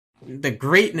the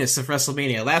greatness of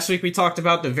WrestleMania. Last week we talked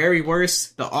about the very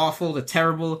worst, the awful, the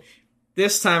terrible.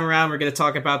 This time around we're going to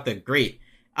talk about the great.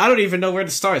 I don't even know where to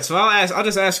start, so I'll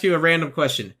just ask you a random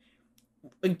question.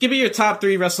 Give me your top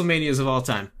 3 WrestleManias of all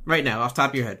time, right now, off the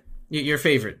top of your head. Your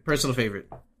favorite, personal favorite.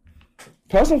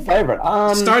 Personal favorite.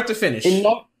 Start to finish. In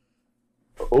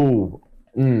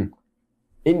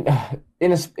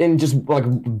just like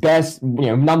best,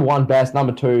 number 1, best,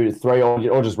 number 2, 3,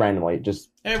 or just randomly, just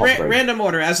random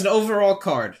order as an overall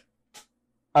card.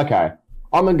 Okay,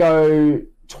 I'm gonna go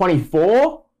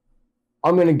 24.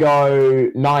 I'm gonna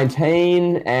go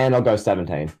 19, and I'll go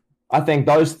 17. I think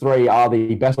those 3 are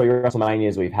the best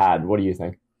WrestleManias we've had. What do you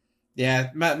think? Yeah,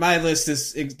 my list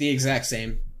is the exact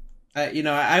same.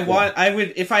 I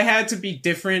would, if I had to be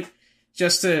different,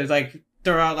 just to like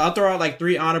I'll throw out like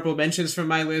 3 honorable mentions from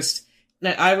my list.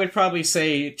 I would probably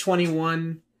say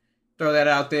 21. Throw that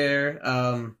out there.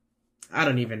 I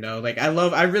don't even know. Like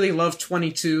I really love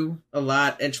 22 a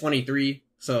lot, and 23.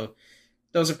 So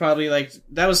those are probably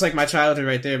that was like my childhood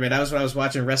right there, man. That was when I was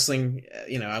watching wrestling.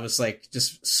 I was like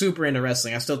just super into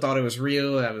wrestling. I still thought it was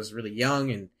real. I was really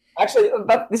young, and actually,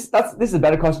 this is a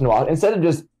better question to ask. Instead of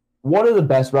just what are the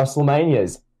best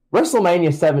WrestleManias,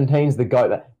 WrestleMania 17 is the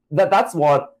GOAT. That's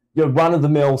what your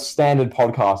run-of-the-mill standard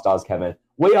podcast does, Kevin.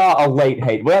 We are Elite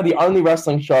Heat. We are the only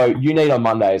wrestling show you need on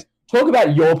Mondays. Talk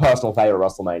about your personal favorite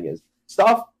WrestleManias.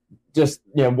 Stuff, just,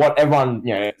 what everyone,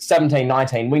 17,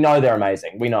 19, we know they're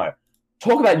amazing. We know.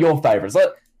 Talk about your favorites.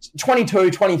 22,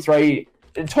 23,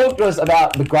 talk to us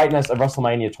about the greatness of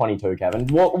WrestleMania 22, Kevin.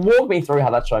 Walk me through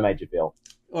how that show made you feel.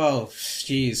 Well,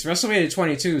 jeez. WrestleMania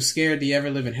 22 scared the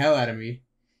ever-living hell out of me.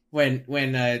 When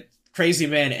Crazy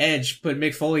Man Edge put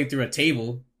Mick Foley through a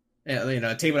table,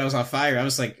 a table that was on fire, I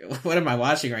was like, what am I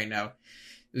watching right now?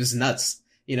 It was nuts.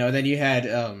 Then you had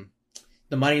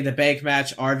the Money in the Bank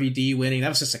match, RVD winning. That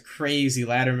was just a crazy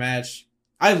ladder match.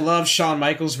 I love Shawn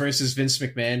Michaels versus Vince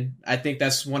McMahon. I think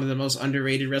that's one of the most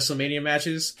underrated WrestleMania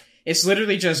matches. It's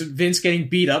literally just Vince getting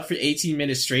beat up for 18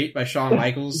 minutes straight by Shawn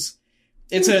Michaels.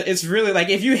 It's really like,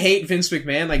 if you hate Vince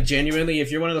McMahon, like genuinely,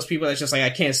 if you're one of those people that's just like, I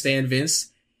can't stand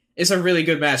Vince, it's a really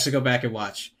good match to go back and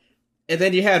watch. And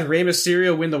then you had Rey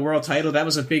Mysterio win the world title. That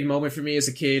was a big moment for me as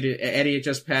a kid. Eddie had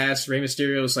just passed. Rey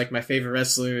Mysterio was like my favorite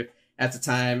wrestler at the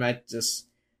time.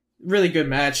 Really good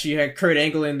match. You had Kurt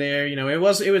Angle in there. It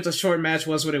was a short match,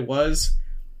 was what it was.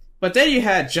 But then you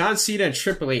had John Cena and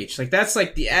Triple H. Like, that's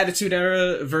like the Attitude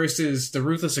Era versus the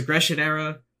Ruthless Aggression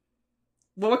Era.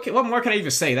 Well, what more can I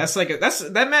even say?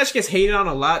 That match gets hated on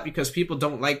a lot because people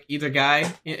don't like either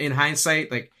guy in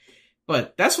hindsight.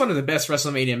 But that's one of the best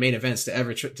WrestleMania main events to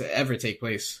ever take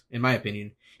place, in my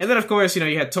opinion. And then, of course,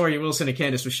 you had Tori Wilson and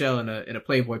Candice Michelle in a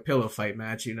Playboy pillow fight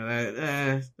match.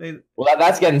 Well,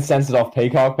 that's getting censored off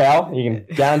Peacock, pal. You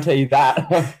can guarantee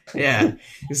that. Yeah,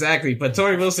 exactly. But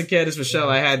Tori Wilson, Candice Michelle,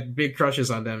 I had big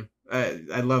crushes on them.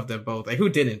 I love them both. Like, who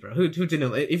didn't, bro? Who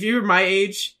didn't? If you were my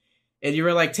age and you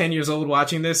were like 10 years old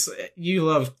watching this, you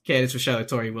love Candice Michelle and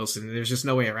Tori Wilson. There's just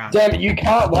no way around it. Damn it, you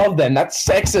can't love them. That's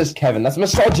sexist, Kevin. That's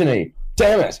misogyny.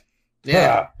 Damn it.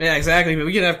 Yeah, exactly. But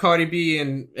we could have Cardi B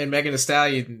and Megan Thee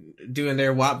Stallion doing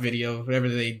their WAP video, whatever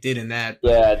they did in that.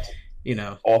 Yeah.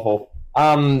 Awful.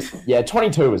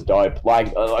 22 was dope.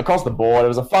 Like, across the board, it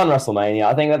was a fun WrestleMania.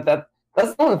 I think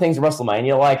that's one of the things of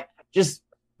WrestleMania, like, just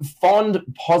fond,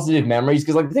 positive memories.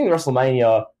 Because, like, the thing with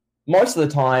WrestleMania, most of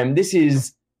the time, this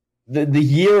is the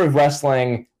year of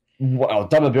wrestling,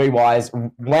 WWE-wise,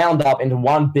 wound up into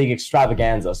one big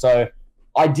extravaganza. So,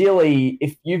 ideally,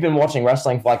 if you've been watching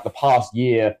wrestling for like the past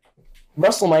year,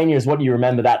 WrestleMania is what you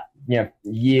remember that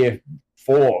year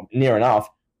for, near enough.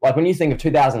 Like, when you think of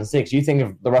 2006, you think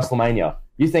of the WrestleMania.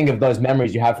 You think of those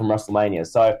memories you have from WrestleMania.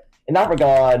 So in that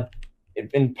regard,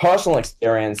 in personal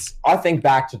experience, I think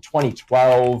back to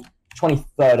 2012,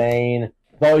 2013,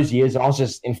 those years, and I was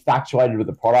just infatuated with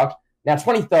the product. Now,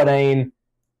 2013,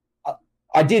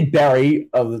 I did bury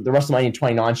the WrestleMania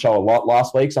 29 show a lot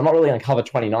last week, so I'm not really going to cover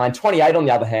 29. 28, on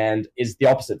the other hand, is the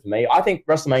opposite for me. I think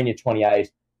WrestleMania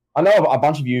 28, I know a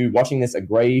bunch of you watching this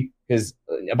agree, because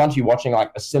a bunch of you watching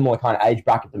like a similar kind of age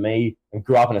bracket to me and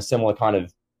grew up in a similar kind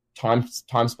of time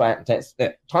span to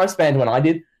when I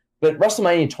did. But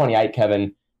WrestleMania 28,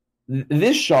 Kevin,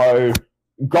 this show,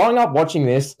 growing up watching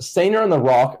this, Cena and The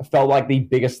Rock felt like the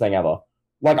biggest thing ever.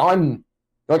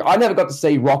 I never got to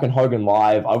see Rock and Hogan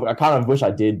live. I kind of wish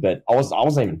I did, but I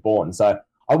wasn't even born. So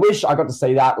I wish I got to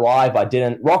see that live. I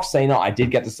didn't. Rock Cena, I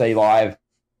did get to see live.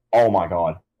 Oh my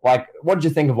God. Like, what did you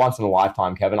think of Once in a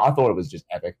Lifetime, Kevin? I thought it was just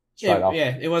epic.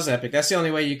 Yeah, it was epic. That's the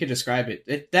only way you could describe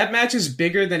it. That match is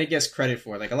bigger than it gets credit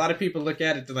for. Like, a lot of people look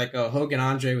at it, they're like, oh, Hogan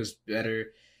Andre was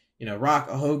better. Rock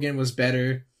Hogan was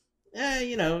better.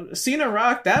 Cena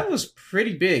Rock, that was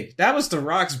pretty big. That was The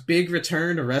Rock's big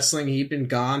return to wrestling. He'd been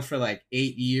gone for like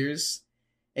 8 years,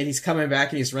 and he's coming back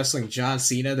and he's wrestling John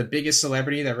Cena, the biggest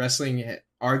celebrity that wrestling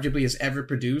arguably has ever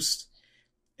produced.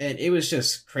 And it was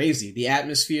just crazy. The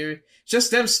atmosphere,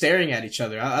 just them staring at each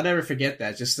other. I'll never forget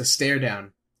that. Just the stare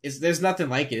down. There's nothing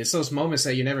like it. It's those moments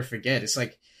that you never forget. It's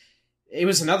like, it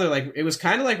was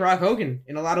kind of like Rock Hogan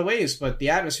in a lot of ways, but the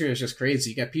atmosphere is just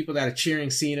crazy. You got people that are cheering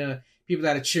Cena, people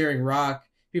that are cheering Rock,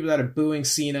 people that are booing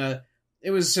Cena.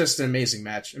 It was just an amazing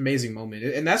match, amazing moment.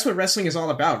 And that's what wrestling is all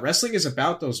about. Wrestling is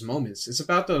about those moments. It's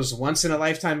about those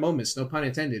once-in-a-lifetime moments, no pun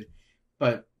intended.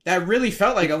 But that really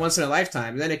felt like a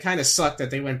once-in-a-lifetime. And then it kind of sucked that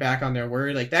they went back on their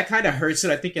word. Like, that kind of hurts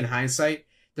it, I think, in hindsight.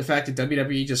 The fact that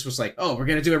WWE just was like, oh, we're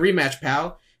going to do a rematch,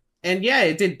 pal. And yeah,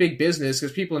 it did big business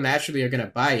because people naturally are going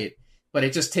to buy it. But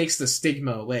it just takes the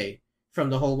stigma away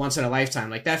from the whole once-in-a-lifetime.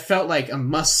 Like, that felt like a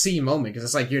must-see moment because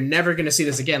it's like, you're never going to see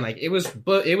this again. Like, it was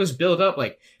built up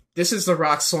like, this is The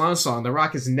Rock's swan song. The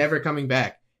Rock is never coming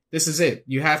back. This is it.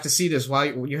 You have to see this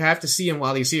you have to see him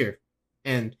while he's here.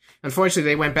 And unfortunately,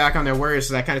 they went back on their words,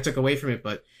 so that kind of took away from it.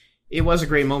 But it was a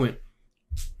great moment.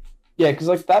 Yeah, because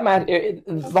like that match,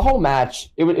 the whole match,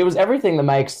 it was everything that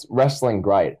makes wrestling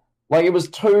great. Like, it was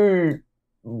two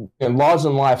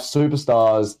larger-than-life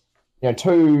superstars,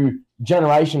 two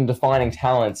generation-defining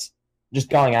talents just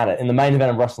going at it in the main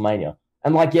event of WrestleMania.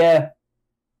 And like, yeah,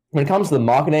 when it comes to the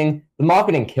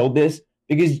marketing killed this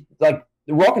because like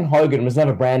Rock and Hogan was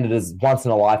never branded as once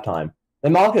in a lifetime. They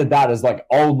marketed that as like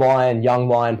old lion, young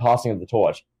lion, passing of the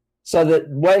torch. So that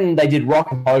when they did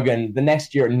Rock and Hogan the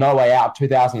next year at No Way Out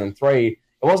 2003, it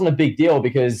wasn't a big deal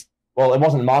because, well, it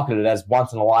wasn't marketed as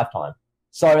once in a lifetime.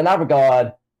 So in that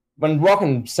regard, when Rock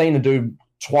and Cena do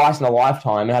twice in a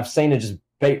lifetime and have Cena just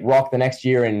beat Rock the next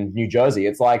year in New Jersey,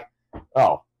 it's like,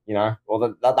 oh,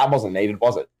 well, that wasn't needed,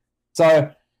 was it?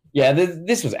 So, yeah,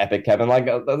 this was epic, Kevin. Like,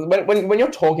 when you're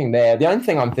talking there, the only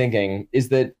thing I'm thinking is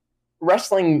that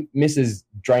wrestling misses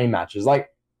dream matches. Like,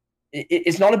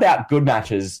 it's not about good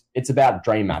matches; it's about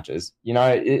dream matches.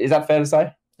 Is that fair to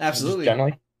say? Absolutely, just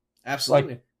generally,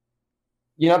 absolutely.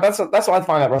 Like, that's what I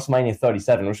find about WrestleMania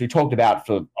 37, which we talked about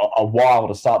for a while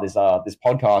to start this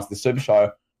podcast, this Super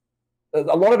Show. A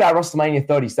lot about WrestleMania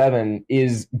 37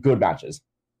 is good matches,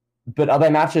 but are they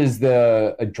matches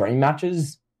that are dream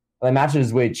matches? Are they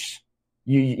matches which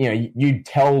you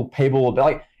tell people about?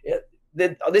 Like,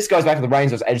 this goes back to the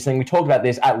Reigns versus Edge thing. We talked about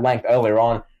this at length earlier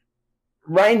on.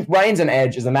 Reigns and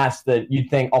Edge is a match that you'd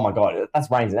think, oh my god, that's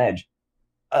Reigns and Edge.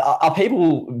 Are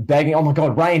people begging, oh my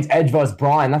god, Reigns, Edge versus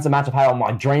Bryan, that's a match I've had on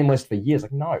my dream list for years?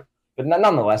 Like, no. But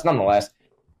nonetheless,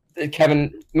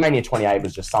 Kevin, Mania 28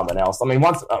 was just something else. I mean,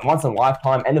 once in a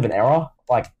lifetime, end of an era,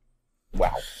 like,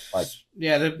 wow. Like,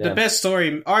 yeah, the best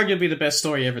story, arguably the best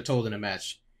story ever told in a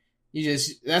match.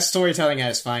 That's storytelling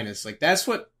at its finest. Like, that's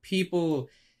what people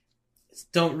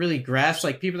don't really grasp.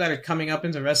 Like, people that are coming up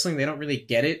into wrestling, they don't really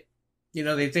get it.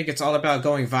 They think it's all about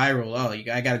going viral. Oh,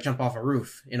 I got to jump off a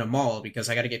roof in a mall because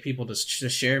I got to get people to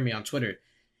share me on Twitter.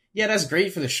 Yeah, that's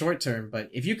great for the short term, but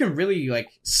if you can really like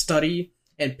study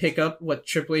and pick up what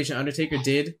Triple H and Undertaker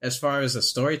did as far as a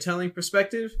storytelling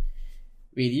perspective,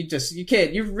 I mean,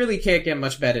 you really can't get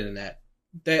much better than that.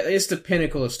 That is the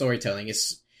pinnacle of storytelling.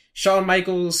 It's Shawn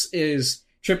Michaels is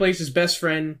Triple H's best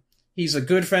friend. He's a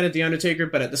good friend of The Undertaker,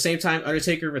 but at the same time,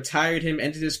 Undertaker retired him,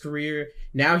 ended his career.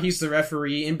 Now he's the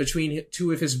referee in between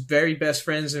two of his very best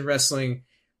friends in wrestling.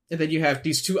 And then you have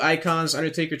these two icons,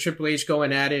 Undertaker, Triple H,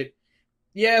 going at it.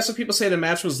 Yeah, some people say the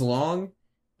match was long,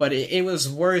 but it was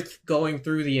worth going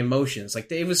through the emotions. Like,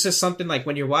 it was just something like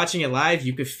when you're watching it live,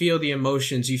 you could feel the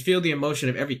emotions. You feel the emotion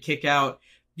of every kick out.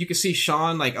 You could see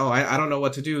Shawn like, oh, I don't know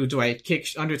what to do. Do I kick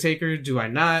Undertaker? Do I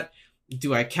not?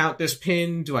 Do I count this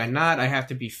pin? Do I not? I have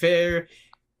to be fair.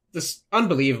 This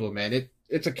unbelievable, man.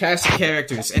 It's a cast of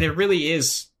characters, and it really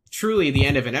is truly the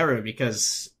end of an era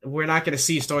because we're not going to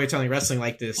see storytelling wrestling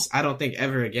like this, I don't think,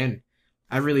 ever again.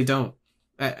 I really don't.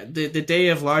 The day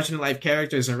of larger-than-life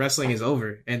characters in wrestling is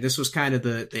over, and this was kind of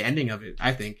the ending of it,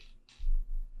 I think.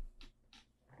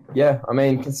 Yeah, I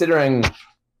mean, considering,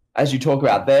 as you talk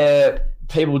about there,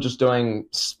 people just doing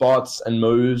spots and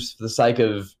moves for the sake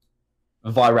of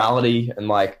virality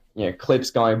and clips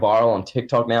going viral on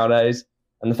TikTok nowadays,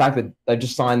 and the fact that they've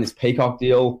just signed this Peacock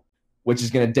deal, which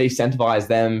is going to decentivize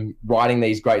them writing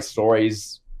these great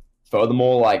stories.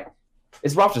 Furthermore,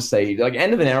 it's rough to see.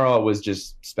 End of an Era was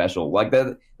just special.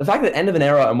 The fact that End of an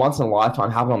Era and Once in a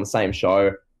Lifetime happened on the same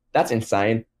show, that's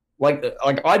insane.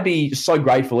 I'd be so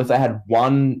grateful if they had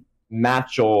one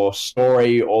match or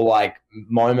story or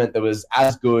moment that was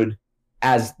as good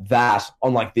as that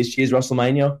on this year's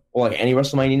WrestleMania or any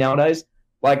WrestleMania nowadays.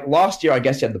 Like last year, I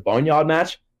guess you had the Boneyard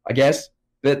match, I guess,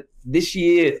 but this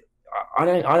year, I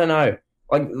don't know.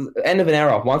 Like end of an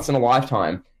era, once in a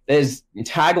lifetime. There's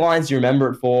taglines you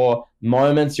remember it for,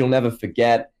 moments you'll never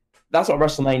forget. That's what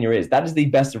WrestleMania is. That is the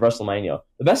best of WrestleMania.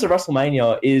 The best of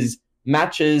WrestleMania is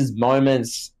matches,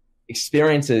 moments,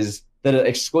 experiences that are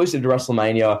exclusive to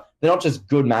WrestleMania. They're not just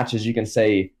good matches you can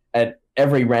see at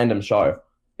every random show.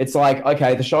 It's like,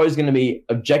 okay, the show is going to be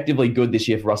objectively good this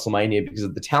year for WrestleMania because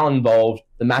of the talent involved,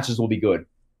 the matches will be good.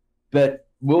 But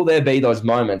will there be those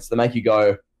moments that make you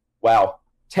go, wow,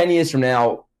 10 years from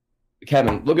now,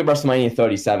 Kevin, look at WrestleMania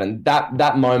 37.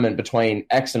 That moment between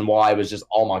X and Y was just,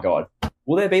 oh my God.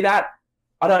 Will there be that?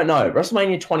 I don't know.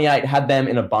 WrestleMania 28 had them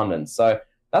in abundance. So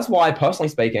that's why, personally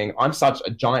speaking, I'm such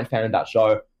a giant fan of that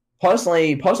show.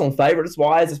 Personally, personal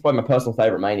favorites-wise, it's probably my personal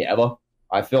favorite Mania ever,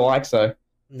 I feel like. So,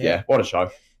 yeah what a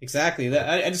show. Exactly.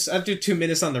 I'll do 2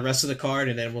 minutes on the rest of the card,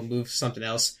 and then we'll move to something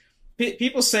else.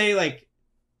 People say, like,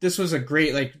 this was a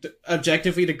great, like,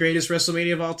 objectively the greatest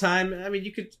WrestleMania of all time. I mean,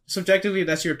 you could, subjectively, if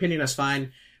that's your opinion, that's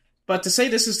fine. But to say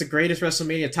this is the greatest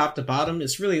WrestleMania top to bottom,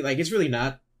 it's really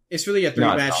not. It's really a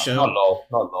 3-match show. Not at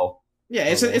all. Yeah,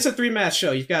 it's a 3-match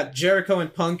show. You've got Jericho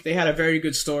and Punk. They had a very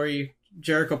good story.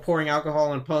 Jericho pouring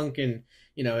alcohol on Punk and,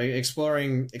 you know,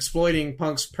 exploiting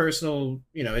Punk's personal,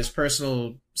 you know, his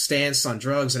personal stance on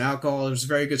drugs and alcohol. It was a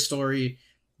very good story.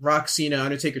 Rock, Cena,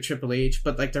 Undertaker, Triple H.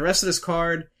 But, like, the rest of this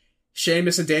card,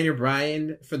 Sheamus and Daniel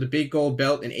Bryan for the big gold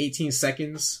belt in 18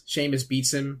 seconds. Sheamus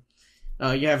beats him.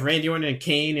 You have Randy Orton and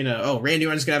Kane in Randy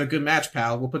Orton's gonna have a good match,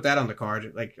 pal. We'll put that on the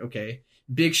card. Like, okay.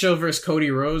 Big Show versus Cody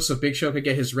Rhodes, so Big Show could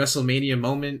get his WrestleMania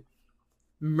moment.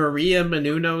 Maria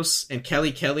Menounos and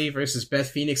Kelly versus Beth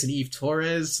Phoenix and Eve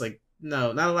Torres. Like,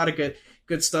 no, not a lot of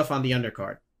good stuff on the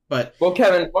undercard. But well,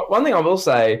 Kevin, one thing I will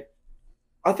say,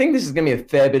 I think this is going to be a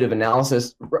fair bit of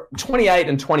analysis. 28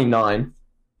 and 29,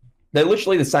 they're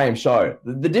literally the same show.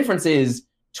 The difference is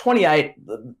 28,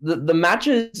 the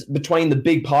matches between the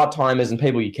big part-timers and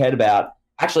people you cared about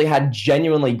actually had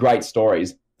genuinely great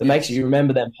stories that makes you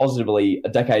remember them positively a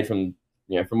decade from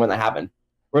when they happened.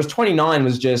 Whereas 29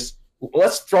 was just,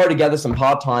 let's throw together some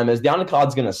part-timers. The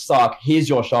undercard's going to suck. Here's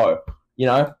your show. You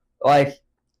know? Like,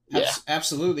 yeah.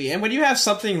 Absolutely. And when you have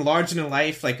something larger than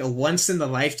life, like a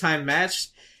once-in-the-lifetime match,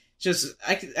 just,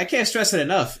 I can't stress it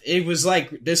enough. It was like,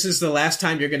 this is the last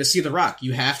time you're going to see The Rock.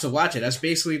 You have to watch it. That's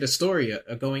basically the story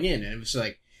of going in. And it was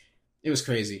like, it was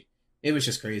crazy. It was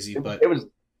just crazy. But it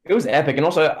was epic. And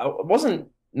also, wasn't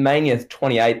Mania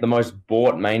 28 the most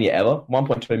bought Mania ever?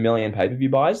 1.2 million pay-per-view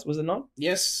buys, was it not?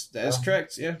 Yes, that is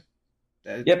correct. Yeah.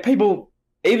 Yeah, people,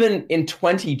 even in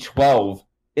 2012,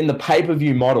 in the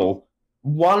pay-per-view model,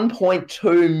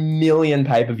 1.2 million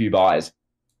pay-per-view buys.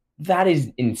 That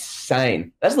is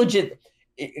insane. That's legit.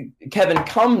 Kevin,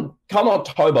 come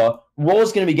October,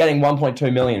 Raw's going to be getting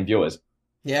 1.2 million viewers.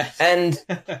 Yeah. And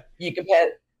you compare,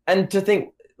 and to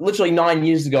think, literally 9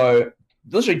 years ago,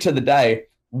 literally to the day,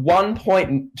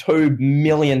 1.2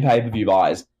 million pay-per-view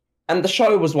buys. And the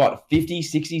show was what, 50,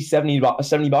 60, 70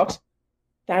 bucks?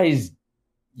 That is...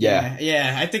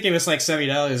 Yeah. I think it was like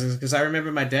 $70 because I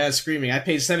remember my dad screaming. I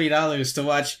paid $70 to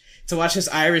watch this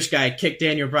Irish guy kick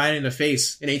Daniel Bryan in the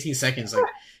face in 18 seconds. Like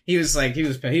he was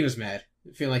mad.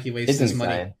 I feel like he wasted his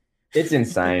money. It's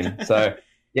insane. So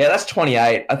yeah, that's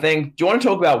 28. I think. Do you want to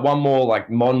talk about one more like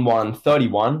modern one?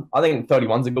 31. I think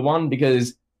 31's a good one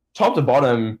because top to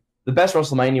bottom, the best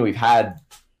WrestleMania we've had.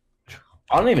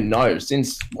 I don't even know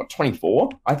since 24.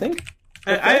 I think.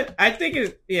 I think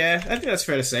that's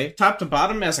fair to say. Top to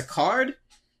bottom as a card,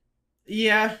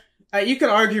 yeah. You could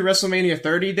argue WrestleMania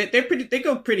 30. They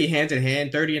go pretty hand in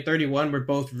hand. 30 and 31 were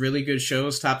both really good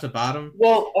shows, top to bottom.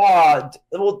 Well,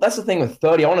 that's the thing with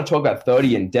 30. I want to talk about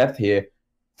 30 in depth here.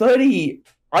 30.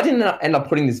 I didn't end up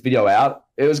putting this video out.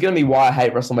 It was going to be why I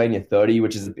hate WrestleMania 30,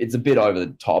 which is it's a bit over the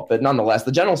top, but nonetheless,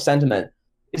 the general sentiment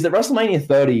is that WrestleMania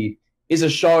 30 is a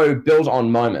show built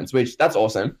on moments, which that's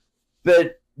awesome,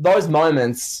 but those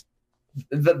moments,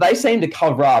 they seem to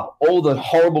cover up all the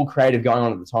horrible creative going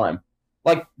on at the time.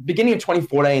 Like, beginning of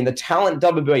 2014, the talent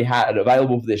WWE had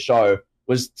available for this show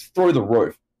was through the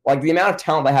roof. Like, the amount of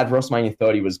talent they had for WrestleMania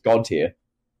 30 was god tier.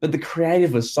 But the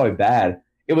creative was so bad.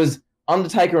 It was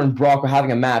Undertaker and Brock were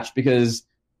having a match because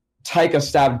Taker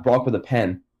stabbed Brock with a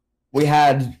pen. We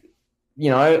had,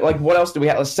 like, what else do we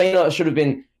have? Like, Cena should have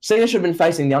been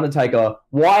facing the Undertaker.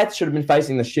 Wyatt should have been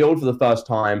facing the Shield for the first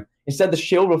time. Instead, the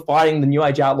Shield were fighting the New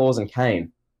Age Outlaws and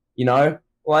Kane.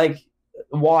 Like,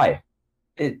 why?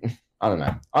 I don't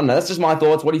know. That's just my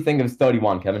thoughts. What do you think of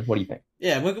 31, Kevin? What do you think?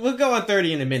 Yeah, we'll go on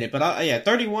 30 in a minute. But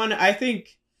 31, I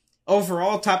think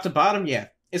overall, top to bottom, yeah,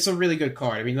 it's a really good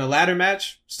card. I mean, the ladder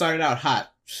match started out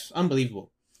hot.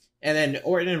 Unbelievable. And then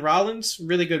Orton and Rollins,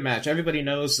 really good match. Everybody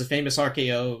knows the famous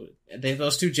RKO.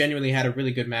 Those two genuinely had a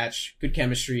really good match, good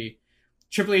chemistry.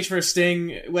 Triple H versus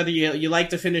Sting, whether you like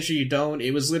the finish or you don't,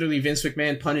 it was literally Vince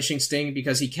McMahon punishing Sting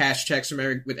because he cashed checks from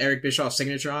with Eric Bischoff's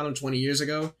signature on him 20 years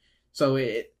ago. So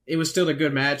it was still a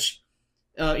good match.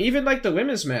 Even like the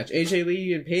women's match, AJ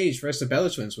Lee and Paige versus the Bella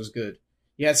Twins was good.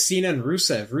 You had Cena and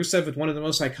Rusev. Rusev with one of the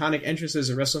most iconic entrances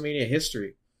in WrestleMania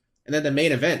history. And then the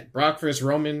main event, Brock versus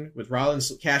Roman with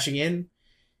Rollins cashing in.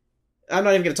 I'm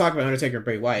not even going to talk about Undertaker and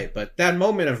Bray Wyatt, but that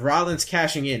moment of Rollins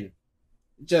cashing in,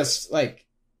 just like,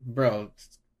 bro,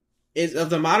 of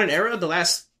the modern era, the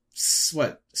last,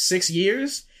 6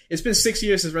 years? It's been 6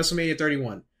 years since WrestleMania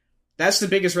 31. That's the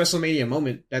biggest WrestleMania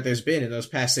moment that there's been in those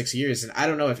past 6 years, and I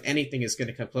don't know if anything is going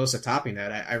to come close to topping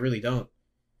that. I really don't.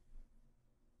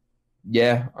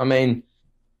 Yeah, I mean,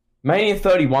 Mania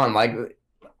 31, like,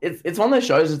 it's one of those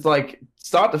shows, it's like,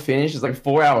 start to finish, it's like a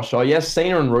 4-hour show. Yes,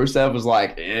 Cena and Rusev was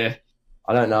like, I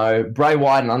don't know. Bray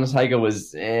Wyatt and Undertaker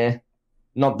was,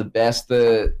 not the best.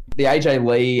 The AJ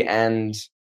Lee and,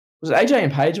 was it AJ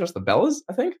and Paige versus the Bellas,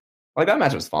 I think? Like, that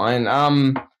match was fine.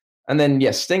 And then,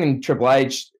 yeah, Sting and Triple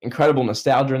H, incredible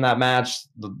nostalgia in that match.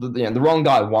 The wrong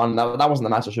guy won. That wasn't the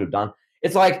match I should have done.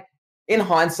 It's like, in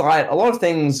hindsight, a lot of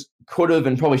things could have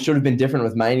and probably should have been different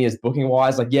with Mania's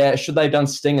booking-wise. Like, yeah, should they have done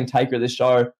Sting and Taker this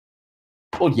show?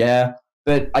 Well, yeah.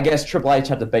 But I guess Triple H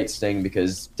had to beat Sting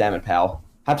because, damn it, pal.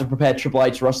 Had to prepare Triple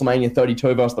H WrestleMania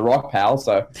 32 versus The Rock, pal.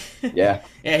 So, yeah.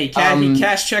 Yeah, he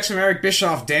cashed checks from Eric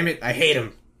Bischoff. Damn it, I hate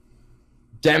him.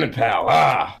 Damn it,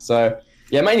 pal. So,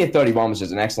 yeah, Mania 31 was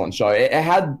just an excellent show. It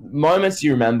had moments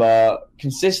you remember,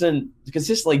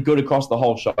 consistently good across the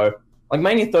whole show. Like,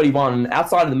 Mania 31,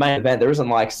 outside of the main event, there isn't,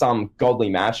 like, some godly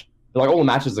match. But, like, all the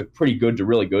matches are pretty good to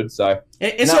really good, so...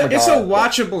 It's a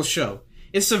watchable show.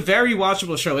 It's a very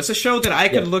watchable show. It's a show that I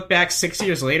could look back 6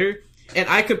 years later, and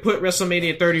I could put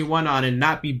WrestleMania 31 on and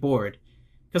not be bored.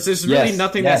 Because there's really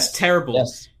nothing that's terrible.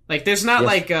 Yes. Like, there's not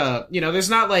there's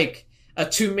not like a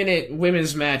 2-minute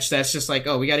women's match that's just like,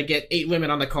 oh, we gotta get 8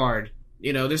 women on the card.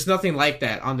 There's nothing like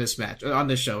that on this match, on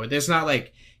this show. There's not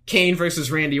like Kane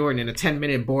versus Randy Orton in a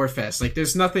 10-minute bore fest. Like,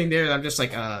 there's nothing there that I'm just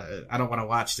like, I don't want to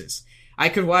watch this. I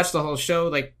could watch the whole show.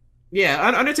 Like, yeah,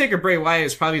 Undertaker Bray Wyatt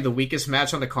is probably the weakest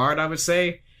match on the card, I would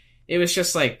say. It was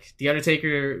just like, the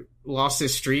Undertaker lost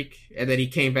his streak, and then he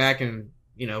came back, and,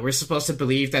 we're supposed to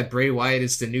believe that Bray Wyatt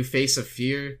is the new face of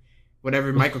fear.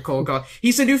 Whatever Michael Cole called.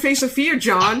 He's the new face of fear,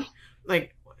 John!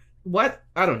 Like, what?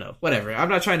 I don't know. Whatever. I'm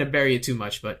not trying to bury it too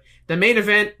much, but the main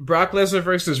event, Brock Lesnar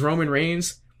versus Roman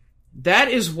Reigns, that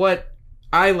is what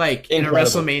I like in a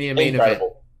WrestleMania main event.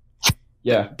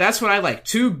 Yeah. That's what I like.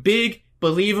 2 big,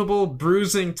 believable,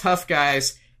 bruising, tough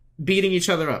guys beating each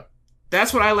other up.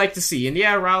 That's what I like to see. And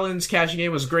yeah, Rollins cashing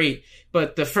in was great,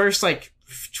 but the first,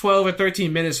 12 or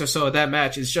 13 minutes or so of that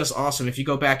match is just awesome if you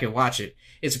go back and watch it.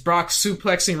 It's Brock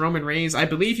suplexing Roman Reigns. I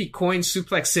believe he coined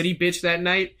Suplex City, bitch, that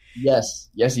night. Yes,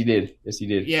 he did.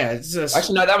 Yeah, it's just...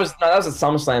 Actually, that was at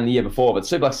SummerSlam the year before, but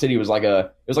Suplex City was like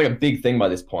a big thing by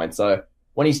this point. So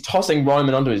when he's tossing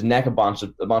Roman onto his neck a bunch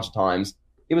of times,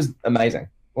 it was amazing.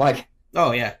 Like,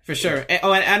 oh yeah, for sure. And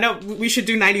I know we should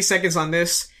do 90 seconds on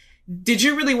this. Did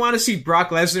you really want to see Brock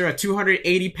Lesnar, a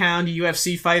 280-pound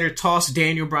UFC fighter, toss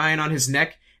Daniel Bryan on his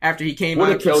neck after he came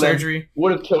out from surgery?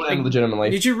 Would have killed him legitimately.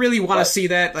 Did you really want to see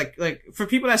that? Like for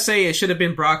people that say it should have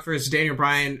been Brock versus Daniel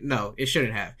Bryan, no, it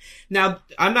shouldn't have. Now,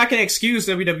 I'm not going to excuse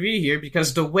WWE here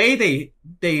because the way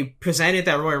they presented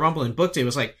that Royal Rumble and booked it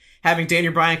was like having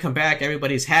Daniel Bryan come back,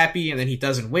 everybody's happy, and then he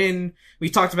doesn't win. We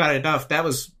talked about it enough. That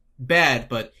was bad,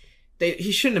 but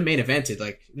he shouldn't have main evented.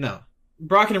 Like, no.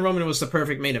 Brock and Roman was the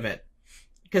perfect main event.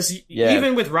 Because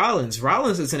even with Rollins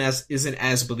isn't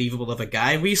as believable of a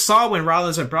guy. We saw when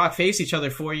Rollins and Brock faced each other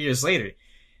 4 years later.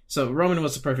 So Roman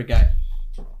was the perfect guy.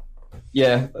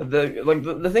 Yeah,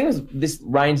 the thing is, this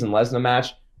Reigns and Lesnar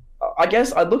match, I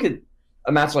guess I'd look at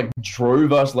a match like Drew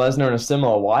versus Lesnar in a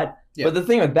similar light. Yeah. But the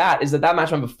thing with that is that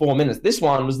match went for 4 minutes. This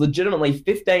one was legitimately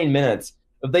 15 minutes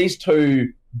of these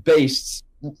two beasts,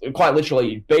 quite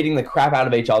literally, beating the crap out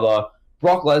of each other.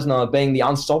 Brock Lesnar being the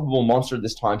unstoppable monster at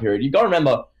this time period. You got to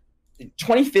remember,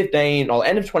 2015, or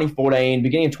end of 2014,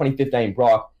 beginning of 2015,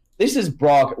 Brock, this is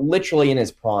Brock literally in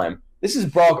his prime. This is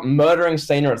Brock murdering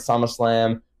Cena at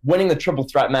SummerSlam, winning the triple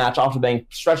threat match after being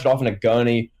stretched off in a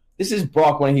gurney. This is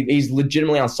Brock when he's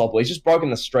legitimately unstoppable. He's just broken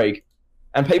the streak.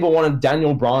 And people wanted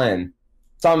Daniel Bryan,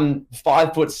 some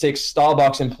 5'6"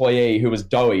 Starbucks employee who was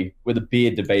doughy with a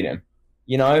beard to beat him.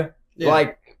 Yeah.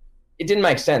 It didn't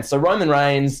make sense. So Roman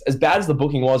Reigns, as bad as the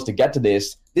booking was to get to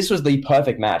this was the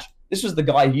perfect match. This was the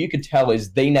guy you could tell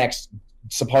is the next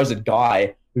supposed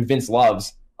guy who Vince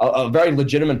loves a very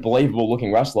legitimate, believable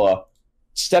looking wrestler,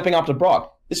 stepping up to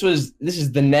Brock. This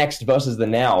is the next versus the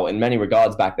now in many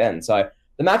regards back then. So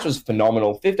the match was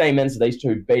phenomenal. 15 minutes of these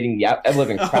two beating the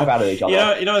ever-living crap out of each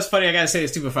other. You know what's funny? I gotta say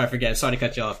this too before I forget. Sorry to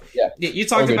cut you off. Yeah. You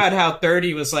talked about how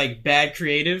 30 was like bad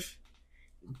creative.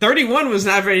 31 was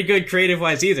not very good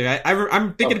creative-wise either.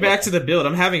 I'm thinking back to the build.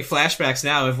 I'm having flashbacks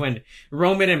now of when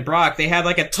Roman and Brock, they had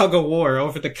like a tug-of-war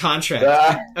over the contract,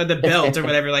 or the belt or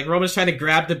whatever. Like, Roman's trying to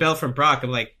grab the belt from Brock.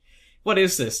 I'm like, what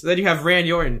is this? Then you have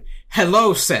Randy Orton.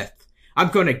 Hello, Seth. I'm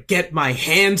gonna get my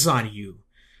hands on you.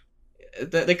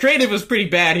 The creative was pretty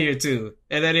bad here too.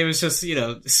 And then it was just, Cena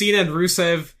and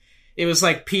Rusev. It was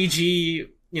like PG,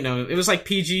 it was like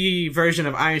PG version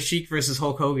of Iron Sheik versus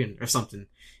Hulk Hogan or something.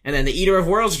 And then the Eater of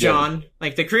Worlds, John.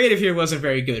 Like, the creative here wasn't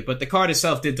very good, but the card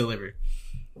itself did deliver.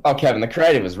 Oh, Kevin, the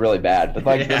creative was really bad. But,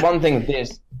 the one thing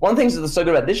that's so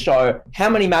good about this show, how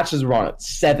many matches were on it?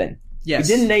 7. Yes.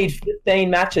 We didn't need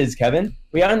 15 matches, Kevin.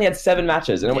 We only had 7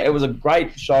 matches, and it was a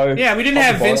great show. Yeah, we didn't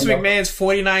have Vince McMahon's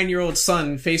 49-year-old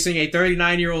son facing a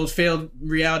 39-year-old failed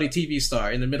reality TV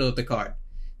star in the middle of the card.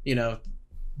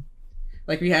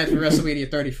 Like we had for WrestleMania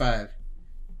 35.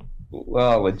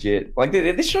 Well, legit. Like,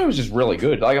 this show was just really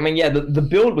good. Like, I mean, yeah, the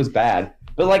build was bad,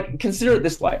 but, like, consider it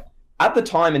this way. At the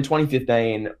time in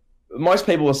 2015, most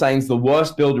people were saying it's the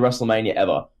worst build to WrestleMania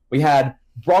ever. We had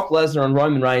Brock Lesnar and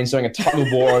Roman Reigns doing a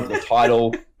tug-of-war over the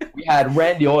title. We had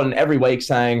Randy Orton every week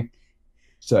saying,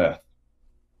 Seth,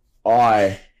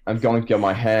 I am going to get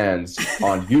my hands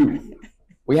on you.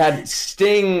 We had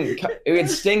Sting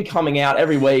coming out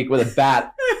every week with a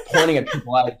bat pointing at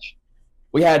Triple H.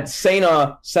 We had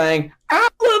Cena saying, I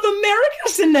love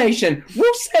America's the nation.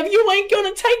 Rusev, you ain't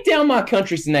gonna take down my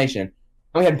country's the nation.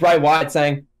 And we had Bray Wyatt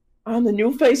saying, I'm the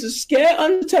new face of Scare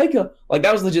Undertaker. Like,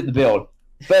 that was legit the build.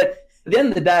 But at the end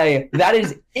of the day, that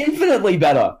is infinitely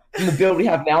better than the build we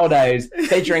have nowadays,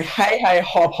 featuring Hey Hey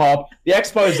Hop Hop, the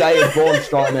expose of Braun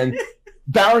Strowman,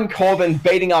 Baron Corbin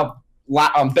beating up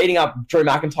Drew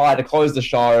McIntyre to close the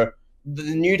show, the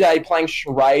New Day playing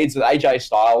charades with AJ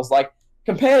Styles. Like,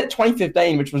 compare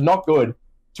 2015, which was not good,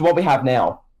 to what we have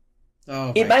now.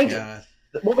 Oh my God.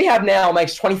 What we have now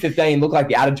makes 2015 look like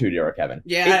the Attitude Era, Kevin.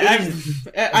 Yeah,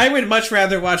 I would much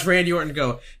rather watch Randy Orton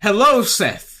go, hello,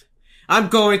 Seth. I'm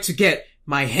going to get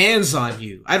my hands on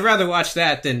you. I'd rather watch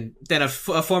that than a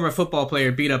former football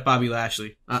player beat up Bobby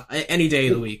Lashley any day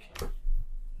of the week.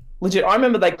 Legit, I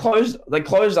remember they closed, I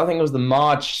think it was the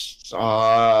March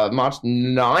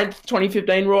 9th,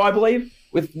 2015 Raw, I believe,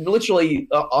 with literally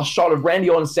a shot of Randy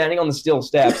Orton standing on the steel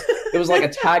steps. It was like a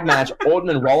tag match, Orton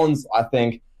and Rollins, I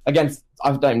think, against,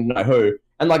 I don't know who.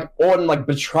 And, like, Orton, like,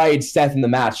 betrayed Seth in the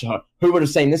match. Who would have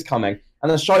seen this coming?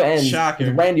 And the show ends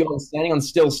with Randy Orton standing on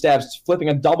steel steps, flipping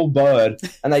a double bird.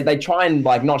 And they try and,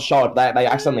 like, not show it. They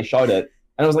accidentally showed it.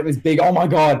 And it was like this big, oh my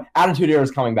God, Attitude Era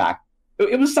is coming back.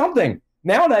 It was something.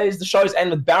 Nowadays, the shows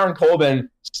end with Baron Corbin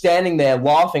standing there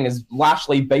laughing as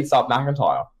Lashley beats up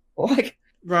McIntyre. Like,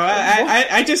 bro,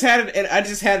 I just had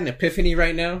an epiphany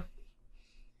right now.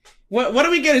 What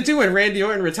are we gonna do when Randy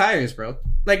Orton retires, bro?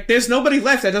 Like, there's nobody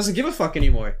left that doesn't give a fuck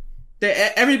anymore.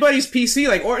 Everybody's PC.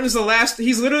 Like, Orton's the last.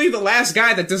 He's literally the last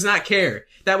guy that does not care.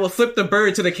 That will flip the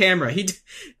bird to the camera.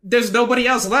 There's nobody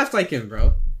else left like him,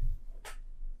 bro.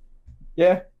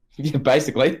 Yeah,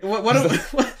 basically.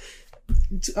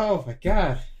 Oh my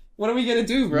God. What are we gonna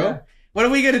do, bro? Yeah. What are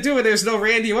we gonna do when there's no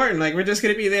Randy Orton? Like, we're just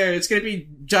gonna be there. It's gonna be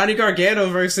Johnny Gargano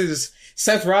versus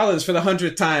Seth Rollins for the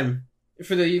 100th time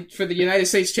for the United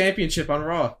States Championship on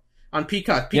Raw, on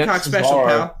Peacock. Peacock special,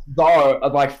 pal. Cesaro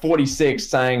at like 46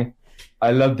 saying,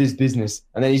 I love this business.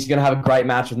 And then he's gonna have a great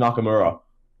match with Nakamura.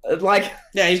 Like,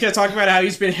 yeah, he's gonna talk about how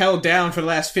he's been held down for the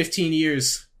last 15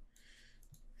 years.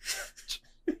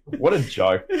 What a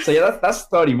joke. So yeah, that's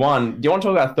 31. Do you want to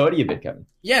talk about 30 a bit, Kevin?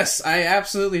 Yes, I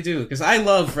absolutely do, because I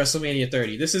love WrestleMania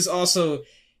 30. This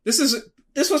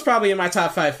was probably in my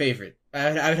top 5 favorite.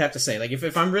 I would have to say, like,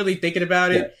 if I'm really thinking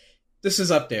about it, this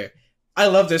is up there. I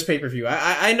love this pay-per-view.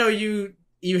 I know you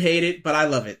hate it, but I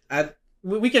love it.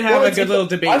 We can have a good little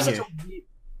debate here.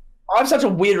 I have such a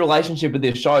weird relationship with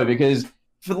this show because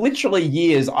for literally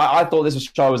years, I thought this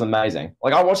show was amazing.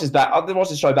 Like, I've watched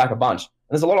this show back a bunch.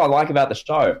 And there's a lot I like about the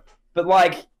show. But,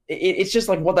 like, it's just,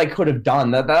 like, what they could have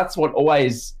done. That's like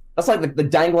the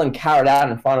dangling carrot out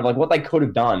in front of, like, what they could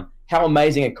have done. How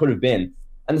amazing it could have been.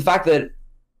 And the fact that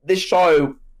this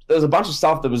show, there was a bunch of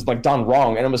stuff that was, like, done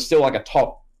wrong, and it was still, like, a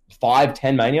top 5,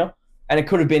 10 Mania. And it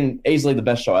could have been easily the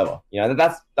best show ever. You know,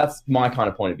 that's my kind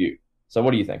of point of view. So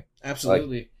what do you think?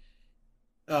 Absolutely.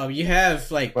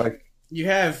 You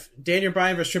have Daniel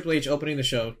Bryan versus Triple H opening the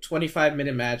show,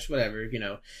 25-minute match, whatever, you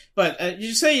know. But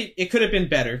you say it could have been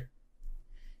better.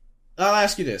 I'll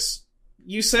ask you this.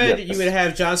 You said you would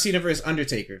have John Cena versus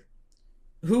Undertaker.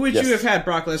 Who would you have had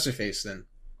Brock Lesnar face then?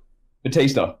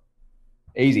 Batista.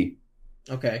 Easy.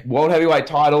 Okay. World heavyweight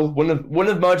title. Wouldn't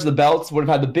have merged the belts. Would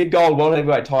have had the big gold world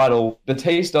heavyweight title.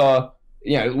 Batista,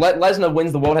 Lesnar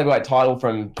wins the world heavyweight title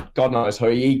from God knows who.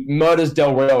 He murders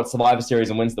Del Rio at Survivor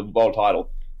Series and wins the world title.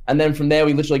 And then from there,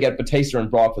 we literally get Batista and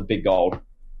Brock for the big gold.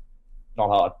 Not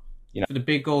hard. For the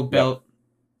big gold belt. Yep.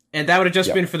 And that would have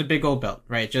just been for the big gold belt,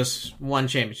 right? Just one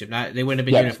championship. They wouldn't have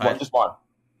been unified. Just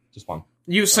one.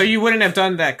 So you wouldn't have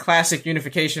done that classic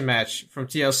unification match from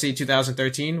TLC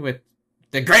 2013 with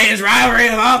the greatest rivalry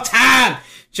of all time,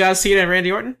 John Cena and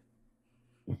Randy Orton?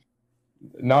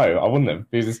 No, I wouldn't have,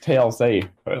 because it's TLC.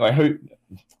 Like, who?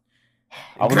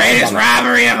 Greatest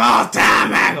rivalry of all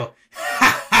time,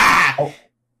 Michael.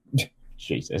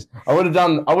 Jesus. I would have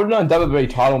done a WWE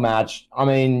title match. I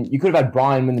mean, you could have had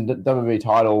Bryan win the WWE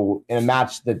title in a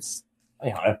match that's,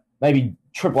 maybe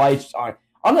Triple H. I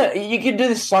don't know. You could do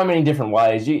this so many different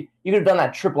ways. You could have done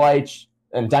that Triple H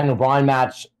and Daniel Bryan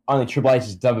match. Only Triple H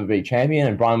is WWE champion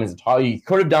and Bryan wins the title. You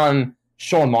could have done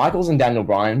Shawn Michaels and Daniel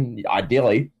Bryan,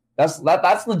 ideally. That's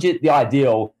legit the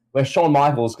ideal, where Shawn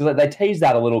Michaels, because they teased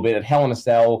that a little bit at Hell in a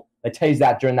Cell. They teased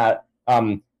that during that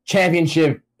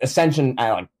championship ascension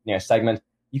segment.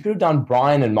 You could have done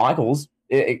Bryan and Michaels,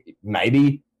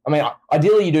 maybe. I mean,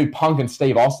 ideally you do Punk and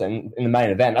Steve Austin in the main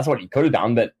event. That's what you could have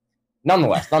done, but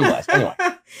nonetheless. Anyway.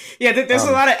 Yeah, there's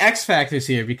a lot of X factors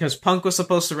here, because Punk was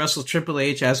supposed to wrestle Triple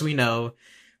H, as we know,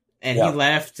 and he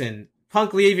left, and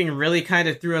Punk leaving really kind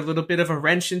of threw a little bit of a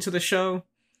wrench into the show.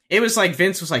 It was like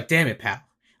Vince was like, damn it, pal.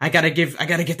 I gotta get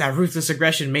that Ruthless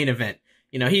Aggression main event.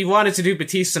 He wanted to do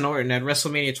Batista and Orton at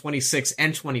WrestleMania 26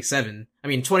 and 27. I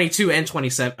mean, 22 and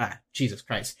 27. Jesus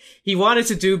Christ. He wanted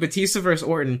to do Batista versus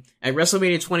Orton at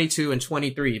WrestleMania 22 and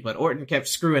 23, but Orton kept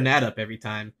screwing that up every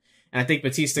time. And I think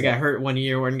Batista got hurt one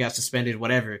year, Orton got suspended,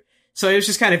 whatever. So it was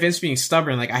just kind of Vince being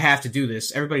stubborn, like, I have to do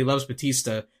this. Everybody loves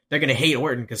Batista. They're gonna hate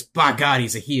Orton because, by God,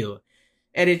 he's a heel.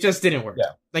 And it just didn't work.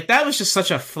 Yeah. Like, that was just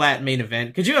such a flat main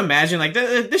event. Could you imagine, like,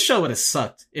 this show would have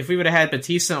sucked if we would have had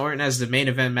Batista and Orton as the main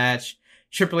event match,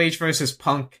 Triple H versus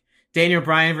Punk, Daniel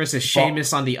Bryan versus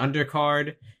Sheamus on the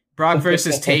undercard, Brock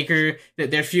versus Taker,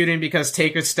 that they're feuding because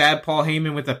Taker stabbed Paul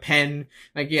Heyman with a pen.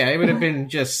 Like, yeah, it would have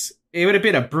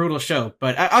been a brutal show.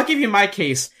 But I'll give you my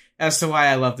case as to why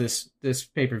I love this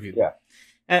pay-per-view. Yeah.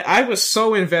 And I was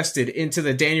so invested into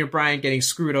the Daniel Bryan getting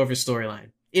screwed over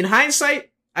storyline. In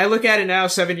hindsight, I look at it now,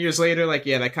 7 years later, like,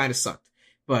 yeah, that kind of sucked.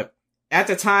 But at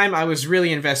the time, I was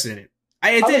really invested in it.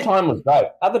 At the time, it was great.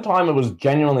 At the time, it was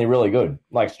genuinely really good.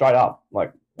 Like, straight up.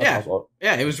 Like, yeah,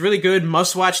 it was really good.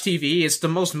 Must-watch TV. It's the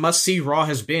most must-see Raw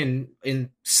has been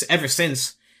ever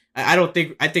since. I don't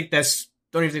even think that's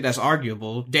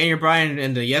arguable. Daniel Bryan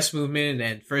and the Yes Movement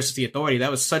and versus the Authority, that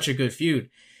was such a good feud.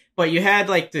 But you had,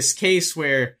 like, this case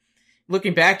where,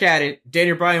 looking back at it,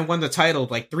 Daniel Bryan won the title,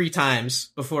 like, 3 times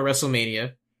before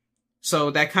WrestleMania.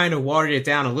 So that kind of watered it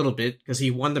down a little bit, because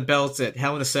he won the belts at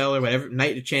Hell in a Cell or whatever,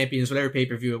 Night of Champions, whatever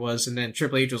pay-per-view it was, and then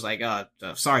Triple H was like,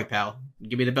 sorry, pal,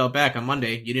 give me the belt back on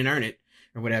Monday, you didn't earn it,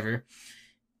 or whatever.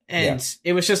 And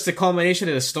it was just the culmination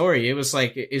of the story. It was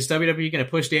like, is WWE going to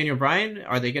push Daniel Bryan?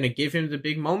 Are they going to give him the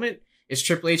big moment? Is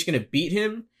Triple H going to beat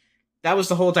him? That was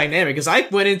the whole dynamic, because I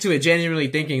went into it genuinely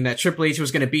thinking that Triple H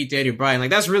was going to beat Daniel Bryan.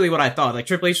 Like, that's really what I thought. Like,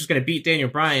 Triple H was going to beat Daniel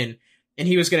Bryan, and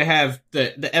he was going to have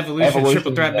the Evolution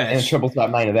triple threat match. And triple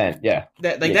threat main event, yeah.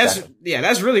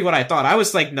 That's really what I thought. I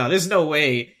was like, no, there's no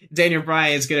way Daniel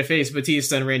Bryan's going to face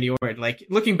Batista and Randy Orton. Like,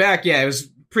 looking back, yeah, it was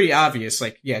pretty obvious.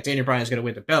 Like, yeah, Daniel Bryan's going to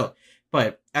win the belt.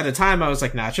 But at the time, I was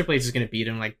like, nah, Triple H is going to beat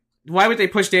him. Like, why would they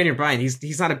push Daniel Bryan?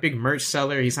 He's not a big merch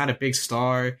seller. He's not a big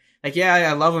star. Like, yeah,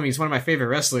 I love him. He's one of my favorite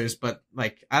wrestlers, but,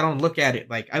 like, I don't look at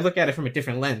it, like, I look at it from a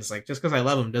different lens. Like, just because I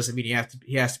love him doesn't mean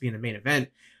he has to be in the main event.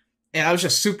 And I was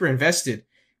just super invested.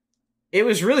 It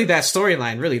was really that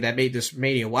storyline, really, that made this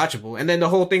Mania watchable. And then the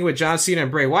whole thing with John Cena and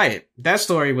Bray Wyatt, that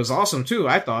story was awesome, too,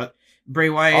 I thought.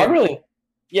 Bray Wyatt...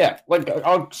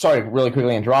 sorry to really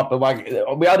quickly interrupt, but, like,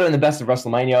 we are doing the best of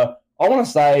WrestleMania. I want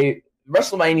to say,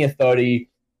 WrestleMania 30...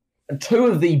 2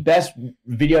 of the best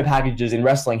video packages in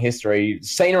wrestling history.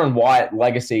 Cena and Wyatt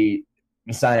legacy,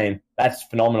 insane. That's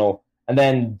phenomenal. And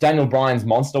then Daniel Bryan's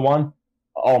Monster one.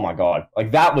 Oh my God.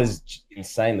 Like, that was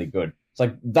insanely good. It's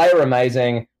like, they were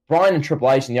amazing. Bryan and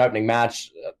Triple H in the opening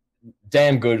match,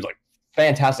 damn good. Like,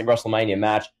 fantastic WrestleMania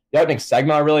match. The opening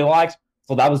segment I really liked.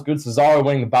 So that was good. Cesaro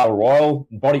winning the Battle Royal,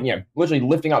 literally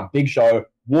lifting up Big Show,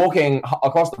 walking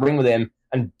across the ring with him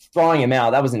and throwing him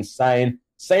out. That was insane.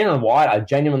 Cena and Wyatt, I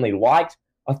genuinely liked.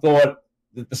 I thought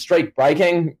that the streak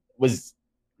breaking was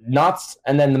nuts.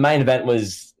 And then the main event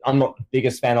was, I'm not the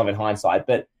biggest fan of in hindsight,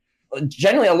 but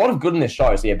generally a lot of good in this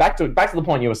show. So yeah, back to the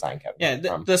point you were saying, Kevin.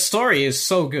 Yeah, the story is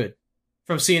so good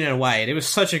from Cena and Wyatt. It was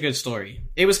such a good story.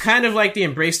 It was kind of like the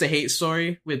Embrace the Hate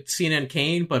story with Cena and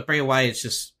Kane, but Bray Wyatt's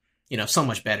just, so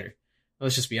much better.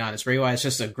 Let's just be honest. Bray Wyatt's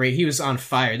just he was on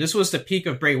fire. This was the peak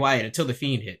of Bray Wyatt until The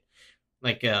Fiend hit.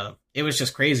 Like, it was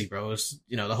just crazy, bro. It was,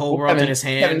 the whole world in his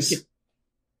hands.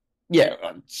 Yeah,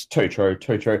 it's too true.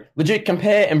 Legit,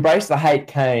 compare Embrace the Hate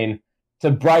Kane to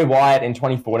Bray Wyatt in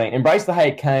 2014. Embrace the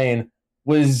Hate Kane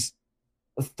was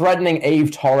threatening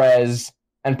Eve Torres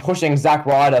and pushing Zack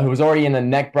Ryder, who was already in a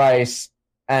neck brace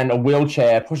and a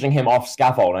wheelchair, pushing him off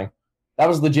scaffolding. That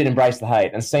was legit Embrace the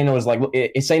Hate. And Cena was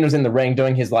in the ring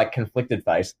doing his conflicted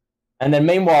face. And then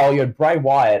meanwhile, you had Bray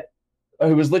Wyatt,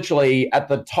 who was literally at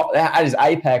the top, at his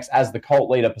apex as the cult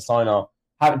leader persona.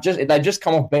 They just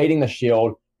come off beating the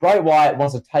Shield. Bray Wyatt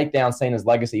wants to take down Cena's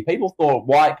legacy. People thought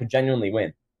Wyatt could genuinely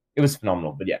win. It was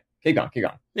phenomenal. But yeah, keep going.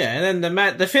 Yeah, and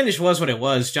then the finish was what it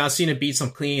was. John Cena beats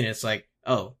him clean. It's like,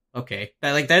 oh, okay.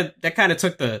 That kind of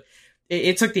took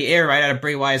it took the air right out of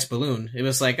Bray Wyatt's balloon. It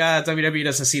was like, WWE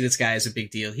doesn't see this guy as a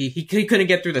big deal. He couldn't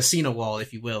get through the Cena wall,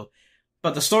 if you will.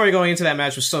 But the story going into that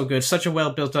match was so good. Such a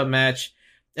well built up match.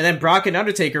 And then Brock and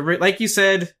Undertaker, like you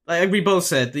said, like we both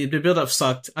said, the build up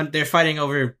sucked. They're fighting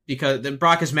over because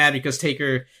Brock is mad because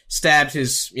Taker stabbed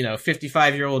his,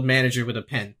 55-year-old manager with a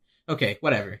pen. Okay,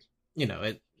 whatever.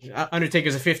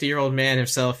 Undertaker's a 50-year-old man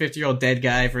himself, 50-year-old dead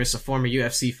guy versus a former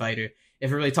UFC fighter.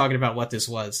 If we're really talking about what this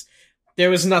was. There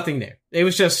was nothing there. It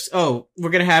was just, we're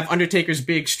going to have Undertaker's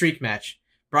big streak match.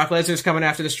 Brock Lesnar's coming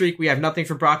after the streak. We have nothing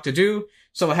for Brock to do,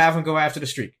 so we'll have him go after the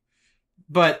streak.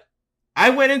 But I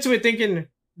went into it thinking,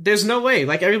 there's no way,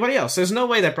 like everybody else, there's no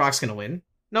way that Brock's going to win.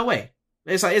 No way.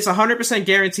 It's 100%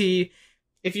 guarantee.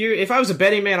 If I was a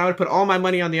betting man, I would put all my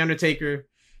money on The Undertaker,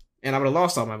 and I would have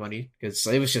lost all my money, because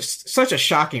it was just such a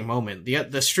shocking moment.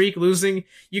 The streak losing,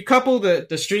 you couple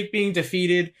the streak being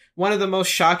defeated, one of the most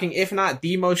shocking, if not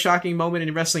the most shocking moment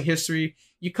in wrestling history.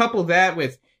 You couple that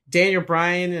with Daniel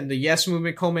Bryan and the Yes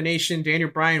Movement culmination, Daniel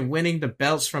Bryan winning the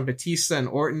belts from Batista and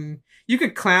Orton. You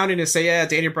could clown it and say, yeah,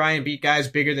 Daniel Bryan beat guys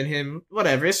bigger than him.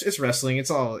 Whatever, it's wrestling. It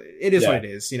is what it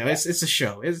is. It's a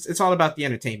show. It's all about the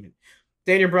entertainment.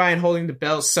 Daniel Bryan holding the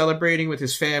belts, celebrating with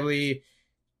his family.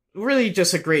 Really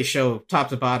just a great show, top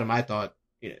to bottom, I thought.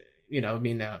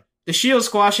 The Shield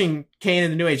squashing Kane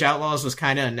and the New Age Outlaws was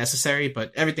kind of unnecessary,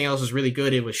 but everything else was really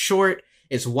good. It was short.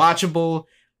 It's watchable.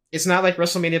 It's not like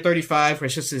WrestleMania 35, where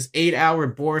it's just this 8-hour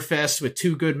bore fest with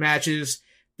 2 good matches.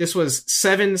 This was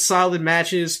 7 solid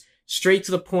matches, straight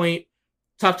to the point,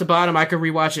 top to bottom. I could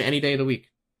rewatch it any day of the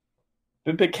week.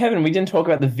 But Kevin, we didn't talk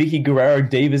about the Vicky Guerrero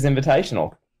Divas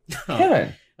Invitational.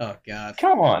 Kevin. Oh God!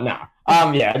 Come on, no.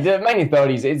 The Mania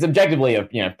 30s. It's objectively a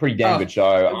pretty damn good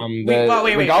show. Wait.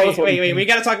 We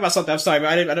got to talk about something. I'm sorry,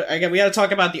 but we got to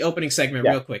talk about the opening segment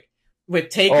real quick with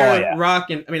Taker, Rock,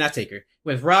 and not Taker,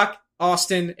 with Rock,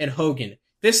 Austin, and Hogan.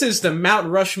 This is the Mount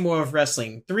Rushmore of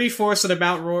wrestling. 3/4 of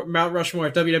the Mount Rushmore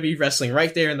of WWE wrestling,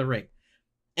 right there in the ring,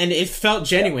 and it felt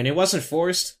genuine. It wasn't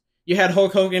forced. You had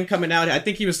Hulk Hogan coming out. I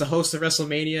think he was the host of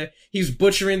WrestleMania. He's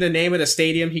butchering the name of the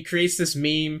stadium. He creates this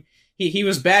meme. He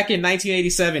was back in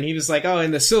 1987. He was like, oh,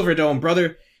 in the Silver Dome,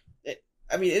 brother.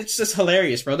 It's just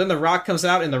hilarious, bro. Then The Rock comes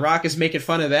out, and The Rock is making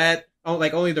fun of that. Oh,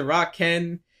 like, only The Rock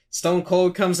can. Stone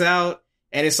Cold comes out,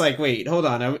 and it's like, wait, hold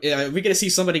on. Are we going to see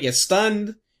somebody get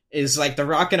stunned? Is, The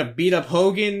Rock going to beat up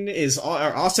Hogan?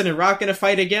 Are Austin and Rock going to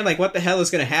fight again? Like, what the hell is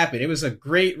going to happen? It was a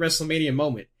great WrestleMania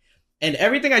moment. And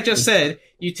everything I just said,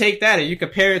 you take that and you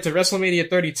compare it to WrestleMania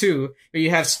 32, where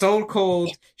you have Stone Cold,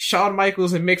 Shawn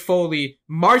Michaels, and Mick Foley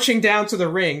marching down to the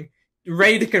ring,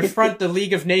 ready to confront the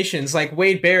League of Nations, like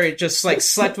Wade Barrett just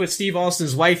slept with Steve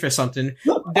Austin's wife or something.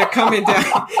 They're coming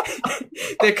down.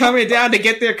 They're coming down to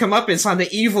get their comeuppance on the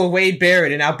evil Wade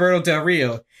Barrett and Alberto Del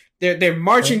Rio. They're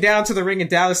marching down to the ring in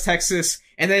Dallas, Texas,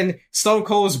 and then Stone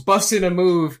Cold's busting a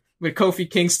move with Kofi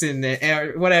Kingston,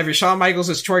 or whatever. Shawn Michaels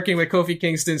is twerking with Kofi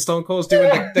Kingston. Stone Cold's doing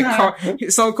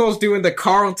Stone Cold's doing the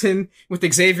Carlton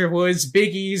with Xavier Woods.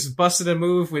 Big E's busted a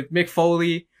move with Mick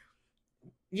Foley.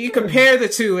 You compare the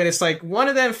two, and it's like one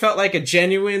of them felt like a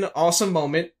genuine, awesome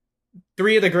moment.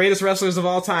 3 of the greatest wrestlers of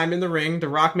all time in the ring. The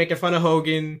Rock making fun of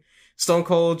Hogan. Stone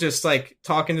Cold just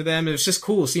talking to them. It was just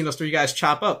cool seeing those 3 guys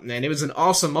chop up, man. It was an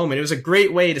awesome moment. It was a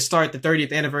great way to start the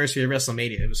 30th anniversary of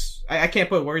WrestleMania. It was, I can't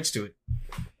put words to it.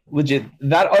 Legit,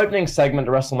 that opening segment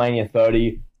to WrestleMania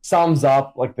 30 sums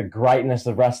up the greatness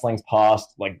of wrestling's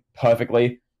past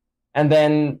perfectly. And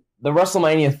then the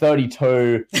WrestleMania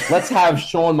 32, let's have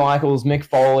Shawn Michaels, Mick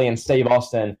Foley, and Steve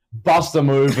Austin bust a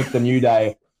move with the New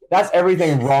Day. That's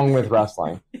everything wrong with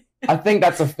wrestling. I think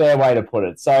that's a fair way to put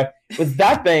it. So with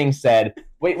that being said,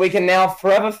 we can now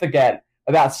forever forget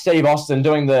about Steve Austin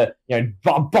doing the,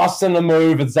 busting the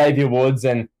move with Xavier Woods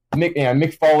and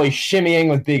Mick Foley shimmying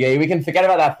with Big E. We can forget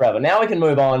about that forever. Now we can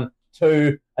move on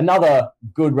to another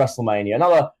good WrestleMania,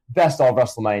 another best of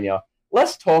WrestleMania.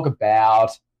 Let's talk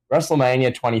about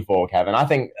WrestleMania 24, Kevin. I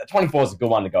think 24 is a good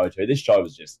one to go to. This show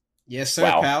was just... Yes, sir,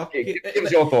 wow. pal. Give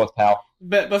us your thoughts, pal.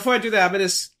 But before I do that, I'm going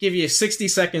to give you 60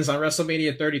 seconds on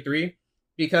WrestleMania 33,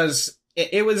 because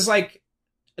it was like...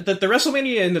 The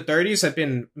WrestleMania in the 30s have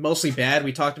been mostly bad.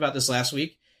 We talked about this last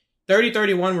week. 30,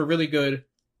 31 were really good.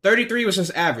 33 was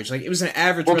just average. Like, it was an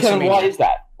average WrestleMania. Kevin,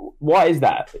 why is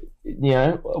that?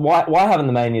 Why haven't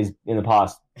the Manias in the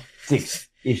past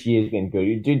 6-ish years been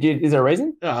good? Is there a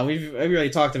reason? Oh, we've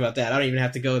already talked about that. I don't even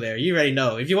have to go there. You already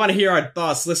know. If you want to hear our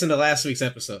thoughts, listen to last week's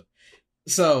episode.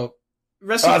 So,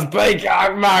 Margo.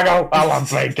 I love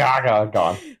Blake Gaga.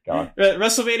 Go on.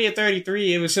 WrestleMania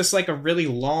 33, it was just like a really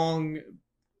long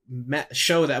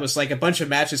show that was like a bunch of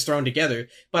matches thrown together.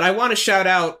 But I want to shout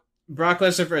out Brock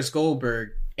Lesnar versus Goldberg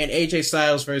and AJ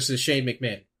Styles versus Shane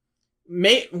McMahon.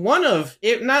 One of,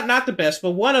 not the best,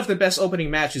 but one of the best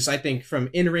opening matches, I think, from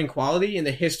in-ring quality in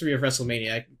the history of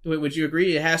WrestleMania. Would you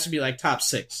agree? It has to be like top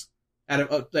 6 out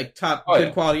of like top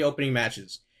good quality opening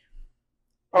matches.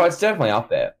 Oh, it's definitely up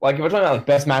there. Like, if we're talking about the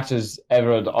best matches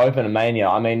ever to open a Mania,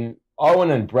 I mean,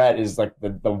 Owen and Brett is like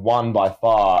the one by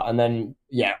far, and then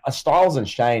Styles and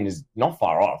Shane is not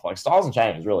far off. Like, Styles and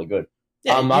Shane is really good.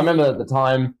 Yeah, I remember at the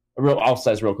time. I'll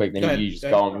say this real quick, then you just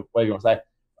go on. What do you want to say?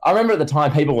 I remember at the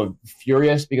time people were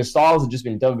furious because Styles had just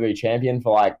been WWE champion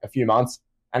for like a few months,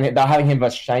 and they're having him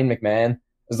versus Shane McMahon.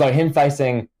 It's like him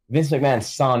facing Vince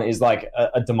McMahon's son is like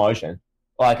a demotion.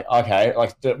 Like, okay,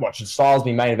 like what, should Styles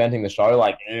be main eventing the show?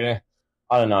 Like, I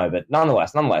don't know, but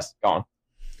nonetheless, go on.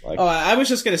 Like, I was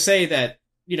just gonna say that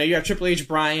you have Triple H,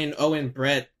 Bryan, Owen,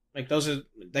 Brett. Like, those are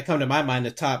that come to my mind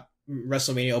the top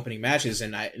WrestleMania opening matches,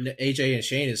 and AJ and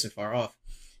Shane isn't far off.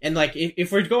 And like,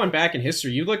 if we're going back in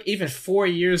history, you look even 4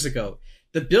 years ago,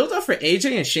 the build-up for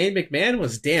AJ and Shane McMahon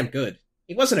was damn good.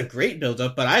 It wasn't a great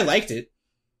build-up, but I liked it.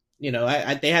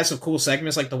 They had some cool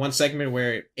segments, like the one segment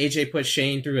where AJ put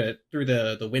Shane through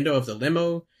the window of the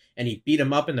limo and he beat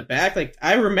him up in the back. Like,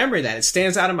 I remember that. It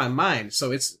stands out in my mind.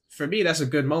 So for me, that's a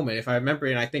good moment if I remember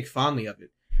it and I think fondly of it.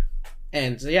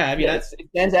 And yeah, I mean,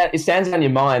 it stands out in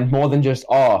your mind more than just,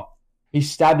 he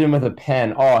stabbed him with a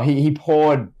pen. He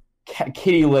poured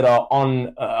kitty litter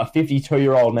on a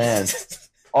 52-year-old man.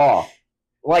 The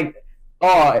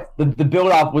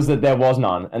build-up was that there was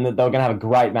none, and that they were going to have a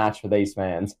great match for these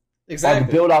fans. Exactly.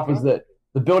 The build-up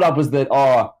was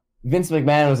that Vince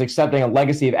McMahon was accepting a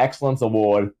Legacy of Excellence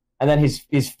award, and then his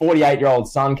 48-year-old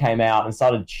son came out and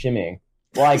started shimmying.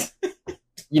 Like,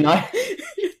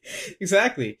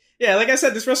 Exactly. Yeah, like I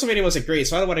said, this WrestleMania wasn't great,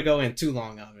 so I don't want to go in too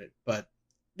long on it, but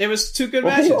there was 2 good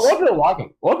matches. A lot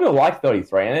of people like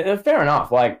 33, and fair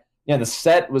enough. Like, the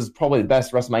set was probably the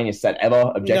best WrestleMania set ever,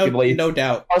 objectively. No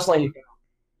doubt. Personally,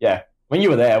 yeah. When you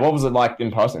were there, what was it like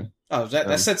in person? Oh,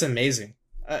 that set's amazing.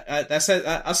 That set,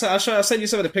 I'll send you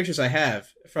some of the pictures I have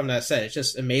from that set. It's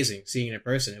just amazing seeing it in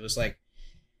person. It was like,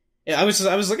 I was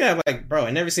looking at it like, bro,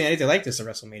 I never seen anything like this at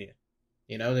WrestleMania.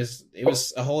 It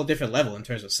was a whole different level in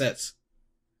terms of sets.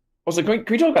 Also, can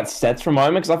we talk about sets for a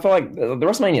moment? Because I feel like the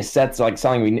WrestleMania sets are like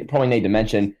something we probably need to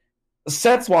mention.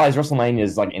 Sets-wise, WrestleMania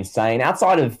is like insane.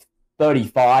 Outside of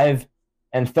 35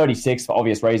 and 36 for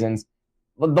obvious reasons,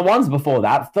 the ones before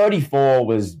that, 34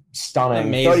 was stunning.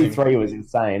 Amazing. 33 was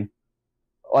insane.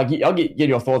 Like, I'll get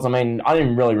your thoughts. I mean, I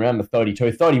didn't really remember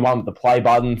 32. 31 with the play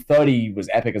button. 30 was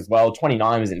epic as well.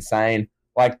 29 was insane.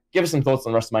 Like, give us some thoughts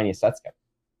on WrestleMania sets, Kevin.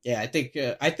 Yeah,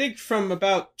 I think from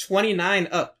about 29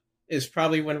 up is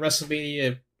probably when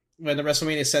the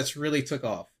WrestleMania sets really took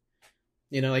off.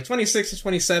 Like 26 to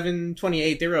 27,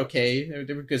 28, they were okay.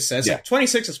 They were good sets. Yeah. Like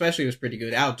 26 especially was pretty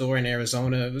good. Outdoor in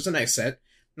Arizona. It was a nice set.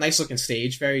 Nice looking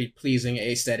stage. Very pleasing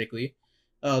aesthetically.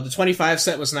 The 25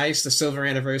 set was nice. The silver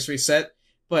anniversary set.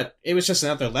 But it was just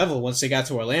another level once they got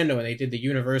to Orlando and they did the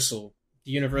Universal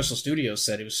Studios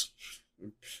set. It was,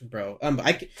 bro,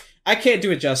 I can't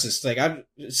do it justice. Like, I'm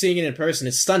seeing it in person.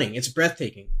 It's stunning. It's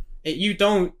breathtaking. You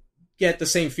don't get the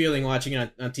same feeling watching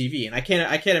it on TV. And I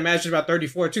can't imagine about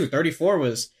 34 too. 34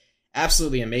 was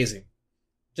absolutely amazing.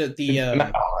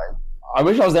 I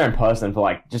wish I was there in person for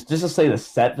like just to see the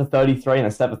set for 33 and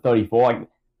the set for 34. Like,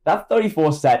 that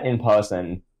 34 set in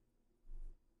person.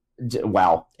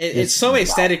 Wow. It's so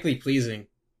aesthetically pleasing.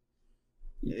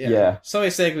 Yeah. So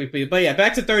aesthetically pleasing. But yeah,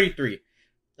 back to 33.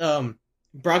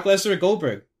 Brock Lesnar and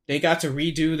Goldberg, they got to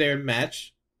redo their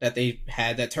match that they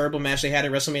had, that terrible match they had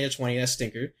at WrestleMania 20, that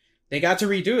stinker. They got to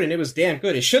redo it, and it was damn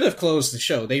good. It should have closed the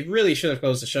show. They really should have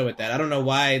closed the show with that. I don't know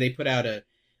why they put out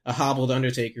a hobbled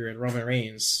Undertaker and Roman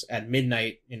Reigns at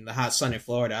midnight in the hot sun in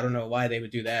Florida. I don't know why they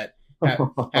would do that.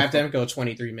 Have them go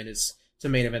 23 minutes to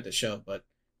main event the show, but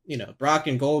Brock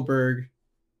and Goldberg.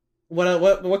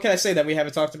 What can I say that we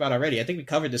haven't talked about already? I think we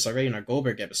covered this already in our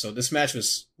Goldberg episode. This match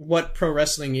was what pro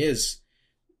wrestling is.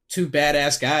 Two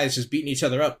badass guys just beating each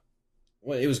other up.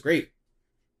 Well, it was great.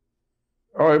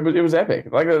 Oh, it was epic.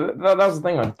 Like that was the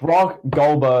thing. Like Brock,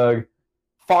 Goldberg,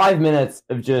 5 minutes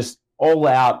of just all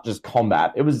out just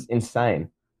combat. It was insane.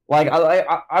 Like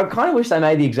I kind of wish they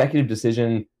made the executive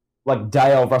decision like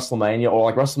day of WrestleMania or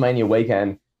like WrestleMania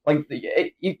weekend. Like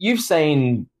you've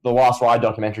seen the Last Ride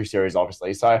documentary series,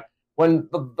 obviously. So when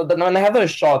they have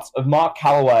those shots of Mark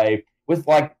Calloway with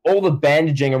like all the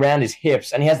bandaging around his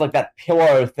hips, and he has like that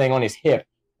pillow thing on his hip,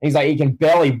 and he's like he can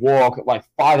barely walk like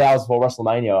 5 hours before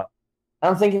WrestleMania. And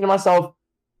I'm thinking to myself,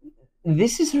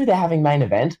 this is who they're having main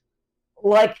event.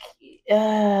 Like,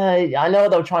 I know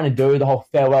they were trying to do the whole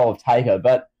farewell of Taker,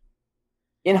 but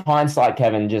in hindsight,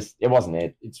 Kevin, it wasn't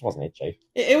it. It just wasn't it, Chief.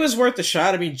 It was worth a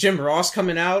shot. I mean, Jim Ross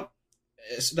coming out,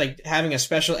 like having a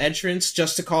special entrance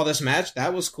just to call this match,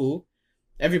 that was cool.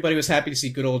 Everybody was happy to see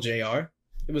good old JR.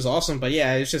 It was awesome, but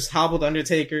yeah, it's just hobbled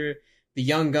Undertaker, the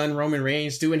young gun Roman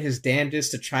Reigns doing his damnedest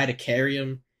to try to carry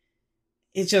him.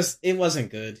 It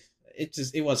wasn't good.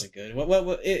 It wasn't good.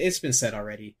 It's been said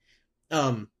already.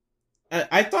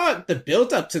 I thought the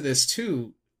build up to this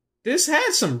too, this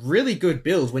had some really good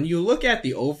builds. When you look at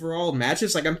the overall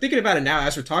matches, like I'm thinking about it now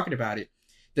as we're talking about it,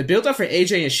 the build up for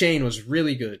AJ and Shane was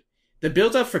really good. The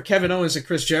build up for Kevin Owens and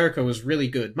Chris Jericho was really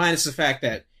good, minus the fact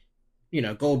that,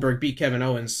 Goldberg beat Kevin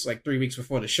Owens like 3 weeks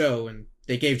before the show, and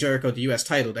they gave Jericho the U.S.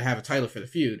 title to have a title for the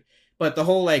feud. But the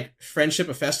whole like Friendship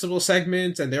of Festival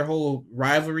segment and their whole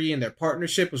rivalry and their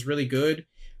partnership was really good.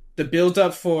 The build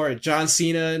up for John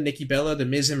Cena, Nikki Bella, The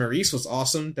Miz, and Maurice was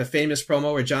awesome. The famous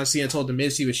promo where John Cena told The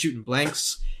Miz he was shooting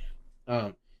blanks.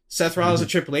 Seth Rollins and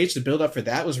Triple H, the build up for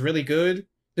that was really good.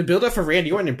 The build up for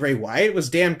Randy Orton and Bray Wyatt was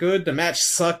damn good. The match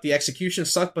sucked, the execution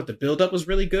sucked, but the build up was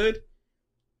really good.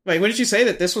 Like, what did you say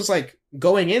that this was like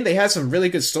going in? They had some really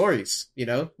good stories.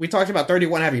 We talked about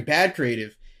 31 having bad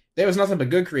creative. There was nothing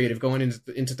but good creative going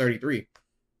into 33.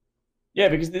 Yeah,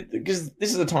 because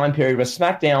this is a time period where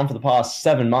SmackDown for the past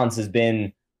 7 months has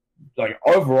been like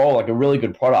overall like a really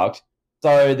good product.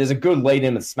 So there's a good lead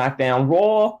in with SmackDown.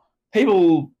 Raw,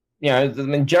 people,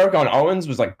 Jericho and Owens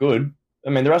was like good.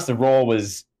 I mean, the rest of Raw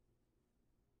was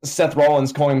Seth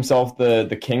Rollins calling himself the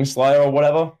Kingslayer or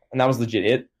whatever, and that was legit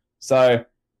it. So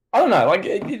I don't know, like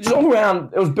it's all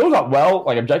around. It was built up well,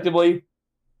 like objectively.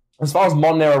 As far as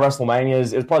modern era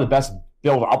WrestleManias, it was probably the best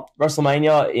build up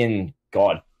WrestleMania in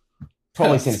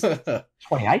probably since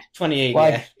 28. 28,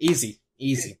 like, yeah, easy.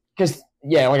 Because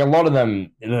like a lot of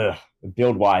them,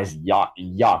 build wise,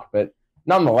 yuck. But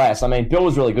nonetheless, I mean, Bill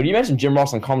was really good. You mentioned Jim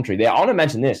Ross on commentary there. I want to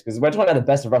mention this because we're talking about the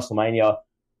best of WrestleMania.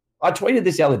 I tweeted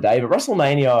this the other day, but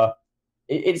WrestleMania,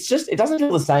 it doesn't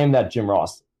feel the same that Jim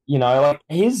Ross. Like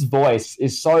his voice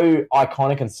is so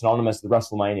iconic and synonymous with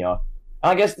WrestleMania.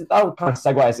 And I guess that'll kind of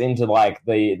segue us into like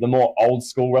the more old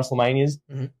school WrestleManias.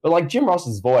 Mm-hmm. But like Jim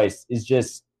Ross's voice is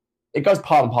just, it goes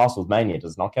part and parcel with Mania,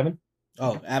 does it not, Kevin?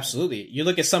 Oh, absolutely. You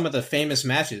look at some of the famous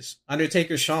matches.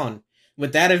 Undertaker, Shawn.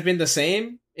 Would that have been the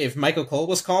same if Michael Cole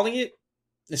was calling it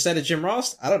instead of Jim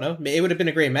Ross? I don't know. It would have been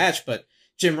a great match, but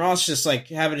Jim Ross just like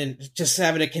having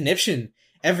a conniption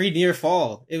every near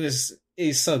fall.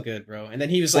 He's so good, bro. And then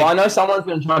he was like... Well, I know someone's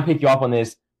going to try and pick you up on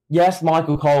this. Yes,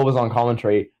 Michael Cole was on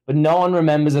commentary, but no one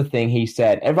remembers a thing he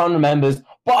said. Everyone remembers,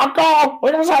 but Cole,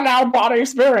 we just had an out-of-body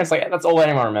experience. Like, that's all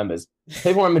anyone remembers.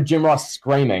 People remember Jim Ross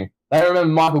screaming. They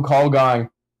remember Michael Cole going,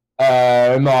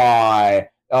 oh my,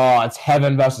 it's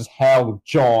heaven versus hell,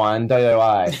 John,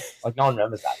 WA. Like, no one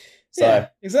remembers that. So, yeah,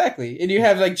 exactly. And you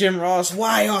have, like, Jim Ross,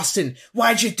 why, Austin?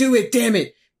 Why'd you do it, damn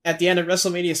it? At the end of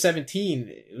WrestleMania 17,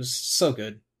 it was so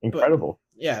good. Incredible.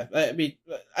 But, yeah, I mean,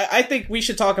 I think we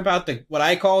should talk about what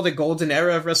I call the golden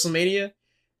era of WrestleMania.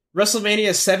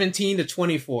 WrestleMania 17 to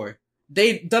 24.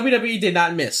 WWE did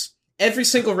not miss. Every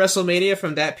single WrestleMania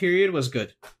from that period was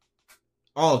good.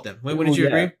 All of them. Wouldn't you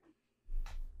agree?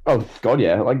 Oh, God,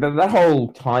 yeah. Like, that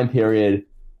whole time period.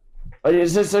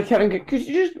 So, Kevin, could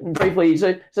you just briefly...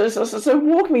 So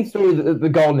walk me through the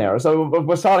golden era. So,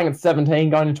 we're starting at 17,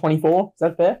 going to 24. Is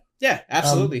that fair? Yeah,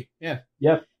 absolutely. Yeah.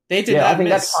 Yep. They did not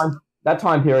miss. I think that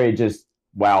time period just...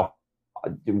 Wow.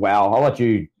 I'll let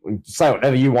you say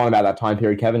whatever you want about that time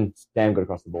period, Kevin. It's damn good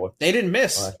across the board. They didn't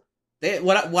miss. Right.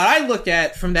 What I look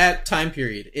at from that time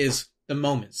period is the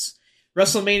moments.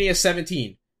 WrestleMania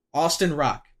 17, Austin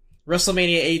Rock.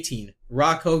 WrestleMania 18,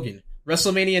 Rock Hogan.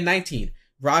 WrestleMania 19,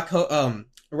 Rock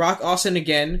Austin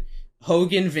again,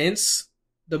 Hogan Vince.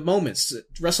 the moments,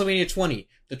 WrestleMania 20,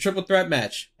 the triple threat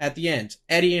match at the end,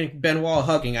 Eddie and Benoit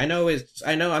hugging. I know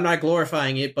I'm not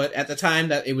glorifying it, but at the time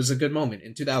that it was a good moment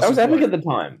in 2004. That was epic at the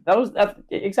time.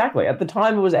 Exactly. At the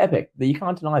time it was epic. You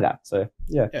can't deny that. So,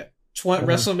 yeah.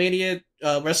 WrestleMania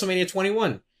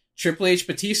 21, Triple H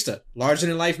Batista, larger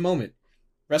than life moment.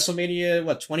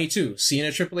 WrestleMania 22,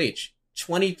 Cena Triple H.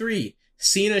 23,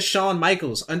 Cena Shawn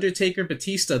Michaels, Undertaker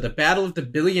Batista, the Battle of the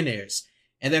Billionaires.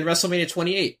 And then WrestleMania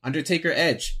 28, Undertaker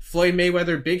Edge, Floyd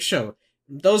Mayweather Big Show.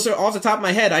 Those are off the top of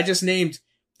my head. I just named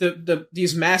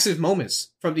these massive moments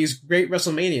from these great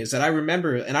WrestleManias that I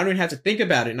remember, and I don't even have to think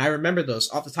about it, and I remember those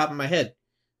off the top of my head.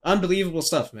 Unbelievable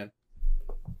stuff, man.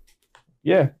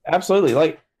 Yeah, absolutely.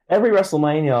 Like, every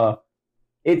WrestleMania,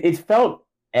 it felt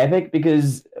epic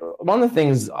because one of the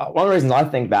reasons I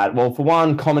think that, well, for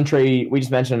one, commentary, we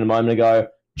just mentioned a moment ago,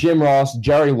 Jim Ross,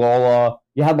 Jerry Lawler,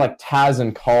 you had like Taz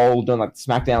and Cole doing like the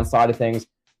SmackDown side of things.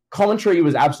 Commentary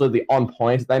was absolutely on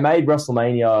point. They made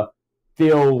WrestleMania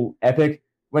feel epic.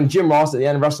 When Jim Ross at the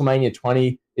end of WrestleMania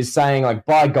 20 is saying, like,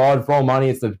 by God, for all money,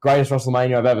 it's the greatest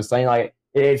WrestleMania I've ever seen. Like,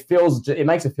 it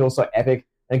makes it feel so epic,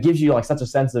 and it gives you like such a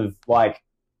sense of, like,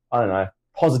 I don't know,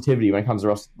 positivity when it comes to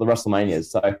the WrestleManias.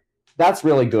 So that's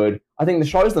really good. I think the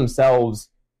shows themselves,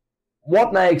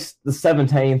 what makes the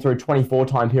 17 through 24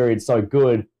 time period so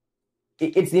good,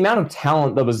 it's the amount of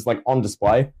talent that was like on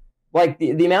display. Like,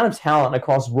 the amount of talent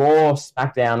across Raw,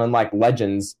 SmackDown, and like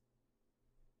Legends,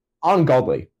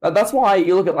 ungodly. That's why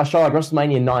you look at a show like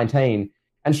WrestleMania 19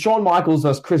 and Shawn Michaels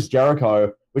versus Chris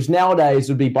Jericho, which nowadays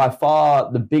would be by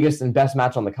far the biggest and best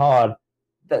match on the card.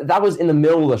 That was in the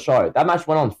middle of the show. That match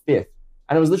went on 5th,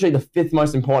 and it was literally the 5th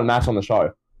most important match on the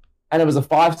show. And it was a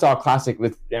 5-star classic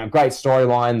with, you know, great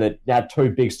storyline that had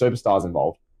 2 big superstars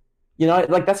involved. You know,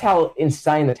 like, that's how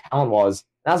insane the talent was.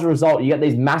 And as a result, you get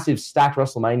these massive stacked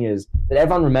WrestleManias that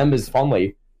everyone remembers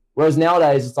fondly. Whereas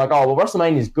nowadays, it's like, oh, well,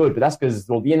 WrestleMania is good, but that's because,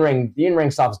 well, the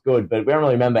in-ring stuff's good, but we don't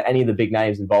really remember any of the big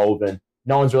names involved, and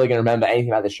no one's really going to remember anything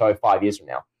about the show 5 years from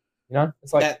now. You know?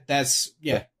 It's like... That's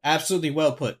absolutely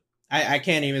well put. I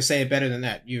can't even say it better than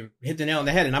that. You hit the nail on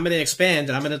the head, and I'm going to expand,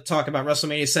 and I'm going to talk about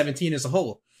WrestleMania 17 as a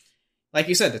whole. Like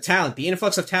you said, the talent, the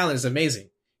influx of talent is amazing.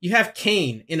 You have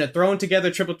Kane in a thrown-together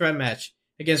triple threat match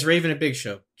against Raven and Big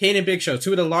Show. Kane and Big Show,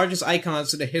 2 of the largest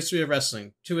icons in the history of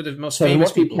wrestling. 2 of the most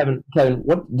famous people. Kevin, to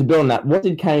build on that, what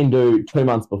did Kane do 2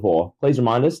 months before? Please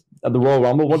remind us. At the Royal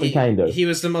Rumble, what did Kane do? He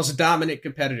was the most dominant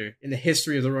competitor in the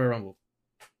history of the Royal Rumble.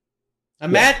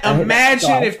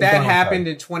 Imagine if that happened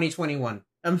in 2021.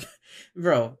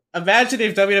 Bro, imagine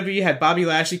if WWE had Bobby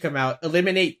Lashley come out,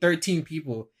 eliminate 13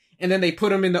 people, and then they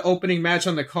put him in the opening match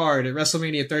on the card at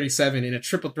WrestleMania 37 in a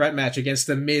triple threat match against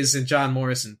The Miz and John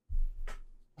Morrison.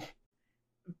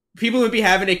 People would be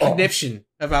having a conniption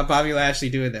about Bobby Lashley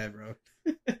doing that, bro.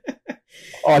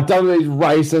 WWE's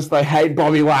racist. They hate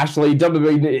Bobby Lashley.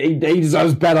 WWE, he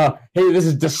deserves better. This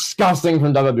is disgusting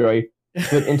from WWE.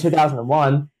 But in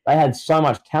 2001, they had so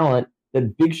much talent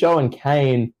that Big Show and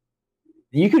Kane,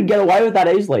 you could get away with that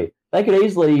easily. They could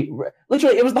easily...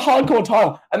 Literally, it was the hardcore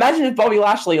title. Imagine if Bobby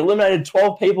Lashley eliminated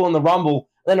 12 people in the Rumble,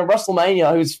 then at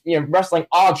WrestleMania, who's, you know, wrestling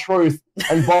R-Truth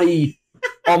and Body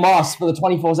Omos for the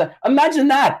 24/7. Imagine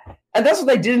that. And that's what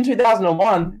they did in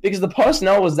 2001 because the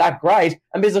personnel was that great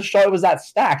and because the show was that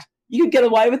stacked. You could get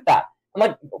away with that. And,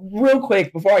 like, real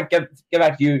quick, before I get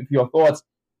back to you for your thoughts,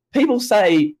 people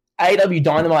say AEW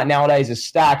Dynamite nowadays is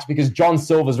stacked because John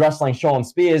Silver's wrestling Shawn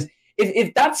Spears.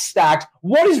 If that's stacked,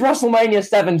 what is WrestleMania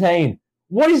 17?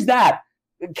 What is that?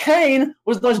 Kane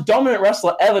was the most dominant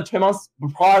wrestler ever 2 months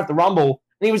prior to the Rumble,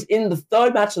 and he was in the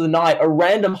 3rd match of the night, a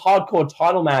random hardcore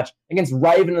title match against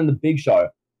Raven and the Big Show.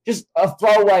 Just a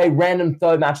throwaway random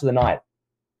 3rd match of the night.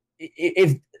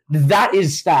 If that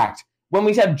is stacked, when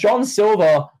we have John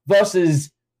Silver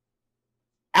versus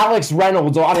Alex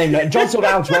Reynolds, or I don't even know, John Silver,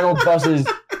 Alex Reynolds versus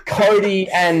Cody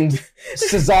and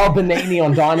Cesar Bonini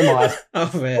on Dynamite.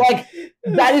 Oh, man. Like,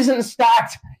 that isn't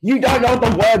stacked. You don't know what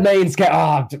the word means. Anyway,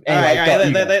 all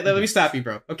right, let me stop you,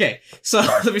 bro. Okay, so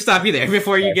let me stop you there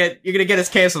before you're going to get us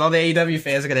canceled. All the AEW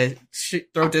fans are going to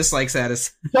throw dislikes at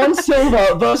us. John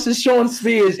Silver versus Shawn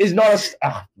Spears is not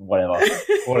whatever.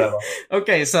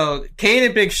 Okay, so Kane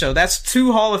and Big Show, that's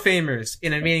 2 Hall of Famers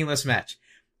in a meaningless match.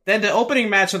 Then the opening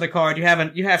match on the card, you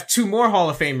have 2 more Hall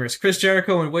of Famers, Chris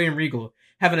Jericho and William Regal,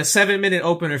 having a 7-minute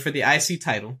opener for the IC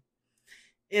title.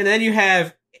 And then you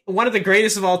have one of the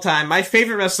greatest of all time, my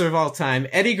favorite wrestler of all time,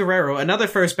 Eddie Guerrero, another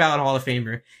first ballot Hall of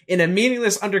Famer, in a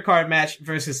meaningless undercard match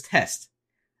versus Test.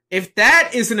 If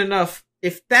that isn't enough,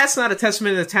 if that's not a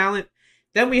testament to the talent,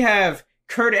 then we have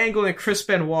Kurt Angle and Chris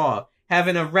Benoit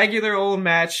having a regular old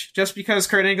match just because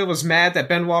Kurt Angle was mad that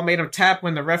Benoit made him tap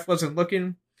when the ref wasn't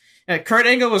looking. Kurt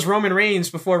Angle was Roman Reigns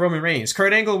before Roman Reigns.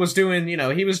 Kurt Angle was doing,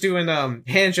 he was doing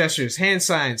hand gestures, hand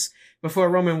signs before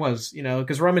Roman was,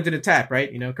 because Roman didn't tap,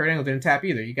 right? Kurt Angle didn't tap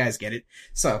either. You guys get it.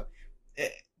 So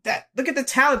look at the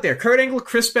talent there. Kurt Angle,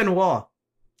 Chris Benoit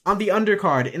on the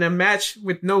undercard in a match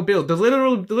with no build.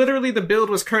 Literally the build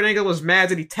was Kurt Angle was mad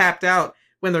that he tapped out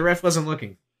when the ref wasn't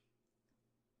looking.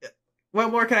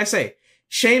 What more can I say?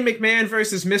 Shane McMahon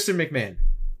versus Mr. McMahon.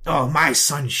 Oh, my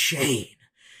son Shane.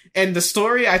 And the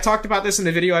story, I talked about this in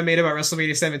the video I made about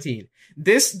WrestleMania 17.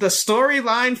 The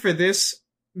storyline for this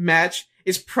match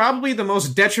is probably the most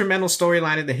detrimental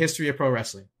storyline in the history of pro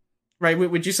wrestling. Right?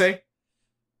 Would you say?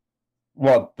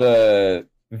 What, the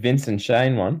Vince and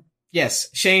Shane one? Yes.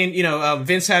 Shane,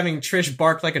 Vince having Trish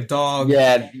bark like a dog.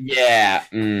 Yeah.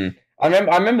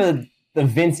 I remember the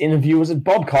Vince interview. Was it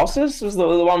Bob Costas? Was the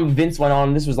one Vince went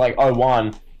on? This was like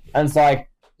 01. And it's like,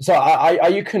 so are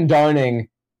you condoning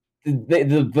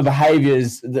the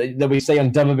behaviors that we see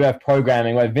on WWF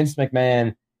programming where Vince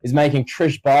McMahon is making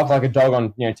Trish bark like a dog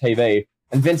on TV,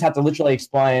 and Vince had to literally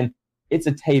explain it's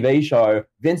a TV show.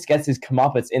 Vince gets his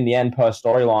comeuppance in the end per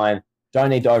storyline. Don't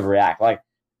need to overreact. Like,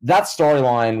 that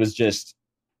storyline was just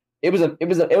it was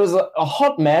a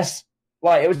hot mess.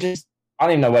 Like, it was just, I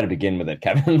don't even know where to begin with it,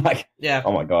 Kevin. Like, yeah.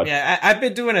 Oh my god. Yeah, I've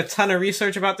been doing a ton of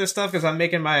research about this stuff because I'm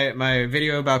making my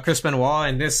video about Chris Benoit,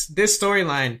 and this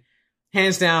storyline,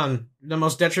 hands down, the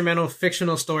most detrimental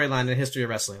fictional storyline in the history of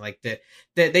wrestling. Like,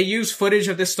 they use footage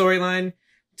of this storyline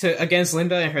against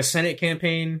Linda and her Senate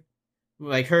campaign,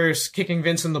 like her kicking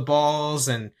Vince in the balls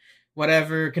and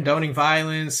whatever, condoning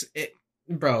violence.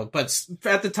 But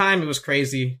at the time it was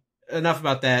crazy. Enough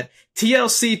about that.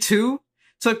 TLC 2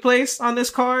 took place on this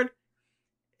card.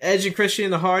 Edge and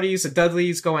Christian, the Hardys, the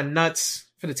Dudleys going nuts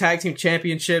for the tag team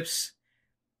championships.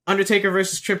 Undertaker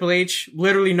versus Triple H,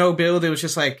 literally no build. It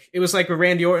was like a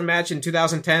Randy Orton match in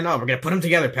 2010. Oh, we're going to put them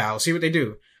together, pal. See what they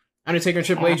do. Undertaker and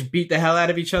Triple H beat the hell out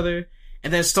of each other.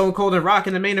 And then Stone Cold and Rock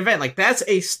in the main event. Like, that's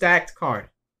a stacked card.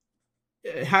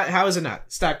 How is it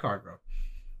not? Stacked card, bro.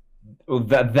 Well,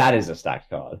 that is a stacked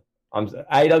card.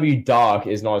 AW Dark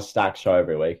is not a stacked show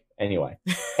every week. Anyway.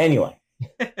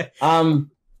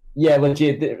 Yeah,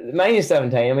 legit. Mania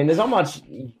 17, I mean, there's not much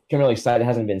you can really say that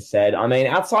hasn't been said. I mean,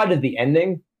 outside of the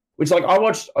ending, which, like, I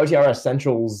watched OTRS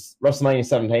Central's WrestleMania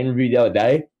 17 review the other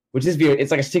day, which is video, it's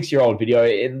like a 6-year-old video.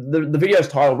 The video is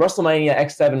titled WrestleMania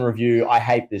X7 Review, I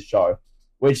Hate This Show,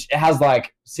 which it has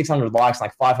like 600 likes,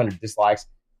 like 500 dislikes.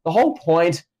 The whole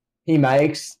point he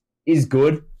makes is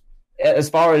good. As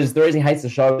far as the reason he hates the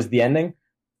show is the ending.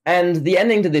 And the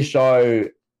ending to this show,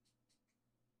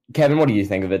 Kevin, what do you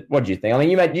think of it? What do you think? I mean,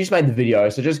 you just made the video,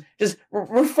 so just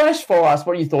refresh for us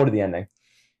what you thought of the ending.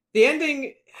 The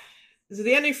ending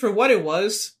for what it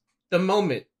was, the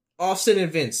moment, Austin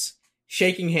and Vince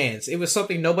shaking hands. It was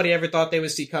something nobody ever thought they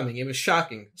would see coming. It was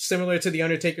shocking, similar to the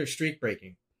Undertaker streak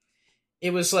breaking.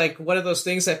 It was like one of those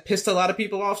things that pissed a lot of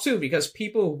people off too, because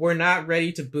people were not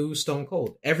ready to boo Stone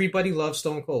Cold. Everybody loved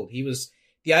Stone Cold. He was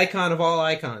the icon of all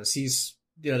icons. He's,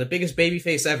 the biggest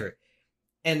babyface ever.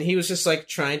 And he was just like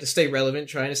trying to stay relevant,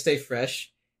 trying to stay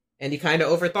fresh. And he kind of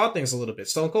overthought things a little bit.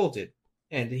 Stone Cold did.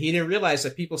 And he didn't realize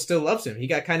that people still loved him. He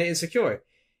got kind of insecure.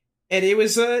 And it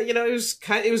was,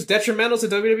 it was detrimental to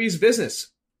WWE's business.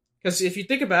 Because if you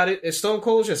think about it, if Stone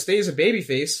Cold just stays a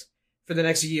babyface for the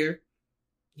next year,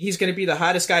 he's going to be the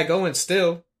hottest guy going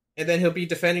still. And then he'll be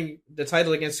defending the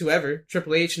title against whoever,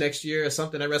 Triple H next year or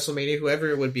something at WrestleMania, whoever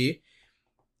it would be.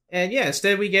 And yeah,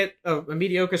 instead we get a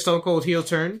mediocre Stone Cold heel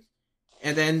turn.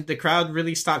 And then the crowd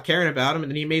really stopped caring about him.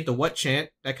 And then he made the what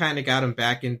chant. That kind of got him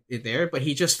back in there. But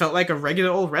he just felt like a regular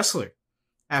old wrestler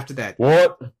after that.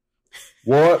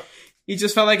 What? He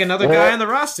just felt like another guy on the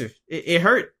roster. It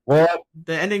hurt. What?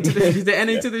 The ending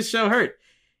to this show hurt.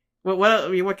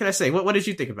 What can I say? What did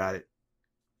you think about it?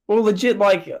 Well, legit,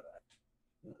 like,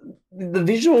 the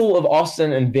visual of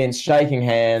Austin and Vince shaking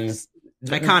hands.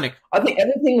 Iconic. I think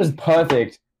everything was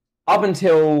perfect up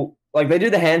until, like, they do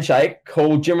the handshake.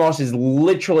 Cool. Jim Ross is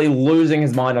literally losing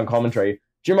his mind on commentary.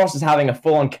 Jim Ross is having a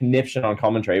full-on conniption on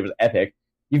commentary. It was epic.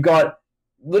 You've got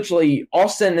literally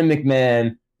Austin and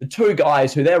McMahon, the two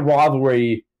guys who their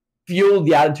rivalry fueled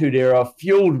the Attitude Era,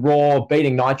 fueled Raw,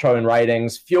 beating Nitro in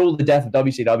ratings, fueled the death of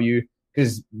WCW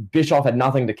because Bischoff had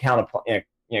nothing to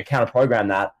counter-program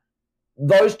that.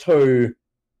 Those two,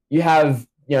 you have,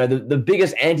 the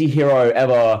biggest anti-hero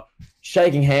ever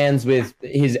shaking hands with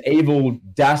his evil,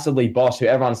 dastardly boss who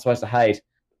everyone's supposed to hate.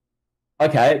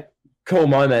 Okay, cool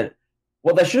moment.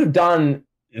 What they should have done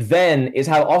then is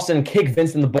have Austin kick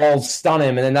Vince in the balls, stun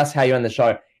him, and then that's how you end the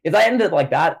show. If they ended it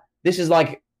like that, this is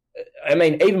like, I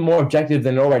mean, even more objective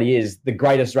than it already is, the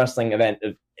greatest wrestling event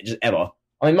just ever.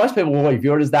 I mean, most people will already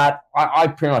view it as that. I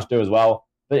pretty much do as well.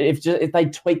 But if they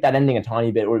tweaked that ending a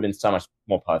tiny bit, it would have been so much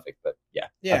more perfect. But yeah,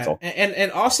 that's all.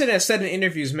 And Austin has said in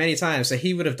interviews many times that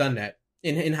he would have done that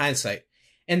in hindsight,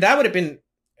 and that would have been.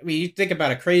 I mean, you think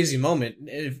about a crazy moment.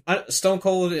 If Stone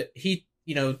Cold, the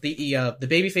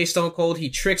babyface Stone Cold, he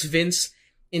tricks Vince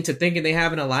into thinking they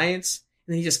have an alliance,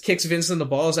 and he just kicks Vince in the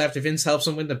balls after Vince helps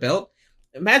him win the belt.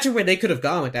 Imagine where they could have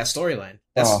gone with that storyline.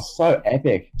 So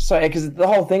epic. So, because the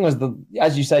whole thing was,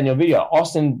 as you said in your video,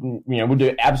 Austin, would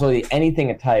do absolutely anything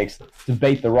it takes to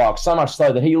beat The Rock. So much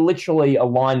so that he literally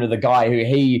aligned with a guy who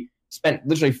he spent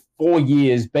literally 4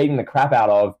 years beating the crap out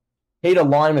of. He'd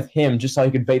align with him just so he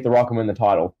could beat The Rock and win the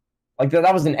title. Like,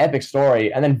 that was an epic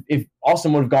story. And then if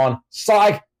Austin would have gone,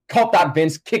 psych, cop that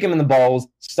Vince, kick him in the balls,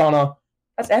 stunner,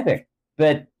 that's epic.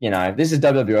 But, this is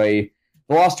WWE.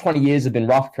 The last 20 years have been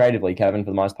rough creatively, Kevin,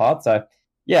 for the most part. So,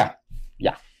 yeah.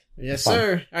 Yes,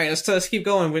 sir. All right, let's keep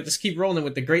going. Let's keep rolling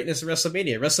with the greatness of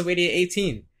WrestleMania. WrestleMania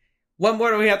 18. What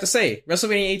more do we have to say?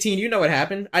 WrestleMania 18, you know what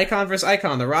happened. Icon versus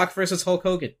Icon. The Rock versus Hulk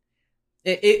Hogan.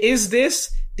 Is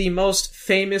this the most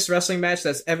famous wrestling match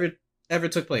that's ever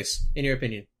took place, in your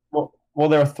opinion? Well,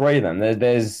 there are three of them.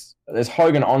 There's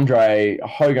Hogan Andre,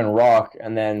 Hogan Rock,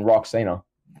 and then Rock Cena.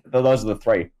 Those are the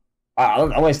three.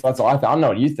 At least that's what I think. I don't know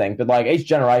what you think, but like each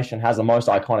generation has the most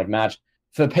iconic match.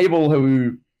 For people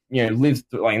who lived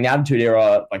through, like in the Attitude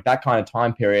Era, like that kind of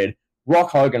time period, Rock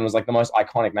Hogan was like the most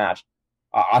iconic match.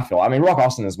 I feel. I mean, Rock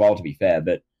Austin as well, to be fair,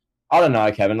 but I don't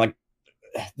know, Kevin. Like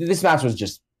this match was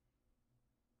just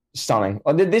stunning.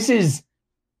 Like, this is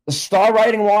star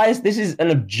rating wise, this is an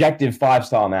objective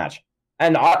 5-star match,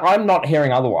 and I'm not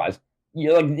hearing otherwise. I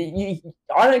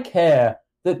don't care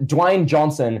that Dwayne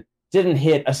Johnson didn't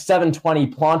hit a 720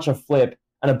 plancha flip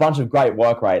and a bunch of great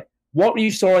work rate. What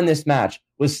you saw in this match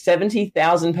was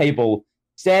 70,000 people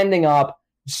standing up,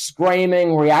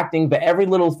 screaming, reacting for every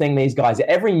little thing these guys,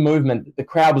 every movement, the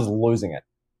crowd was losing it.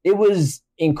 It was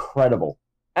incredible.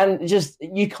 And just,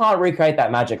 you can't recreate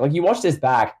that magic. Like, you watch this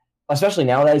back, especially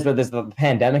nowadays where there's the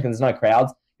pandemic and there's no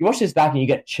crowds, you watch this back and you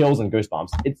get chills and goosebumps.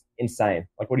 It's insane.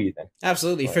 Like, what do you think?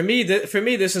 Absolutely. For me,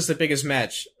 this is the biggest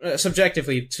match.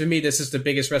 Subjectively, to me, this is the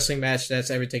biggest wrestling match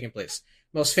that's ever taken place.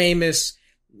 Most famous,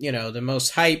 the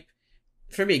most hype.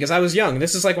 For me, because I was young.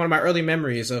 This is like one of my early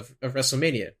memories of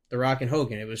WrestleMania. The Rock and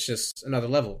Hogan. It was just another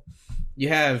level. You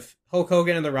have Hulk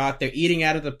Hogan and The Rock. They're eating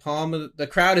out of the palm of the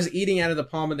crowd is eating out of the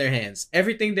palm of their hands.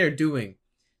 Everything they're doing,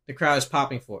 the crowd is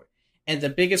popping for. And the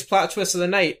biggest plot twist of the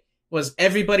night was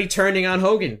everybody turning on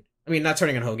Hogan. I mean, not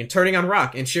turning on Hogan, turning on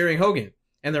Rock and cheering Hogan.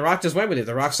 And The Rock just went with it.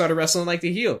 The Rock started wrestling like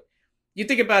the heel. You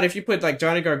think about if you put like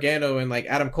Johnny Gargano and like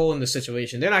Adam Cole in this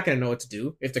situation, they're not going to know what to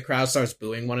do. If the crowd starts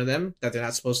booing one of them that they're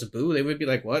not supposed to boo, they would be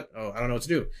like, what? Oh, I don't know what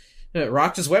to do.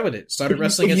 Rock just went with it. Started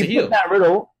wrestling as a heel.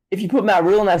 If you put Matt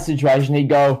Riddle in that situation, he'd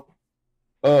go,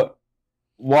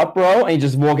 what, bro? And he'd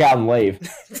just walk out and leave.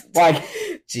 Like,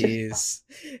 jeez.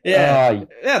 Yeah.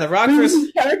 The Rock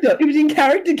versus... He was in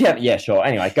character, Kevin. Yeah, sure.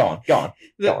 Anyway, go on.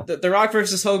 The Rock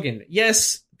versus Hogan.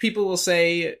 Yes, people will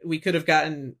say we could have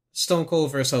gotten Stone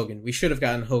Cold versus Hogan. We should have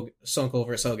gotten Stone Cold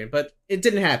versus Hogan, but it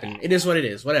didn't happen. It is what it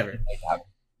is. Whatever.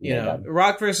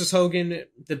 Rock versus Hogan,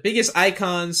 the biggest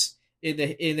icons in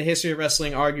the history of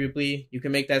wrestling, arguably. You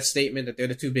can make that statement that they're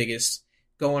the two biggest,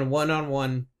 going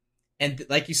one-on-one. And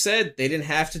like you said, they didn't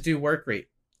have to do work rate.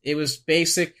 It was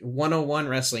basic 101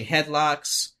 wrestling.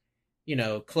 Headlocks,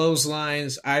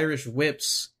 clotheslines, Irish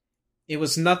whips. It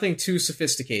was nothing too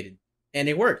sophisticated. And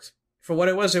it worked. For what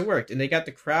it was, it worked. And they got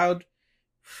the crowd,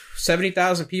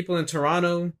 70,000 people in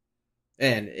Toronto.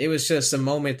 And it was just a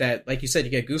moment that, like you said, you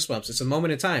get goosebumps. It's a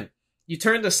moment in time. You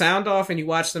turn the sound off and you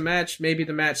watch the match. Maybe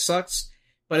the match sucks.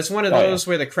 But it's one of those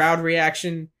where the crowd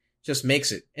reaction just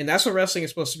makes it. And that's what wrestling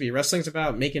is supposed to be. Wrestling's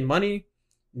about making money,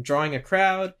 drawing a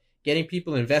crowd, getting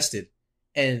people invested.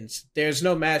 And there's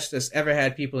no match that's ever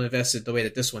had people invested the way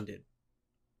that this one did.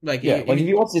 If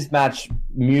you watch this match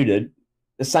muted,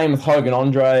 the same with Hogan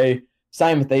Andre,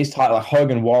 same with these types, like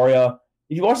Hogan Warrior.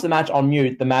 If you watch the match on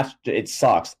mute, the match, it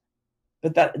sucks.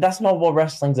 But that's not what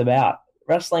wrestling's about.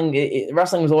 Wrestling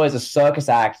was always a circus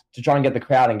act to try and get the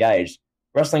crowd engaged.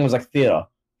 Wrestling was like theater,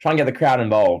 try and get the crowd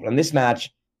involved. And this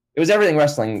match, it was everything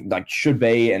wrestling like should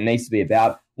be and needs to be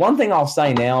about. One thing I'll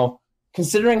say now,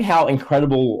 considering how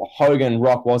incredible Hogan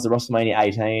Rock was at WrestleMania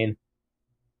 18,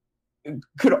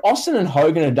 could Austin and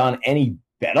Hogan have done any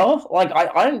better? Like,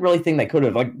 I don't really think they could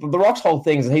have. Like, The Rock's whole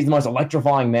thing is that he's the most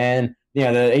electrifying man.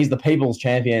 He's the people's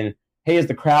champion. He has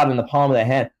the crowd in the palm of their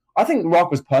hand. I think Rock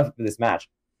was perfect for this match.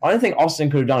 I don't think Austin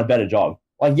could have done a better job.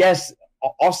 Like, yes,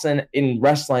 Austin in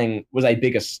wrestling was a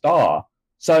bigger star.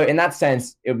 So in that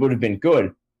sense, it would have been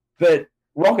good. But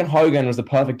Rock and Hogan was the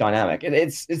perfect dynamic.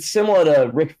 It's similar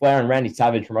to Ric Flair and Randy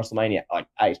Savage from WrestleMania like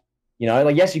 8. You know,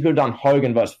 like yes, you could have done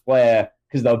Hogan versus Flair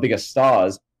because they were bigger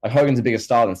stars. Like Hogan's a bigger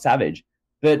star than Savage,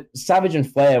 but Savage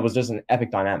and Flair was just an epic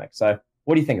dynamic. So,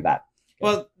 what do you think of that?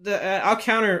 Well, I'll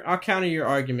counter your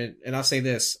argument, and I'll say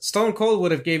this: Stone Cold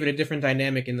would have gave it a different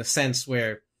dynamic in the sense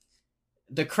where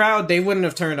the crowd, they wouldn't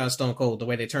have turned on Stone Cold the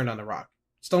way they turned on The Rock.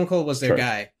 Stone Cold was their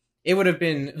guy. It would have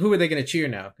been, who are they going to cheer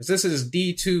now? Because this is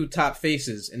the two top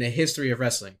faces in the history of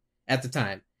wrestling at the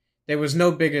time. There was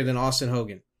no bigger than Austin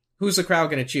Hogan. Who's the crowd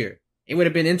going to cheer? It would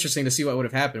have been interesting to see what would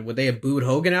have happened. Would they have booed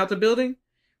Hogan out the building?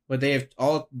 Would they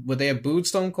have booed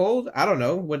Stone Cold? I don't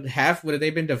know. Would have they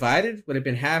been divided? Would it have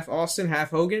been half Austin, half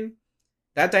Hogan?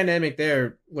 That dynamic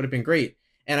there would have been great.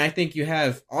 And I think you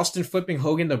have Austin flipping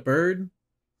Hogan the bird.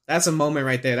 That's a moment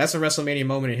right there. That's a WrestleMania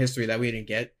moment in history that we didn't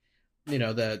get. You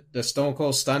know, the Stone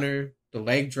Cold Stunner, the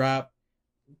leg drop,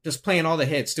 just playing all the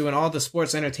hits, doing all the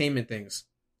sports entertainment things.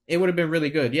 It would have been really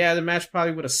good. Yeah, the match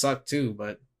probably would have sucked too,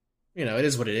 but you know, it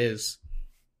is what it is.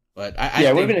 But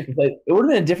it would have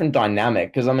been a different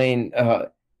dynamic because I mean,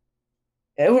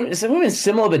 it would have been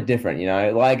similar but different. You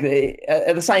know, like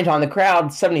at the same time, the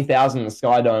crowd 70,000 in the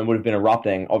Sky Dome would have been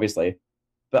erupting, obviously.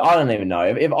 But I don't even know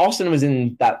if Austin was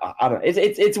in that. I don't.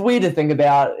 It's weird to think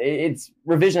about. It's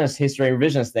revisionist history,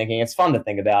 revisionist thinking. It's fun to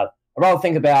think about. I'd rather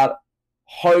think about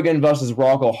Hogan versus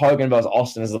Rock or Hogan versus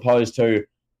Austin as opposed to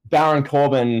Baron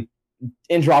Corbin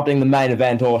interrupting the main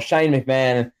event or Shane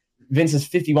McMahon, Vince's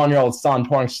 51-year-old son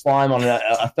pouring slime on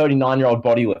a 39-year-old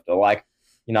bodybuilder. Like,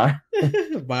 you know,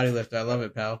 bodybuilder. I love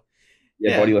it, pal.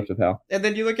 Yeah, bodybuilder, pal. And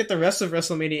then you look at the rest of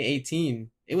WrestleMania 18.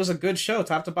 It was a good show,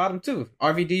 top to bottom, too.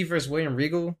 RVD versus William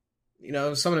Regal. You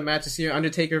know, some of the matches here.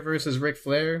 Undertaker versus Ric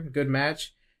Flair, good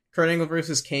match. Kurt Angle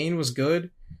versus Kane was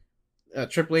good.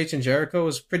 Triple H and Jericho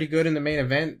was pretty good in the main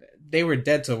event. They were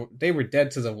dead to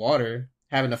the water,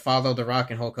 having to follow The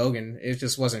Rock and Hulk Hogan. It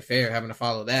just wasn't fair having to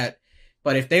follow that.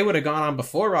 But if they would have gone on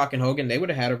before Rock and Hogan, they would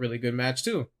have had a really good match,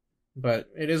 too. But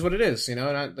it is what it is, you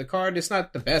know. And the card, it's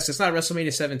not the best. It's not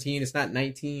WrestleMania 17. It's not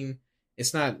 19.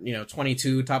 It's not,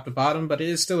 22 top to bottom, but it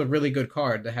is still a really good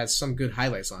card that has some good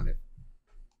highlights on it.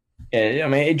 Yeah, I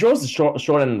mean, it draws the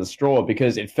short end of the straw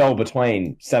because it fell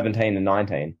between 17 and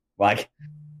 19. Like,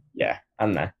 yeah, I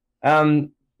don't know.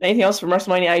 Anything else from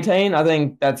WrestleMania 18? I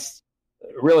think that's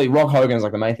really Rock Hogan's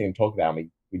like the main thing to talk about. And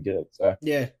we did it. So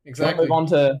yeah, exactly. Do you want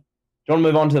to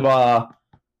move on to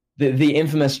the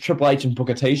infamous Triple H and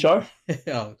Booker T show?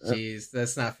 Oh, jeez,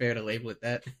 that's not fair to label it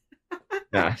that.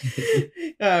 Nah.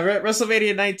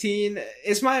 WrestleMania 19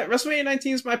 is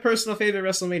my personal favorite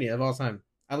WrestleMania of all time.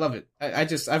 I love it.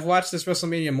 I've watched this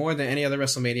WrestleMania more than any other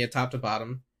WrestleMania, top to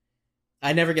bottom.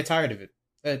 I never get tired of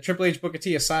it. Triple H, Booker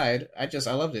T aside, I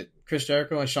loved it. Chris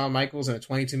Jericho and Shawn Michaels in a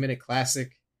 22-minute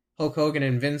classic. Hulk Hogan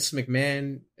and Vince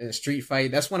McMahon in a street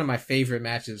fight. That's one of my favorite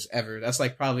matches ever. That's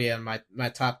like probably on my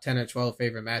top 10 or 12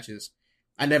 favorite matches.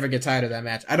 I never get tired of that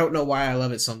match. I don't know why I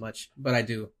love it so much, but I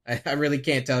do. I really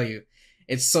can't tell you.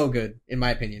 It's so good, in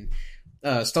my opinion.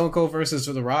 Stone Cold versus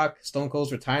The Rock, Stone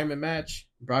Cold's retirement match,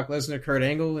 Brock Lesnar, Kurt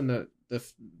Angle in the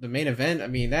main event. I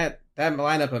mean, that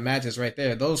lineup of matches right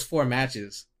there, those 4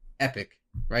 matches, epic,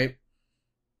 right?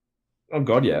 Oh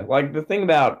god, yeah. Like the thing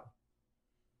about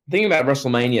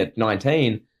WrestleMania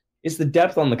 19 is the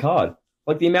depth on the card.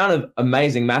 Like the amount of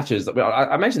amazing matches that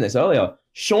I mentioned this earlier.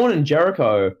 Shawn and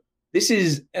Jericho. This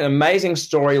is an amazing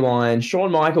storyline.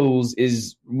 Shawn Michaels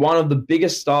is one of the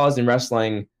biggest stars in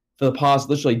wrestling for the past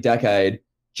literally decade.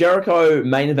 Jericho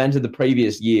main evented the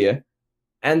previous year.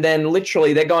 And then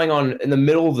literally they're going on in the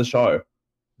middle of the show.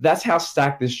 That's how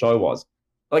stacked this show was.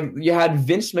 Like you had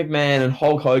Vince McMahon and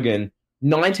Hulk Hogan,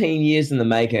 19 years in the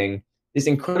making. This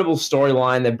incredible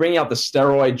storyline. They're bringing up the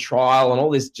steroid trial and all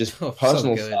this just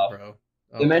personal stuff. Bro.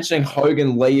 They're mentioning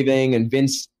Hogan leaving and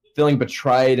Vince feeling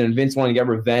betrayed and Vince wanting to get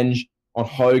revenge on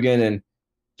Hogan and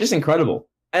just incredible.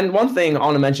 And one thing I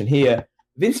want to mention here,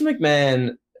 Vince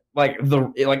McMahon, like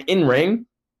in ring,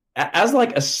 as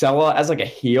like a seller, as like a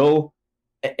heel,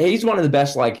 he's one of the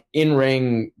best like in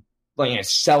ring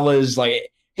sellers.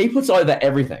 Like he puts over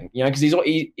everything, because he's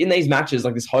in these matches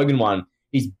like this Hogan one.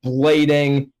 He's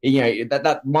bleeding.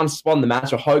 That one spot in the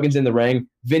match where Hogan's in the ring,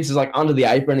 Vince is like under the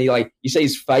apron. You see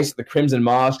his face with the crimson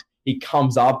mask. He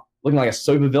comes up looking like a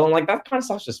supervillain. Like that kind of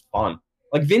stuff's just fun.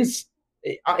 Like Vince,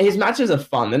 his matches are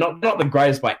fun. They're not the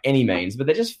greatest by any means, but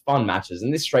they're just fun matches.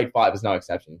 And this straight fight was no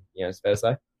exception. It's fair to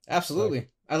say. Absolutely.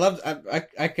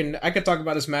 I could talk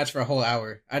about this match for a whole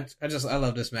hour. I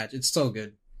love this match. It's so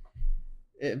good.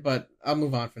 But I'll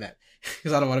move on from that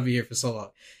because I don't want to be here for so long.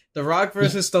 The Rock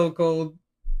versus Stone Cold.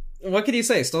 What can you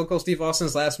say? Stone Cold Steve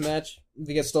Austin's last match.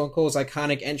 We get Stone Cold's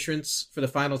iconic entrance for the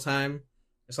final time.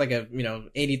 It's like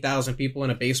 80,000 people in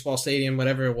a baseball stadium,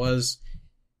 whatever it was.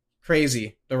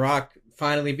 Crazy. The Rock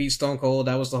finally beat Stone Cold.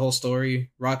 That was the whole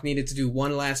story. Rock needed to do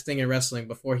one last thing in wrestling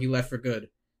before he left for good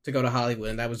to go to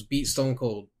Hollywood, and that was beat Stone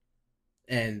Cold.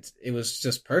 And it was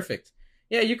just perfect.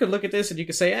 Yeah, you could look at this and you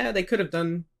could say, they could have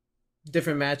done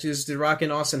different matches. Did Rock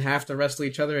and Austin have to wrestle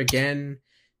each other again?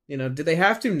 Did they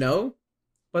have to? No.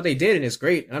 But they did, and it's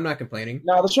great. I'm not complaining.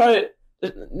 No, the show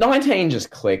 19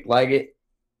 just clicked.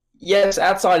 Yes,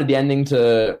 outside of the ending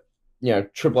to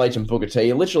Triple H and Booker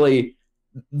T, literally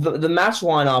the match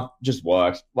lineup just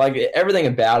worked. Everything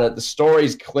about it, the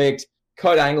stories clicked.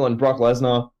 Kurt Angle and Brock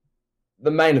Lesnar,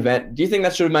 the main event. Do you think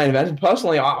that should have main evented?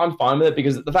 Personally, I'm fine with it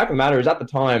because the fact of the matter is, at the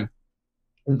time,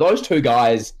 those two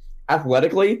guys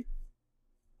athletically,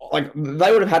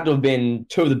 they would have had to have been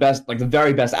two of the best, the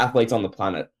very best athletes on the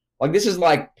planet. This is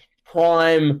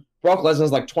prime. Brock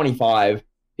Lesnar's 25.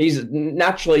 He's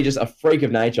naturally just a freak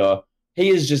of nature. He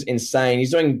is just insane.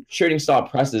 He's doing shooting star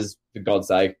presses, for God's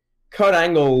sake. Kurt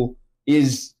Angle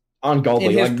is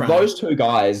ungodly. Those two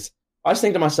guys, I just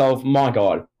think to myself, my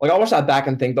God. I watch that back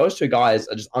and think those two guys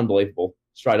are just unbelievable.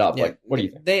 Straight up. Yeah, what do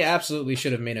you think? They absolutely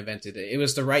should have main evented it. It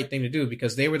was the right thing to do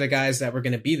because they were the guys that were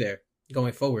going to be there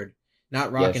going forward.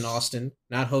 Not Rock and Austin,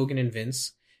 not Hogan and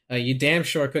Vince. You damn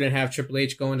sure couldn't have Triple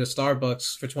H going to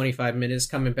Starbucks for 25 minutes,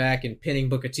 coming back and pinning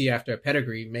Booker T after a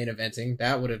pedigree main eventing.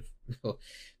 That would have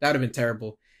been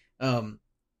terrible.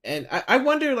 And I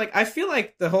wonder, I feel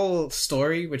like the whole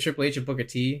story with Triple H and Booker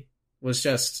T was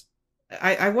just,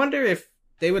 I wonder if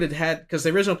they would have had, because the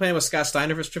original plan was Scott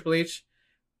Steiner versus Triple H.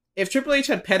 If Triple H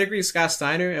had pedigree Scott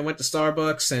Steiner and went to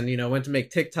Starbucks and, went to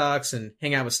make TikToks and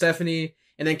hang out with Stephanie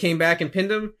and then came back and pinned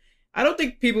him, I don't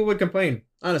think people would complain.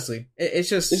 Honestly, it's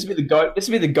just this would be the GOAT. This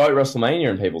would be the GOAT WrestleMania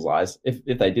in people's eyes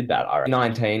if they did that.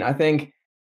 19. I think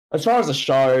as far as the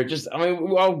show,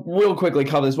 I'll real quickly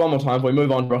cover this one more time before we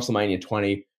move on to WrestleMania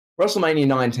 20. WrestleMania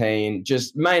 19,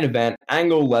 just main event,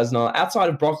 Angle, Lesnar. Outside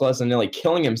of Brock Lesnar nearly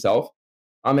killing himself,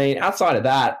 outside of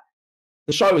that,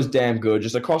 the show was damn good,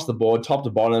 just across the board, top to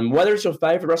bottom. Whether it's your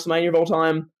favorite WrestleMania of all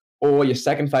time or your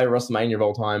second favorite WrestleMania of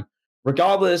all time,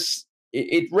 regardless,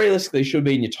 it realistically should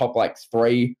be in your top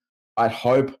 3. I'd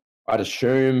hope, I'd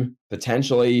assume,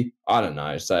 potentially. I don't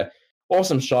know. So,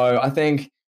 awesome show. I think,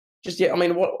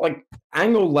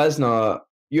 Angle, Lesnar,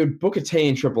 you had Booker T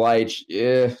and Triple H,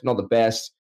 not the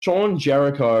best. Shawn,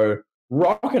 Jericho,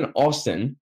 Rock and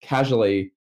Austin,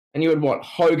 casually, and you had,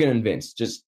 Hogan and Vince.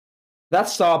 Just, that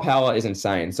star power is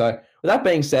insane. So, with that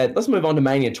being said, let's move on to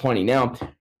Mania 20. Now,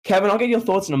 Kevin, I'll get your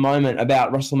thoughts in a moment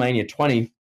about WrestleMania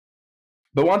 20.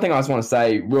 But one thing I just want to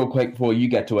say real quick before you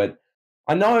get to it,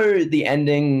 I know the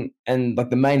ending and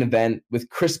the main event with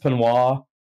Chris Benoit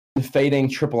defeating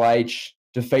Triple H,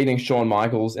 defeating Shawn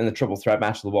Michaels in the triple threat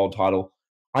match of the world title.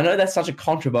 I know that's such a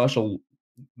controversial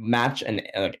match and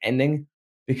ending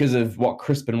because of what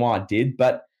Chris Benoit did.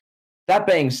 But that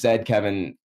being said,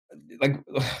 Kevin,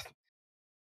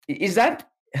 is that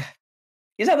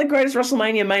the greatest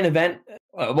WrestleMania main event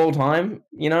of all time?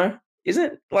 Is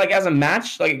it as a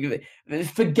match?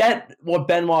 Forget what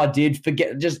Benoit did.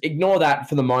 Just ignore that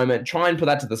for the moment. Try and put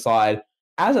that to the side.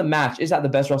 As a match, is that the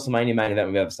best WrestleMania main event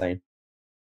we've ever seen?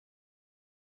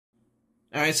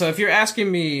 All right. So if you're asking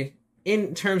me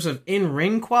in terms of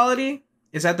in-ring quality,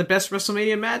 is that the best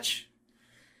WrestleMania match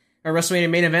or WrestleMania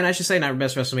main event? I should say, not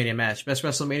best WrestleMania match, best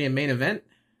WrestleMania main event.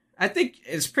 I think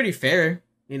it's pretty fair.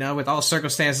 With all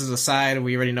circumstances aside,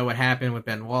 we already know what happened with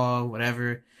Benoit,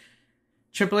 whatever.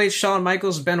 Triple H, Shawn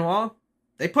Michaels, Benoit,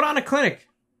 they put on a clinic.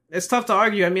 It's tough to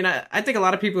argue. I think a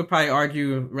lot of people would probably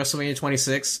argue WrestleMania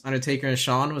 26, Undertaker and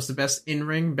Shawn was the best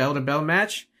in-ring bell-to-bell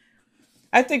match.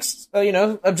 I think,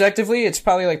 objectively, it's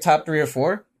probably top 3 or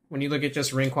 4 when you look at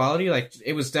just ring quality.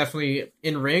 It was definitely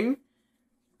in-ring,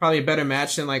 probably a better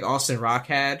match than Austin Rock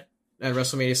had at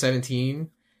WrestleMania 17.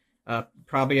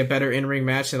 Probably a better in-ring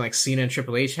match than Cena and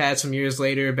Triple H had some years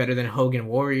later, better than Hogan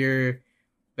Warrior,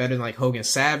 better than Hogan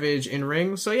Savage in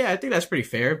ring. So yeah, I think that's pretty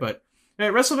fair. But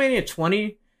WrestleMania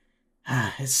 20,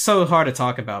 it's so hard to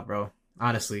talk about, bro.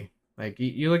 Honestly,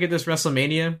 you look at this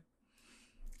WrestleMania,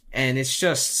 and it's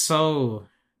just so,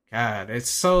 God, it's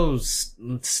so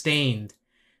stained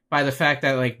by the fact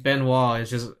that Benoit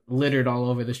is just littered all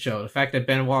over the show. The fact that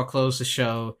Benoit closed the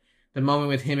show, the moment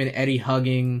with him and Eddie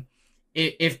hugging.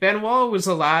 If Benoit was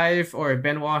alive, or if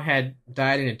Benoit had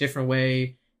died in a different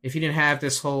way, if he didn't have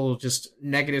this whole just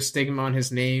negative stigma on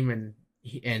his name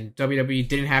and WWE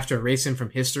didn't have to erase him from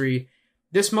history,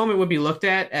 this moment would be looked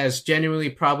at as genuinely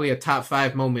probably a top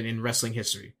 5 moment in wrestling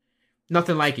history.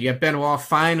 Nothing like it. You have Benoit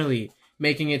finally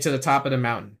making it to the top of the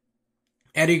mountain.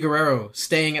 Eddie Guerrero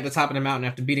staying at the top of the mountain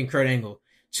after beating Kurt Angle.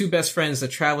 two best friends that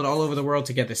traveled all over the world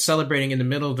together, celebrating in the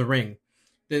middle of the ring.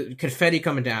 The confetti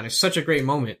coming down. It's such a great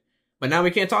moment. But now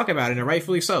we can't talk about it, and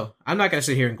rightfully so. I'm not going to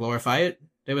sit here and glorify it.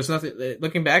 There was nothing...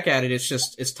 Looking back at it,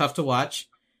 it's tough to watch.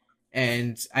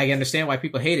 And I understand why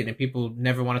people hate it, and people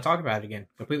never want to talk about it again.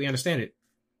 Completely understand it.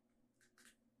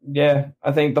 Yeah,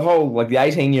 I think the whole, like, the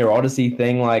 18-year Odyssey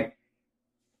thing, like,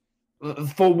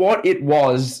 for what it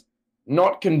was,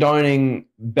 not condoning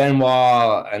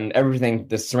Benoit and everything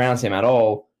that surrounds him at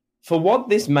all, for what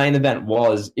this main event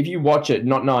was, if you watch it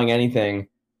not knowing anything,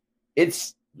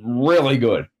 it's really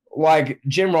good. Like,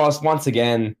 Jim Ross, once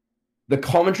again, the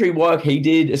commentary work he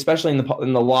did, especially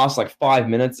in the last, like, 5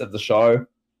 minutes of the show,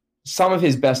 some of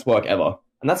his best work ever.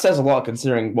 And that says a lot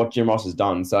considering what Jim Ross has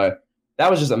done. So that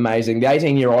was just amazing. The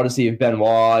 18-year Odyssey of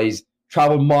Benoit, he's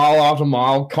traveled mile after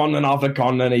mile, continent after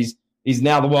continent. He's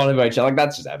now the world heavyweight champion. Like,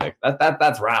 that's just epic.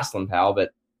 That's wrestling, pal.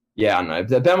 But yeah, I don't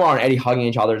know. Benoit and Eddie hugging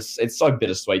each other, it's so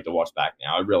bittersweet to watch back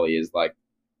now. It really is. Like,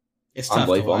 it's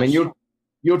unbelievable. I mean,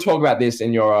 you'll talk about this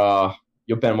in your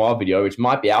Benoit video, which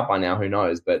might be out by now. Who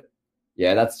knows? But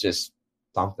yeah, that's just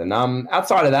something.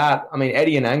 Outside of that, I mean,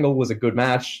 Eddie and Angle was a good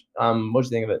match. What'd you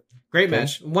think of it? Great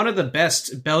match. One of the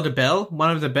best bell to bell.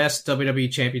 One of the best WWE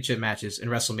Championship matches in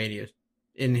WrestleMania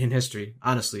in history.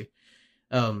 Honestly,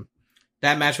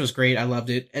 that match was great. I loved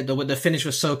it. And the finish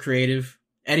was so creative.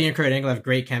 Eddie and Kurt Angle have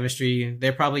great chemistry.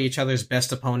 They're probably each other's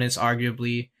best opponents,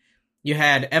 arguably. You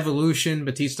had Evolution,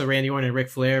 Batista, Randy Orton, and Ric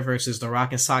Flair versus the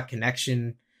Rock and Sock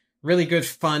Connection. Really good,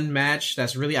 fun match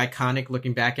that's really iconic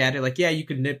looking back at it. Like, yeah, you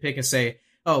could nitpick and say,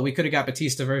 oh, we could have got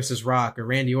Batista versus Rock, or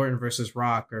Randy Orton versus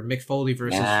Rock, or Mick Foley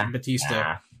versus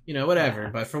Batista. You know, whatever.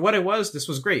 But for what it was, this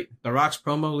was great. The Rock's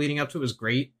promo leading up to it was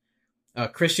great.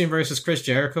 Christian versus Chris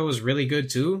Jericho was really good,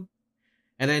 too.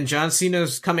 And then John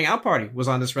Cena's coming out party was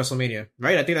on this WrestleMania,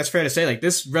 right? I think that's fair to say. Like,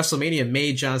 this WrestleMania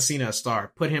made John Cena a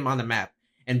star, put him on the map.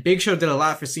 And Big Show did a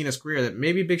lot for Cena's career that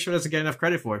maybe Big Show doesn't get enough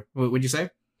credit for. Would you say?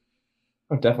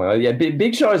 Oh, definitely. Yeah,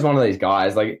 Big Show is one of these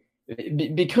guys. Like,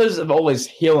 because of all his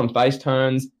heel and face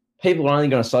turns, people are only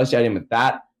going to associate him with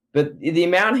that. But the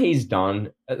amount he's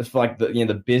done for, like,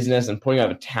 the business and putting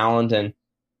over talent, and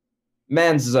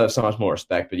man deserves so much more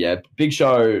respect. But yeah, Big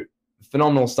Show,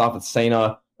 phenomenal stuff with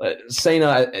Cena.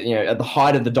 Cena, at the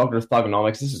height of the Doctor of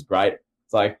Thugonomics, this is great.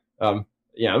 It's like,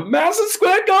 Madison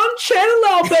Square Garden channel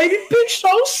out, baby. Big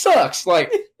Show sucks.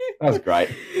 Like, that was great.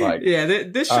 Like, yeah,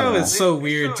 this show is so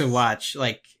weird to watch.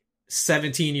 Like,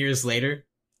 17 years later,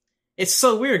 it's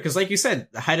so weird because, like you said,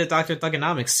 the height of Doctor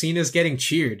Thugonomics, Cena's getting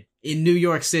cheered in New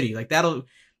York City. Like,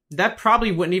 that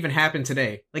probably wouldn't even happen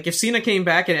today. Like, if Cena came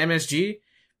back at MSG,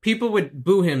 people would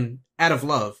boo him out of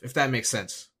love, if that makes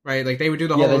sense. Right, like they would do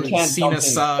the whole Cena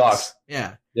sucks.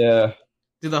 Yeah. Do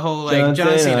the whole like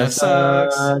John Cena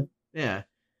sucks. Yeah.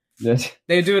 Yes.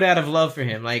 They do it out of love for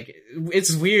him. Like,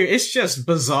 it's weird. It's just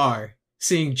bizarre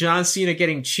seeing John Cena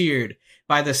getting cheered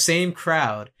by the same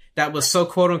crowd that was so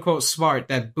quote unquote smart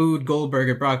that booed Goldberg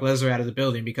and Brock Lesnar out of the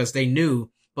building because they knew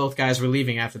both guys were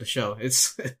leaving after the show.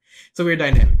 It's a weird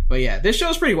dynamic. But yeah, this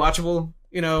show's pretty watchable.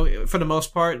 For the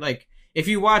most part. Like, if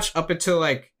you watch up until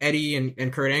like Eddie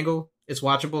and Kurt Angle, it's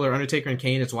watchable, or Undertaker and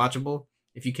Kane, it's watchable.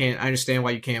 If you can't, I understand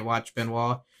why you can't watch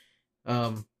Benoit.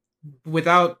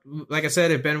 Without, like I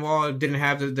said, if Benoit didn't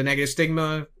have the negative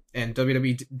stigma and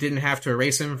WWE didn't have to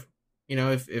erase him,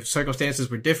 if circumstances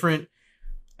were different,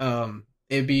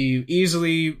 it'd be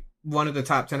easily one of the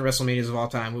top 10 WrestleManias of all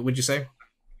time. Would you say?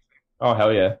 Oh,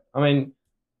 hell yeah. I mean,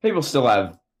 people still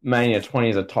have Mania 20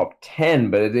 as a top 10,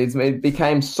 but it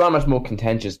became so much more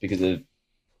contentious because of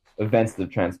events that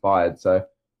have transpired. So,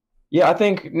 yeah, I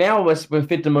think now we're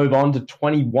fit to move on to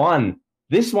 21.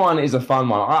 This one is a fun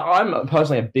one. I'm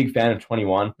personally a big fan of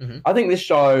 21. Mm-hmm. I think this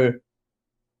show,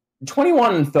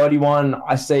 21 and 31,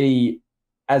 I see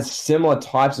as similar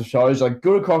types of shows, like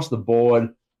good across the board,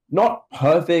 not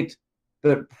perfect,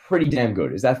 but pretty damn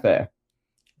good. Is that fair?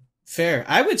 Fair.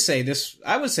 I would say this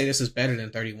is better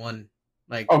than 31.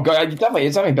 Like, oh god, it's definitely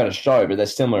a better show, but they're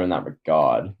similar in that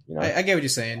regard. I get what you're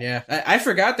saying. Yeah, I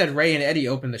forgot that Ray and Eddie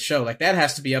opened the show. Like, that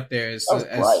has to be up there as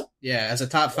a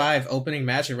top 5 opening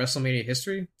match in WrestleMania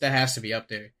history. That has to be up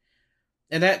there,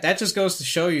 and that just goes to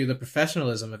show you the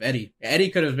professionalism of Eddie. Eddie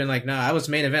could have been like, "Nah, I was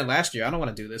main event last year. I don't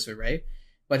want to do this with Ray,"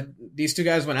 but these two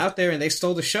guys went out there and they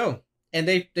stole the show, and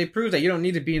they proved that you don't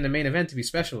need to be in the main event to be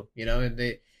special. And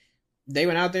they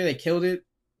went out there, they killed it.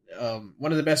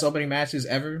 One of the best opening matches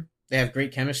ever. They have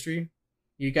great chemistry.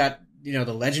 You got, the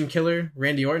legend killer,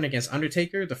 Randy Orton against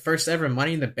Undertaker, the first ever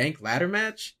Money in the Bank ladder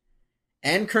match,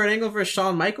 and Kurt Angle versus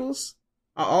Shawn Michaels,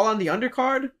 all on the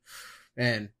undercard.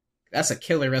 Man, that's a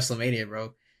killer WrestleMania,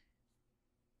 bro.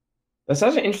 That's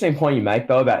such an interesting point you make,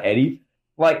 though, about Eddie.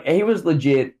 like, he was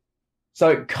legit.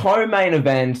 So, co-main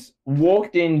event,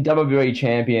 walked in WWE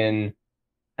champion,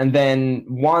 and then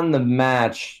won the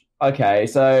match. Okay,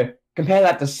 so compare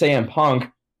that to CM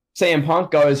Punk. CM Punk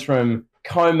goes from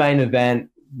co-main event,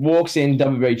 walks in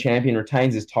WWE champion,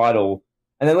 retains his title,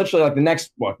 and then literally like the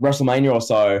next WrestleMania or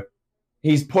so,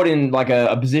 he's put in like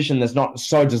a position that's not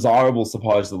so desirable,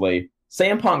 supposedly.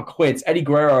 CM Punk quits. Eddie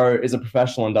Guerrero is a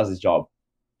professional and does his job.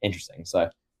 Interesting. So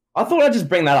I thought I'd just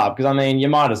bring that up because, I mean, you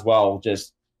might as well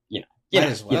just, Might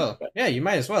as well. Yeah, you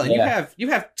might as well. And you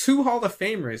have two Hall of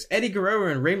Famers, Eddie Guerrero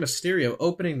and Rey Mysterio,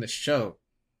 opening the show.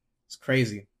 It's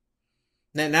crazy.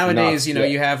 Nowadays,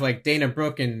 you have like Dana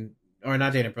Brooke or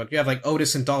not Dana Brooke, you have like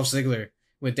Otis and Dolph Ziggler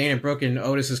with Dana Brooke in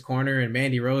Otis's corner and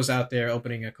Mandy Rose out there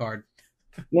opening a card.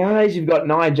 Nowadays, you've got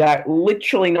Nia Jax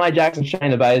and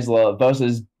Shayna Baszler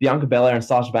versus Bianca Belair and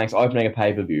Sasha Banks opening a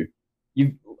pay-per-view.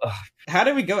 How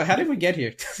did we go? How did we get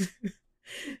here?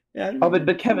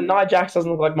 But Kevin, Nia Jax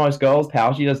doesn't look like most girls,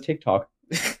 pal. She does TikTok.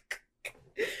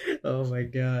 Oh my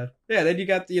god! Yeah, then you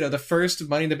got the first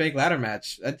Money in the Bank ladder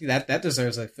match. That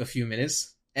deserves a few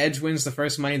minutes. Edge wins the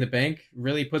first Money in the Bank,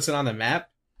 really puts it on the map.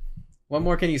 What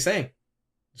more can you say?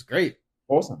 It's great,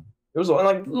 awesome. It was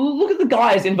like, look at the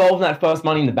guys involved in that first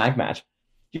Money in the Bank match.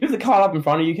 Do you have the card up in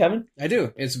front of you, Kevin? I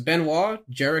do. It's Benoit,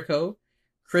 Jericho,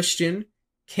 Christian,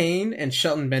 Kane, and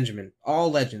Shelton Benjamin.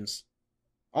 All legends,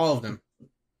 all of them.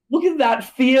 Look at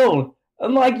that field,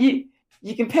 and like you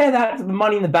compare that to the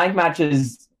Money in the Bank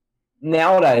matches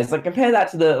nowadays. Like compare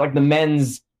that to the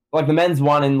men's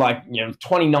one in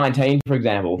 2019, for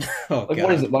example. Oh, like God.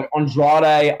 What is it, like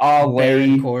Andrade,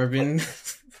 Ali,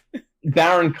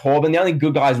 Baron Corbin? The only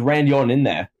good guy is Randy Orton in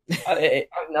there.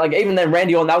 Like even then,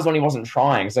 Randy Orton, that was when he wasn't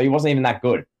trying, so he wasn't even that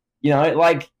good.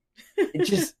 It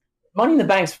just Money in the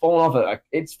Bank's fallen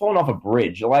off a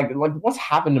bridge. Like what's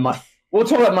happened to We'll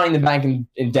talk about Money in the Bank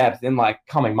in depth in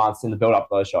coming months in the build up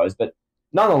to those shows, but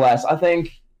nonetheless, I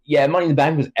think Money in the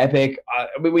Bank was epic.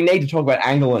 We need to talk about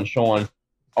Angle and Shawn.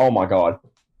 Oh my god,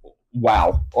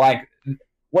 wow! Like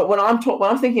when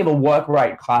I'm thinking of a work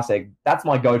rate classic, that's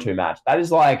my go-to match. That is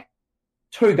like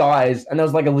two guys, and there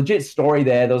was like a legit story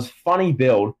there. There was funny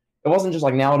build. It wasn't just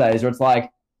like nowadays where it's like,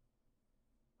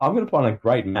 I'm going to put on a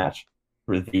great match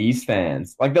for these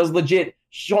fans. Like there was legit.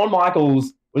 Shawn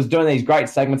Michaels was doing these great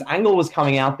segments. Angle was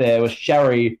coming out there with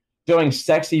Sherry doing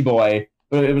Sexy Boy,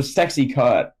 but it was Sexy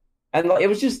Kurt. And it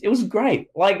was great.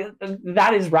 Like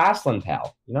that is wrestling,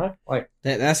 pal. Like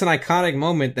that's an iconic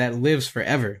moment that lives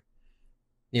forever.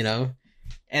 And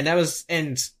that was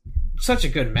such a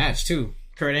good match too.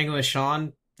 Kurt Angle and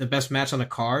Shawn, the best match on the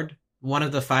card, one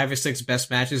of the 5 or 6 best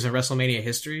matches in WrestleMania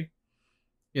history.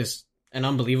 Just an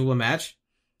unbelievable match,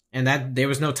 and that there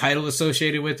was no title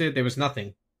associated with it. There was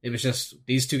nothing. It was just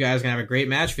these two guys gonna have a great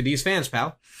match for these fans,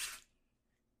 pal.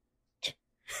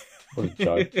 What a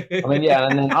joke. I mean, yeah,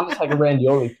 and then Undertaker Randy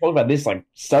Orton, we've talked about this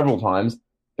several times.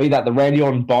 Be that the Randy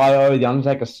Orton bio, the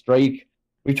Undertaker streak.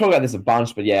 We've talked about this a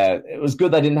bunch, but yeah, it was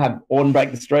good they didn't have Orton break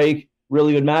the streak.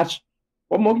 Really good match.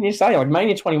 What more can you say? Like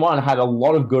Mania 21 had a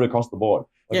lot of good across the board.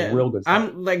 Real good stuff.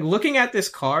 I'm looking at this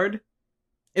card.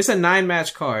 It's a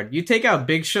 9-match card. You take out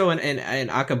Big Show and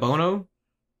Akabono.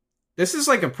 This is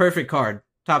like a perfect card,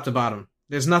 top to bottom.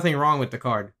 There's nothing wrong with the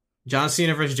card. John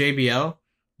Cena versus JBL.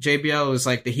 JBL is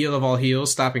like the heel of all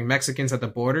heels, stopping Mexicans at the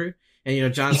border.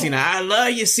 And, John Cena, I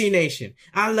love you, C-Nation.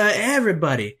 I love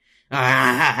everybody.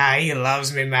 He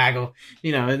loves me, Maggle.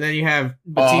 And then you have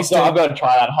Batista. So I'm going to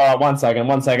try that. Hold on,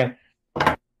 one second.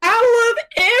 I love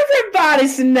everybody,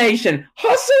 C-Nation.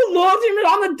 Hustle loves him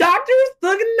on the Doctor's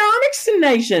Thugonomics,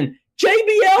 C-Nation.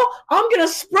 JBL, I'm going to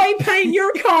spray paint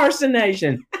your car,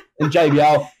 C-Nation. And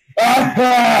JBL,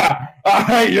 I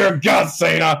hate your guts,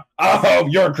 Cena. I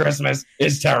hope your Christmas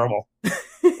is terrible.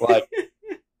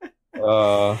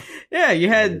 Yeah, you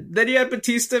had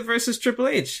Batista versus Triple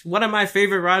H. One of my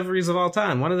favorite rivalries of all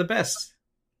time. One of the best.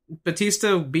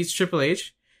 Batista beats Triple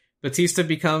H. Batista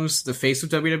becomes the face of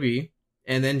WWE.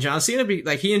 And then John Cena,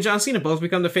 he and John Cena both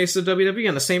become the face of WWE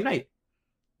on the same night.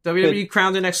 WWE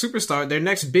crowned their next superstar, their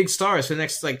next big stars for the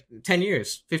next 10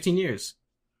 years, 15 years.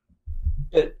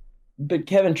 But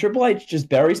Kevin, Triple H just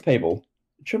buries people.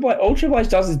 All Triple H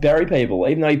does is bury people,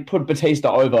 even though he put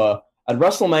Batista over at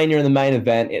WrestleMania in the main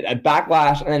event, at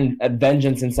Backlash, and then at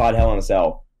Vengeance inside Hell in a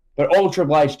Cell. But all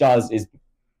Triple H does is,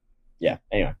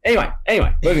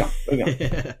 Anyway, moving on.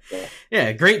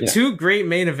 Yeah, great. Two great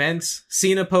main events.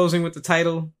 Cena posing with the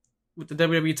title, with the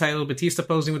WWE title. Batista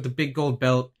posing with the big gold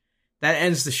belt. That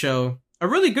ends the show. A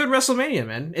really good WrestleMania,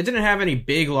 man. It didn't have any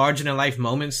big, larger-than-life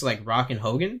moments like Rock and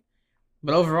Hogan.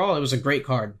 But overall, it was a great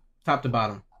card, top to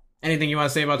bottom. Anything you want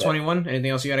to say about 21?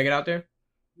 Anything else you got to get out there?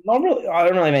 Not really. I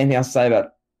don't really have anything else to say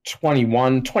about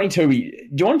 21. 22, do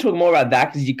you want to talk more about that?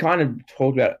 Because you kind of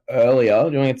talked about it earlier.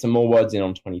 Do you want to get some more words in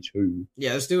on 22?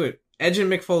 Yeah, let's do it. Edge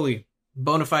and Mick Foley.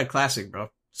 Bonafide classic, bro.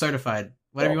 Certified.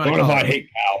 Whatever you want to call it. Bonafide hate,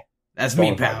 pal. That's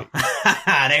me, pal.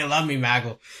 They love me,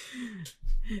 Maggle.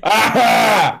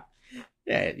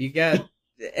 Yeah, you got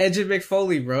Edge and Mick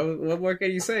Foley, bro. What more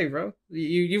can you say, bro?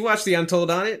 You watched the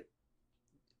Untold on it?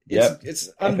 It's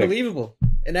unbelievable.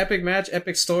 An epic match,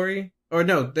 epic story. Or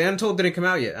no, the Untold didn't come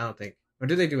out yet, I don't think. Or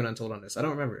did they do an Untold on this? I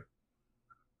don't remember.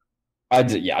 I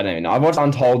don't even know. I've watched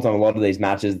Untolds on a lot of these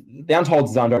matches. The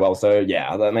Untolds done very well, so yeah.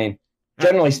 I mean,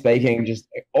 generally speaking, just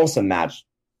awesome match.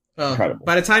 Incredible.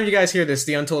 By the time you guys hear this,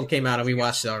 the Untold came out and we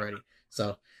watched it already.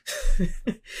 So,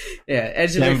 yeah,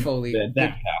 Edge and Mick Foley.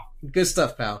 Good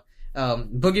stuff, pal.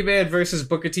 Boogie Man versus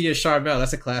Booker T and Charbel.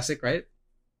 That's a classic, right?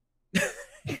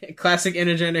 Classic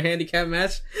intergender handicap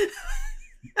match.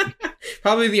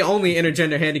 Probably the only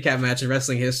intergender handicap match in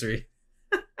wrestling history.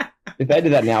 If they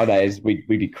did that nowadays, we'd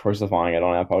be crucifying it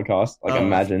on our podcast.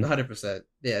 Imagine. 100%.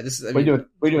 Yeah, we do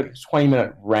a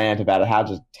 20-minute rant about how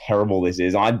just terrible this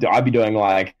is. I'd be doing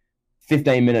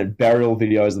 15-minute burial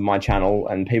videos on my channel,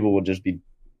 and people would just be,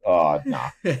 oh,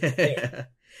 nah.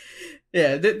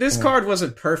 Yeah, this card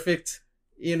wasn't perfect.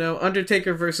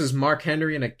 Undertaker versus Mark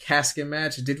Henry in a casket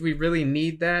match. Did we really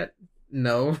need that?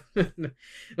 No.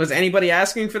 Was anybody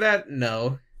asking for that?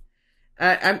 No.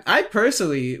 I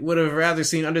personally would have rather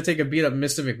seen Undertaker beat up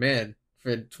Mr. McMahon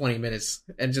for 20 minutes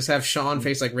and just have Shawn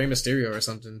face Rey Mysterio or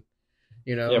something.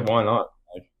 Yeah, why not?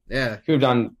 Yeah. Could have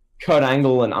done Kurt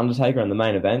Angle and Undertaker in the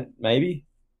main event, maybe,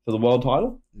 for the world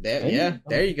title. Yeah,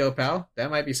 there you go, pal. That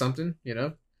might be something,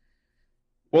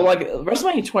 Well,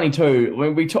 WrestleMania 22,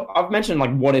 when I've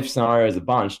mentioned what if scenarios a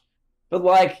bunch, but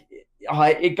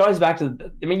it goes back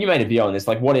to, you made a video on this,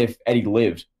 what if Eddie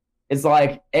lived? It's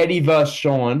Eddie versus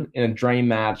Shawn in a dream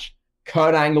match,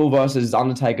 Kurt Angle versus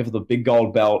Undertaker for the big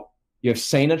gold belt. You have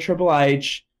Cena Triple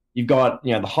H, you've got, the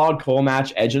hardcore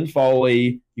match, Edge and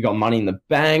Foley, you got Money in the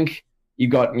Bank,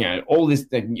 you've got, all this,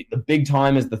 the big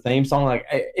time is the theme song.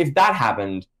 If that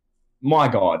happened, my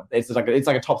God, it's like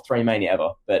a top 3 Mania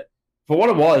ever. But for what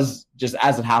it was, just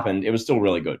as it happened, it was still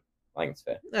really good. I think it's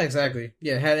fair. Exactly.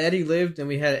 Yeah, had Eddie lived and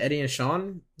we had Eddie and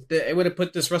Shawn, it would have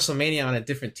put this WrestleMania on a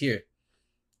different tier.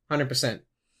 100%.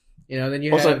 Then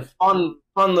you also, have... fun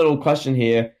little question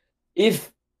here.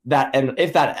 If that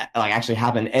actually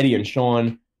happened, Eddie and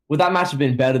Shawn, would that match have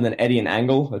been better than Eddie and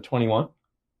Angle at 21?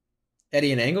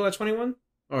 Eddie and Angle at 21?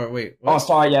 Or wait, what? Oh,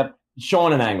 sorry, yeah.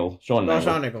 Shawn and Angle. Shawn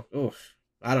and Angle. Oof.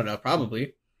 I don't know.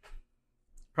 Probably.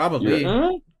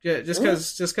 Yeah, just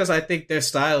because I think their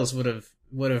styles would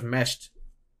have meshed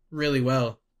really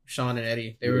well. Shawn and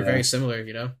Eddie, they were very similar,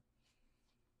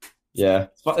 Yeah,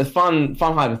 it's fun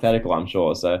hypothetical, I'm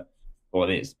sure. So, well,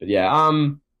 it is. But yeah,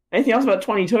 anything else about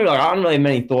 22? I don't really have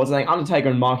many thoughts. I think Undertaker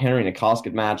and Mark Henry in a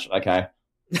casket match. Okay,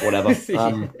 whatever.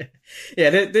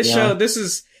 This show, this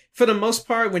is, for the most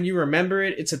part, when you remember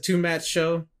it, it's a 2-match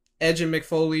show. Edge and Mick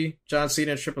Foley, John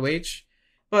Cena and Triple H.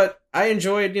 But I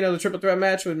enjoyed, the triple threat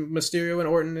match with Mysterio and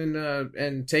Orton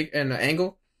and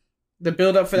Angle. The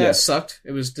build up for that sucked.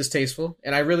 It was distasteful.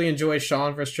 And I really enjoyed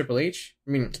Shawn versus Triple H.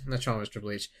 I mean, not Shawn versus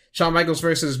Triple H. Shawn Michaels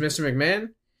versus Mr. McMahon.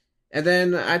 And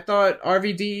then I thought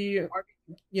RVD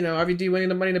winning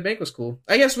the Money in the Bank was cool.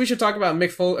 I guess we should talk about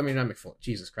Mick Foley. I mean, not Mick Foley.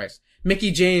 Jesus Christ.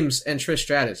 Mickey James and Trish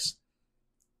Stratus.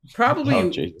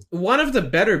 Probably one of the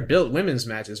better built women's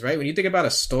matches, right? When you think about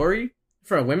a story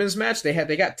for a women's match, they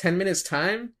got 10 minutes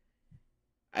time.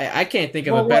 I can't think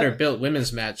of a better built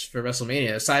women's match for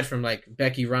WrestleMania aside from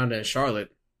Becky, Ronda, and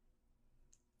Charlotte.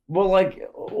 Well,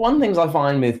 one of the things I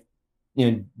find with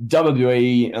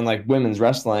WWE and women's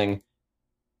wrestling,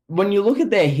 when you look at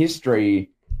their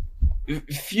history,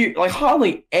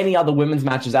 hardly any other women's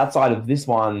matches outside of this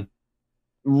one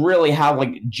really have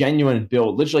genuine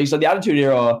build. Literally, so the Attitude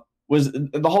Era was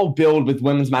the whole build with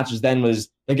women's matches. Then was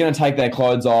they're going to take their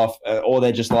clothes off, or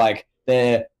they're just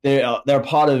they're a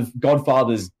part of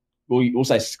Godfather's, we'll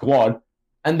say, squad,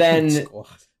 and then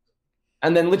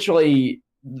literally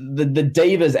the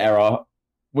Divas era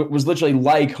was literally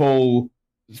Lay Cool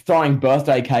throwing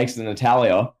birthday cakes to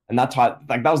Natalia, and that type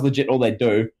that was legit all they'd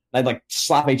do. They'd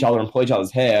slap each other and pull each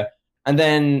other's hair, and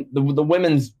then the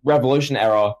women's revolution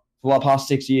era for the past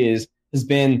 6 years has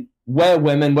been, we're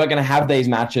women, we're going to have these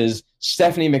matches.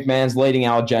 Stephanie McMahon's leading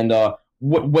our agenda.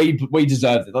 We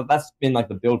deserve it. That's been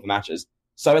the build for matches.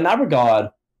 So in that regard,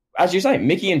 as you say,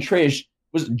 Mickey and Trish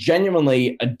was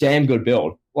genuinely a damn good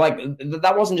build.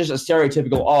 That wasn't just a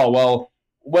stereotypical, oh, well,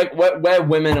 we're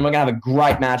women and we're going to have a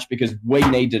great match because we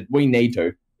need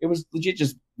to. It was legit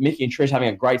just Mickey and Trish having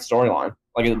a great storyline.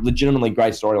 like a legitimately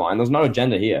great storyline. There's no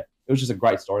agenda here. It was just a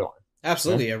great storyline.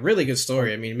 Absolutely, a really good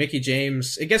story. I mean, Mickie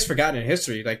James, it gets forgotten in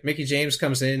history. Like, Mickie James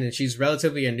comes in and she's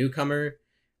relatively a newcomer,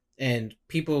 and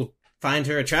people find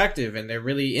her attractive and they're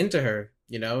really into her,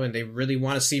 you know, and they really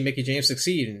want to see Mickie James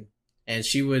succeed. And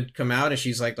she would come out and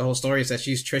she's like, the whole story is that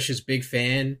she's Trish's big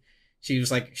fan. She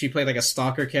was like, she played like a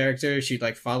stalker character. She'd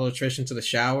like follow Trish into the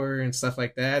shower and stuff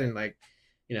like that. And like,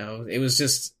 you know, it was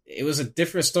a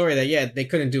different story that, yeah, they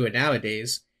couldn't do it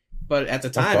nowadays. But at the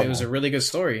time, it was a really good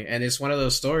story. And it's one of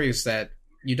those stories that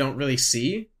you don't really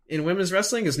see in women's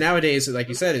wrestling. Because nowadays, like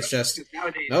you said, it's just,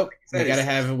 nope, you got to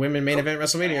have a women main event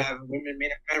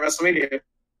WrestleMania.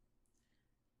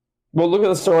 Well, look at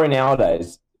the story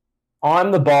nowadays.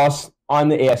 I'm the boss. I'm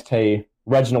the EST.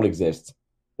 Reginald exists.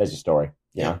 There's your story.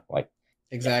 You know, like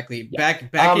exactly. Yeah.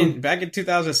 Back in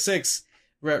 2006,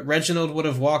 Reginald would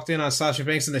have walked in on Sasha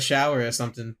Banks in the shower or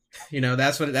something. You know,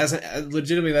 that's what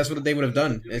they would have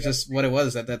done. It's just what it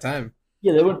was at that time.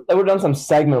 Yeah, they would have done some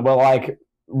segment where like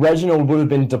Reginald would have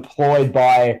been deployed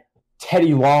by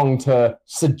Teddy Long to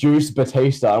seduce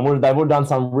Batista, and they would have done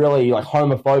some really like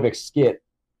homophobic skit,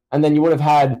 and then you would have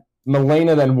had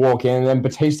Melina then walk in, and then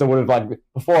Batista would have like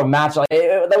before a match, like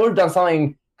they would have done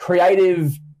something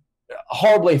creative,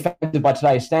 horribly effective by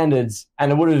today's standards,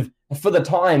 and it would have, for the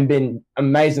time, been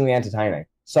amazingly entertaining.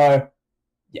 So,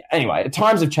 yeah. Anyway,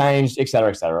 times have changed, etc.,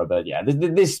 etc. But yeah,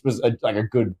 this was like a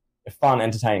good, fun,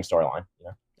 entertaining storyline. You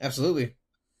know? Absolutely.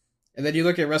 And then you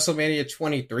look at WrestleMania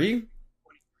 23,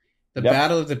 the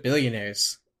Battle of the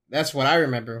Billionaires. That's what I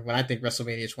remember when I think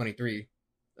WrestleMania 23.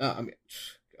 I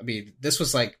mean, this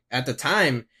was like, at the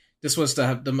time, this was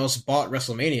the most bought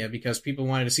WrestleMania because people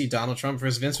wanted to see Donald Trump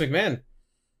versus Vince McMahon.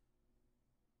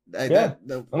 I'm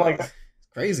like,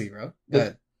 crazy, bro.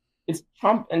 It's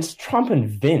Trump and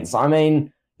Vince. I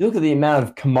mean, you look at the amount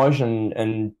of commotion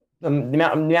and the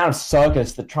amount of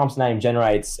circus that Trump's name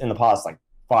generates in the past like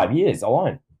 5 years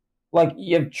alone. Like,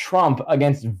 you have Trump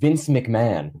against Vince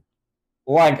McMahon.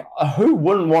 Like, who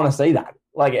wouldn't want to see that?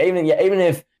 Like, even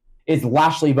if it's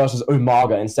Lashley versus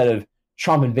Umaga instead of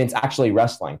Trump and Vince actually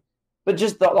wrestling. But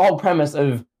just the whole premise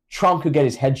of Trump could get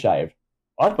his head shaved.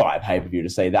 I'd buy a pay-per-view to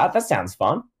see that. That sounds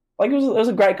fun. Like, it was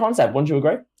a great concept. Wouldn't you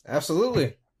agree?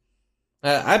 Absolutely.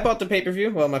 I bought the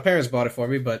pay-per-view. Well, my parents bought it for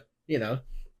me, but, you know,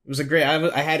 it was a great...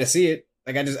 I had to see it.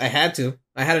 Like, I had to.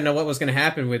 I had to know what was going to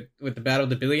happen with the Battle of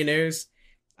the Billionaires.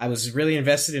 I was really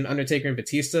invested in Undertaker and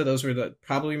Batista. Those were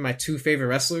probably my two favorite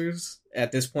wrestlers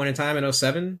at this point in time in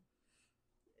 2007.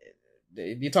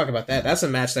 You talk about that. That's a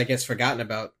match that gets forgotten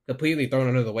about, completely thrown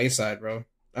under the wayside, bro.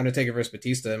 Undertaker versus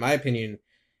Batista. In my opinion,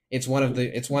 it's one of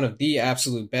the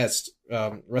absolute best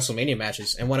WrestleMania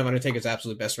matches, and one of Undertaker's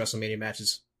absolute best WrestleMania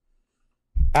matches.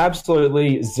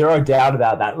 Absolutely, zero doubt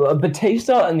about that.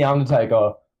 Batista and the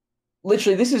Undertaker.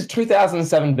 Literally, this is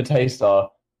 2007 Batista,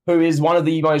 who is one of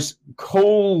the most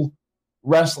cool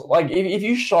wrestlers. Like, if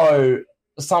you show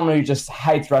someone who just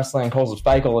hates wrestling and calls it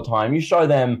fake all the time, you show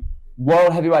them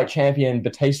World Heavyweight Champion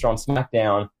Batista on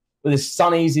SmackDown with his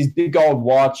sunnies, his big gold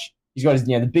watch. He's got his,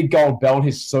 the big gold belt,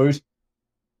 his suit.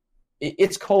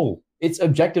 It's cool. It's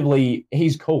objectively,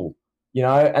 he's cool,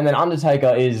 And then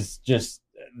Undertaker is just,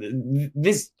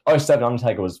 this '07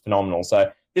 Undertaker was phenomenal.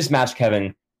 So this match,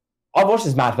 Kevin, I've watched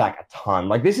this match back a ton.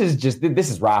 Like, this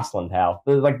is wrestling, pal.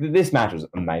 Like, this match was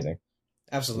amazing.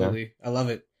 Absolutely. I love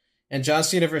it. And John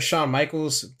Cena versus Shawn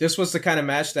Michaels, this was the kind of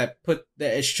match that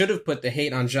it should have put the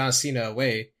hate on John Cena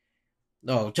away.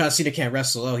 Oh, John Cena can't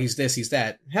wrestle. Oh, he's this, he's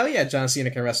that. Hell yeah, John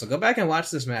Cena can wrestle. Go back and watch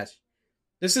this match.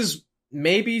 This is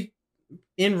maybe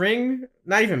in ring,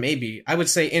 not even maybe. I would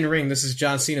say in ring, this is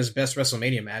John Cena's best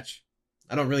WrestleMania match.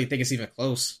 I don't really think it's even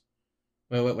close.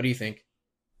 What do you think?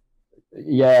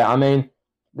 Yeah, I mean,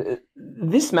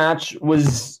 this match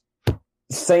was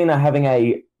Cena having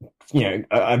a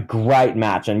great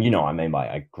match, and what I mean by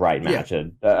a great match,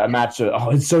 a match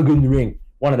of, it's so good in the ring,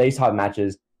 one of these type of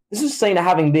matches. This is Cena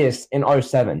having this in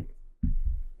 2007,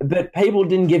 but people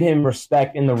didn't give him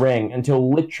respect in the ring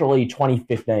until literally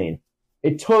 2015.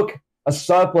 It took a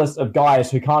surplus of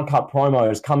guys who can't cut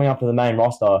promos coming up to the main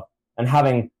roster and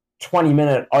having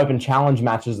 20-minute open challenge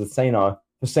matches with Cena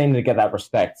for Cena to get that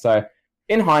respect. So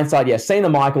in hindsight, Cena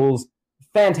Michaels,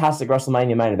 fantastic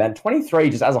WrestleMania main event. 23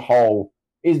 just as a whole,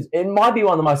 it might be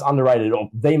one of the most underrated, or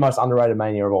the most underrated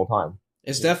Mania of all time.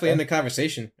 It's definitely in the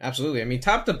conversation. Absolutely. I mean,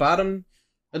 top to bottom,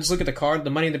 let's look at the card.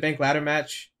 The Money in the Bank ladder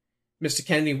match. Mr.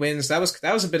 Kennedy wins. That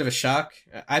was a bit of a shock.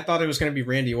 I thought it was going to be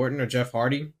Randy Orton or Jeff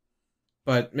Hardy,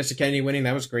 but Mr. Kennedy winning,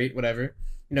 that was great. Whatever.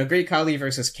 Great Khali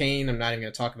versus Kane. I'm not even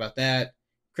going to talk about that.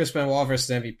 Chris Benoit versus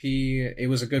MVP. It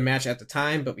was a good match at the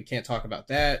time, but we can't talk about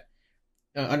that.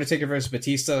 Undertaker versus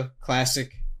Batista.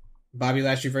 Classic. Bobby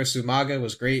Lashley versus Umaga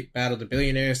was great. Battle of the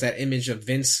Billionaires, that image of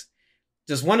Vince,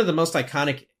 just one of the most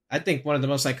iconic, I think one of the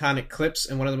most iconic clips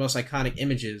and one of the most iconic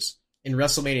images in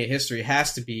WrestleMania history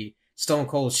has to be Stone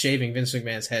Cold shaving Vince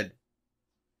McMahon's head.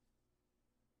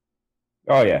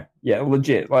 Oh yeah,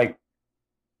 legit. Like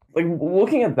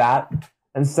looking at that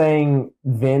and seeing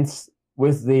Vince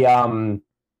with the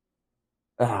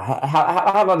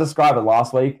how did I describe it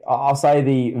last week? I'll say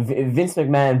the Vince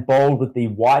McMahon bald with the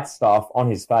white stuff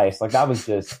on his face. Like that was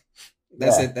just.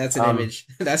 That's it. That's an image.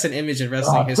 That's an image in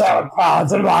wrestling history. Pal,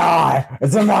 it's in my eye.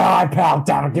 It's in my eye, pal.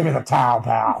 Damn it, give me the towel,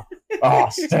 pal. Oh,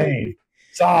 Steve.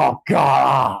 Oh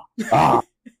God.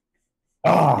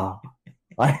 Oh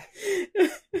my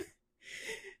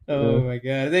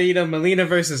God. Then Melina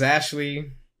versus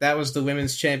Ashley. That was the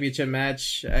women's championship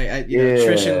match.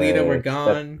 Trish and Lita were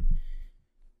gone.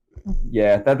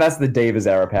 That's the Divas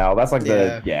era, pal. That's like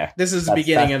This is the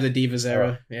beginning of the Divas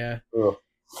era. Yeah. Ugh.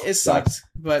 It sucked.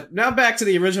 But now back to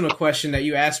the original question that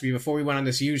you asked me before we went on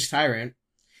this huge tyrant.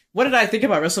 What did I think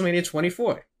about WrestleMania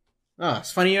 24? Oh,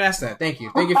 it's funny you asked that. Thank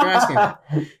you. Thank you for asking that.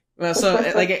 Well, so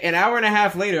like an hour and a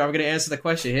half later, I'm going to answer the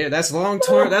question here. That's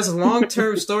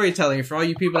long-term storytelling for all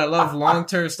you people that love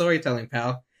long-term storytelling,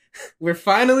 pal. We're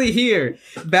finally here.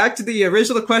 Back to the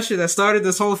original question that started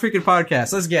this whole freaking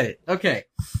podcast. Let's get it. Okay.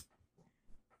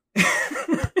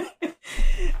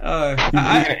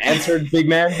 I answered, big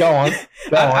man. Go on.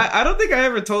 I don't think I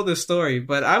ever told this story,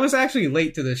 but I was actually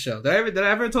late to this show. Did I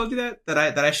ever told you that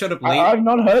I showed up late? I've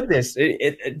not heard this.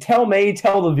 Tell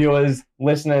the viewers,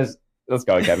 listeners. Let's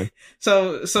go, Kevin.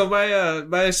 So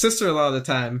my sister-in-law at the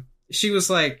time, she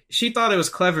thought it was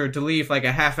clever to leave like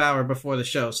a half hour before the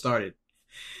show started.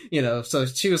 So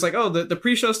she was like, "Oh, the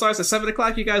pre-show starts at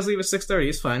 7:00. You guys leave at 6:30.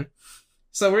 It's fine."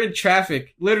 So we're in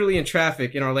traffic, literally in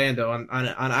traffic in Orlando on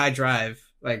iDrive,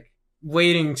 like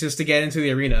waiting just to get into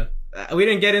the arena. We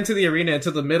didn't get into the arena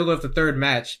until the middle of the third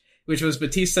match, which was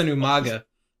Batista and Umaga.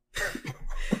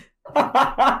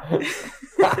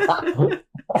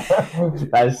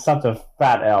 That is such a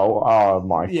fat L. Oh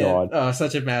my God. Oh,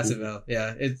 such a massive L.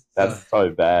 Yeah, that's so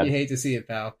bad. You hate to see it,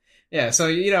 pal. Yeah, so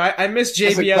I miss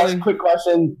JBL. That's a quick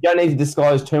question. You don't need to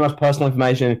disclose too much personal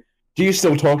information. Do you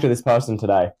still talk to this person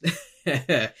today?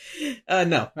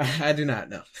 No, I do not.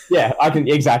 No. Yeah, I can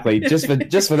exactly. Just for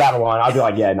that one, I'd be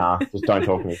like, yeah, nah, just don't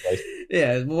talk to me, please.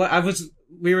 Yeah, well,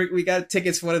 we got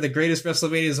tickets for one of the greatest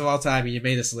WrestleManias of all time, and you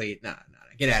made us late. Nah,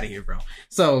 get out of here, bro.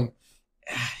 So,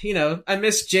 I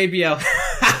miss JBL.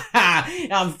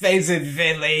 I'm facing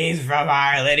Finley. He's from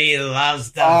Ireland. He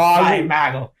loves to fight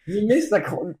Maggle. You missed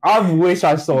I wish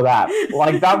I saw that.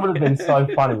 Like, that would have been so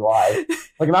funny live.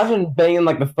 Like, imagine being in,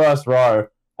 like, the first row,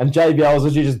 and JBL was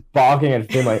literally just barking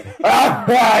at Finley.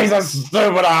 He's a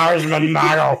stupid Irishman,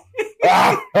 Maggle.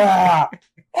 I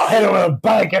hit him with a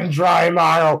bacon dry,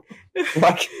 Maggle.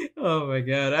 Like, oh, my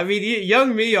God. I mean,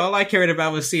 young me, all I cared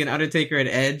about was seeing Undertaker and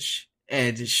Edge.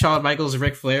 And Shawn Michaels and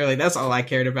Ric Flair, like, that's all I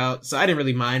cared about. So I didn't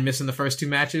really mind missing the first two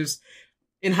matches.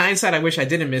 In hindsight, I wish I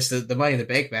didn't miss the Money in the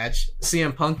Bank match.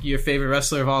 CM Punk, your favorite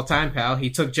wrestler of all time, pal. He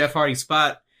took Jeff Hardy's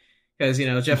spot because,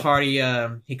 Jeff Hardy,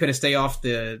 he couldn't stay off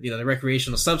the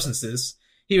recreational substances.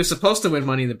 He was supposed to win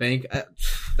Money in the Bank.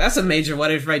 That's a major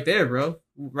what if right there, bro.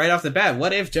 Right off the bat.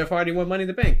 What if Jeff Hardy won Money in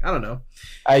the Bank? I don't know.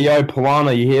 Hey, yo,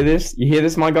 Polana, you hear this? You hear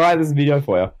this, my guy? This is a video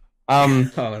for you.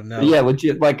 Oh, no. Yeah,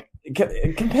 legit, like,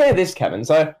 compare this, Kevin.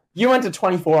 So you went to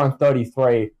 24 and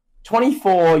 33.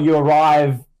 24, you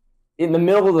arrive in the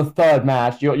middle of the third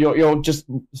match. You're just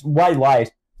way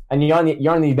late, and you're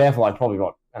only there for like probably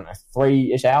what, I don't know,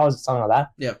 3-ish hours, something like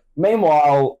that. Yeah.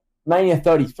 Meanwhile, Mania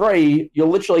 33, you're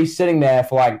literally sitting there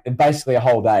for like basically a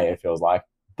whole day. It feels like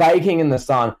baking in the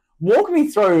sun. Walk me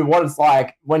through what it's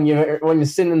like when you're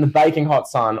sitting in the baking hot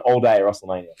sun all day at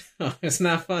WrestleMania. Oh, it's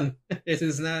not fun. It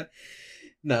is not.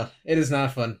 No, it is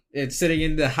not fun. It's sitting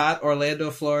in the hot Orlando,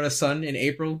 Florida sun in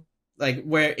April, like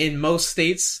where in most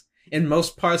states, in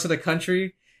most parts of the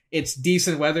country, it's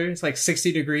decent weather. It's like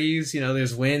 60 degrees.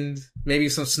 There's wind, maybe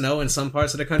some snow in some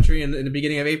parts of the country in the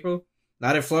beginning of April.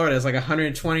 Not in Florida. It's like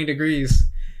 120 degrees.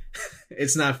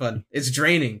 It's not fun. It's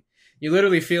draining. You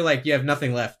literally feel like you have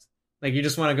nothing left. Like you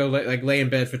just want to go lay in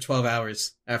bed for 12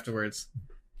 hours afterwards.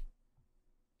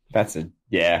 That's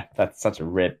such a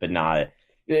rip, but nah.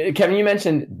 Kevin, you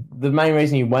mentioned the main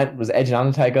reason you went was Edge and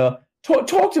Undertaker.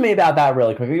 Talk to me about that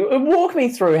really quickly. Walk me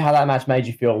through how that match made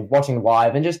you feel watching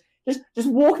live, and just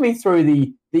walk me through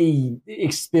the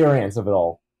experience of it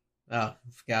all. Oh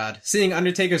God, seeing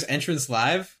Undertaker's entrance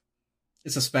live,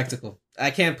 it's a spectacle.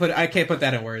 I can't put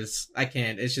that in words. I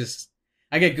can't. It's just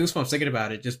I get goosebumps thinking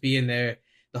about it. Just being there,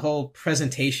 the whole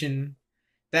presentation.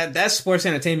 That's sports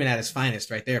entertainment at its finest,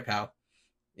 right there, pal.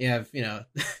 you have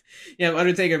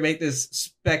Undertaker make this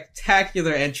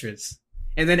spectacular entrance,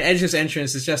 and then Edge's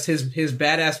entrance is just his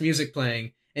badass music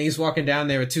playing, and he's walking down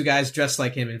there with two guys dressed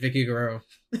like him and Vicky Guerrero.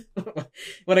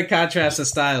 What a contrast of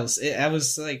styles!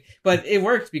 But it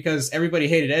worked because everybody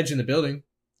hated Edge in the building,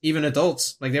 even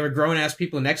adults. Like, they were grown ass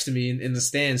people next to me in the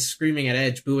stands, screaming at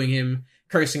Edge, booing him,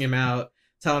 cursing him out,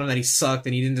 telling him that he sucked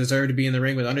and he didn't deserve to be in the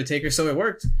ring with Undertaker. So it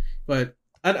worked. But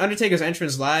Undertaker's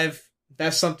entrance live,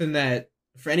 that's something that,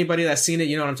 for anybody that's seen it,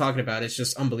 you know what I'm talking about. It's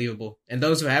just unbelievable. And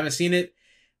those who haven't seen it,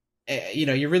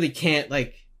 you really can't,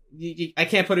 I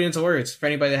can't put it into words for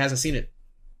anybody that hasn't seen it.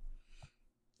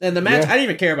 And the match, I didn't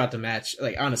even care about the match.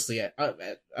 Like, honestly,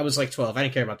 I was like 12. I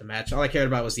didn't care about the match. All I cared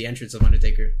about was the entrance of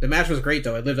Undertaker. The match was great,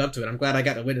 though. I lived up to it. I'm glad I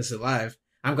got to witness it live.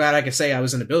 I'm glad I could say I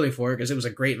was in the building for it, because it was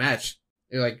a great match.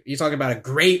 You talking about a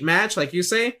great match, like you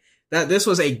say? This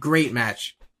was a great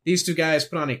match. These two guys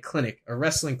put on a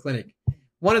wrestling clinic.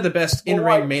 One of the best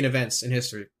in-ring main events in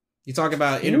history. You talk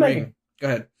about in-ring. Go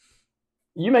ahead.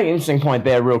 You make an interesting point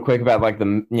there real quick about, like,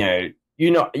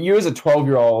 you as a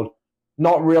 12-year-old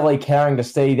not really caring to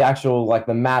see the actual, like,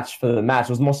 the match for the match.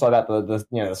 It was more so about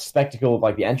the spectacle of,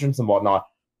 like, the entrance and whatnot.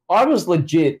 I was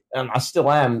legit, and I still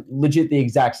am, legit the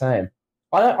exact same.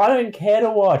 I don't care to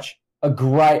watch a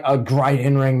great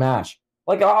in-ring match.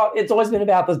 Like, it's always been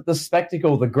about the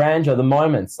spectacle, the grandeur, the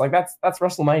moments. Like, that's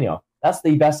WrestleMania. That's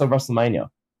the best of WrestleMania.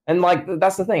 And, like,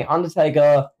 that's the thing.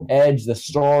 Undertaker, Edge, the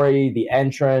story, the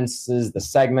entrances, the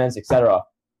segments, etc.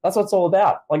 That's what it's all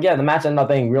about. Like, yeah, the match ended up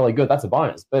being really good. That's a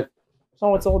bonus. But that's not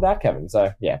what it's all about, Kevin.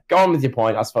 So, yeah, go on with your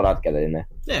point. I just thought I'd get it in there.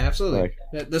 Yeah, absolutely.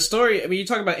 The story, I mean, you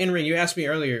talk about in-ring. You asked me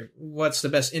earlier, what's the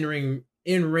best in-ring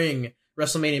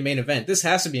WrestleMania main event? This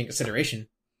has to be in consideration.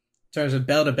 In terms of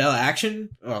bell-to-bell action,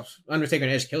 Undertaker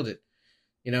and Edge killed it.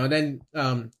 And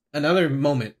then another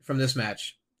moment from this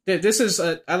match. This is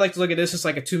I like to look at this as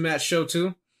like a 2-match show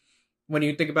too. When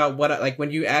you think about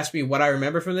when you ask me what I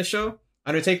remember from this show,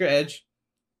 Undertaker, Edge,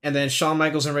 and then Shawn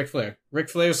Michaels and Ric Flair. Ric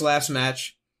Flair's last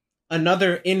match,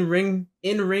 another in-ring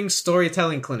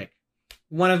storytelling clinic.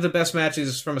 One of the best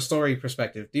matches from a story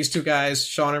perspective. These two guys,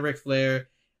 Shawn and Ric Flair,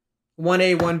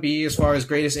 1A, 1B as far as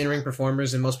greatest in-ring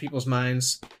performers in most people's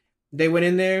minds. They went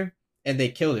in there and they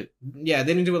killed it. Yeah,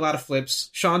 they didn't do a lot of flips.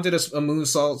 Shawn did a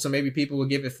moonsault, so maybe people will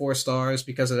give it 4 stars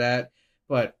because of that.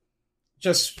 But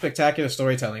just spectacular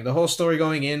storytelling. The whole story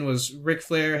going in was Ric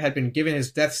Flair had been given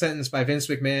his death sentence by Vince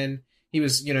McMahon. He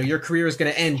was, your career is going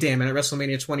to end, damn it, at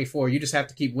WrestleMania 24. You just have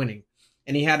to keep winning.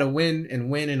 And he had to win and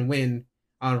win and win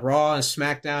on Raw and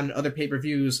SmackDown and other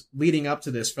pay-per-views leading up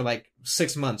to this for like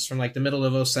 6 months, from like the middle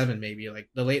of 07, maybe, like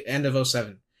the late end of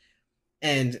 07.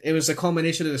 And it was a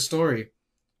culmination of the story.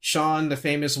 Shawn, the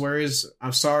famous words,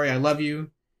 "I'm sorry, I love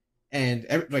you." And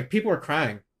people were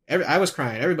crying. I was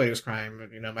crying. Everybody was crying.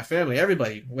 My family,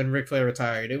 everybody, when Ric Flair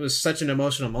retired. It was such an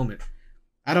emotional moment.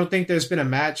 I don't think there's been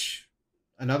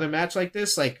another match like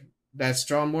this, like that's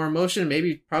drawn more emotion.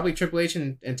 Probably Triple H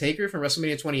and Taker from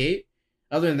WrestleMania 28.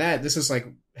 Other than that, this is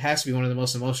has to be one of the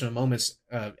most emotional moments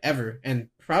ever. And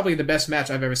probably the best match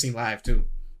I've ever seen live, too.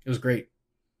 It was great.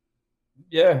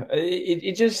 Yeah,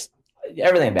 it just,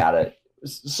 everything about it,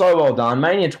 so well done.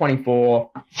 Mania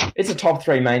 24, it's a top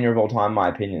 3 Mania of all time, in my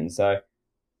opinion. So,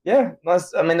 yeah,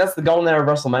 that's the golden era of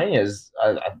WrestleMania,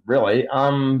 really.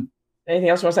 Anything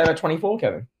else you want to say about 24,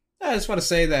 Kevin? I just want to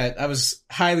say that I was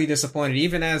highly disappointed,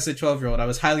 even as a 12-year-old. I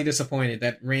was highly disappointed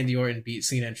that Randy Orton beat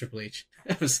Cena and Triple H.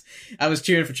 I was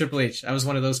cheering for Triple H. I was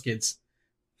one of those kids.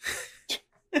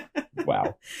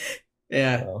 Wow.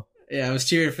 Yeah. Wow. Yeah, I was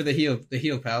cheering for the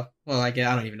heel pal. Well, I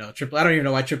don't even know. I don't even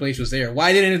know why Triple H was there.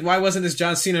 Why wasn't this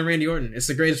John Cena and Randy Orton? It's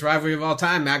the greatest rivalry of all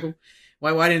time, Michael.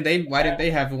 Why didn't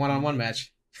they have a one-on-one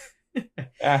match?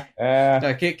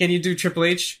 Can you do Triple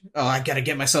H? Oh, I gotta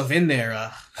get myself in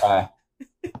there.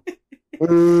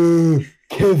 Kevin,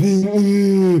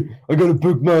 I gotta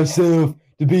book myself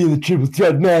to be in the triple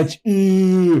threat match.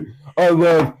 I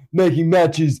love making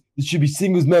matches that should be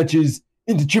singles matches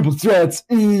into triple threats.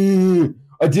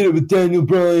 I did it with Daniel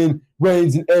Bryan,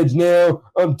 Reigns, and Edge now.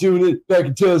 I'm doing it back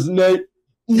in 2008.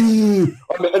 I'm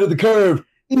ahead of the curve.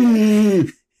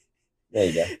 There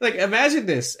you go. Like, imagine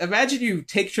this. Imagine you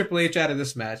take Triple H out of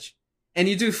this match, and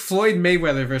you do Floyd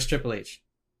Mayweather versus Triple H.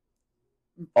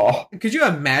 Oh. Could you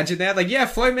imagine that? Like, yeah,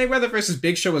 Floyd Mayweather versus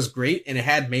Big Show was great, and it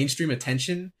had mainstream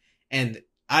attention, and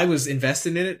I was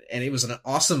invested in it, and it was an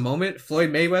awesome moment. Floyd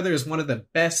Mayweather is one of the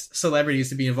best celebrities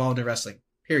to be involved in wrestling,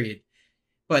 period.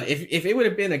 But if it would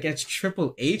have been against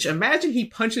Triple H, imagine he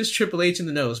punches Triple H in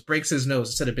the nose, breaks his nose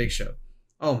instead of Big Show.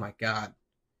 Oh my God.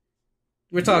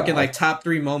 We're talking like top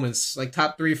 3 moments, like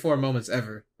top 3-4 moments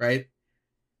ever, right?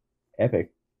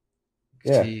 Epic.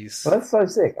 Yeah. Jeez. Well, that's so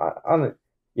sick.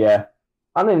 Yeah.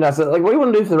 I don't know. So, like, what do you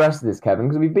want to do for the rest of this, Kevin?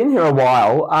 Because we've been here a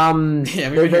while. Yeah,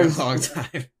 we've been here a long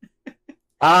time.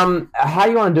 How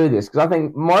do you want to do this? Because I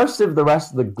think most of the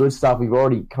rest of the good stuff we've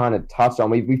already kind of touched on.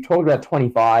 We've talked about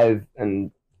 25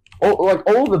 and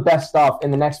all the best stuff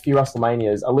in the next few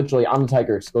WrestleManias are literally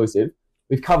Undertaker exclusive.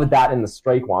 We've covered that in the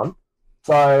streak one,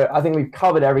 so I think we've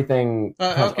covered everything.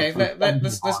 Okay,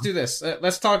 let's do this.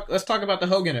 Let's talk about the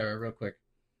Hogan era real quick.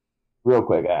 Real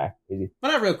quick, easy.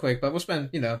 Well, not real quick, but we'll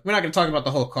spend. We're not going to talk about the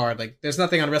whole card. Like, there's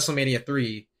nothing on WrestleMania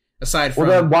 3 aside from.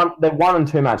 Well, they're 1 and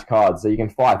 2 match cards, so you can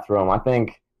fly through them. I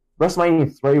think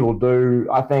WrestleMania 3 will do.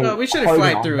 I think. No, we shouldn't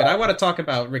fly through it. I want to talk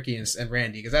about Ricky and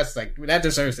Randy because that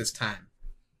deserves its time.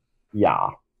 Yeah,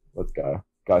 let's go.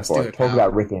 Go for it. Talk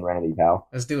about Ricky and Randy, pal.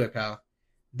 Let's do it, pal.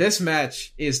 This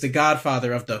match is the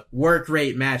godfather of the work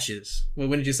rate matches. Well,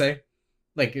 what did you say?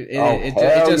 Like, it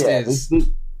just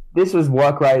is. This was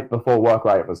work rate before work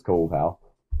rate was cool, pal.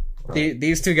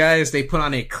 These two guys, they put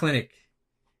on a clinic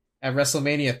at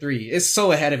WrestleMania 3. It's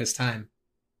so ahead of its time.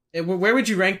 Where would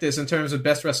you rank this in terms of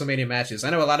best WrestleMania matches? I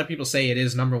know a lot of people say it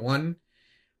is number 1.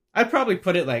 I'd probably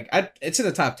put it it's in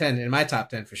the top 10, in my top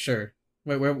 10 for sure.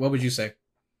 What would you say?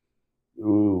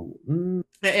 Ooh.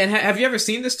 And have you ever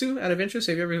seen this too? Out of interest,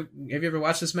 have you ever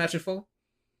watched this match in full?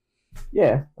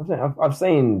 Yeah, I've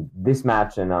seen this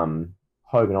match and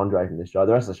Hogan Andre from this show.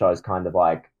 The rest of the show is kind of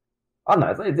like, I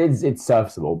don't know, it's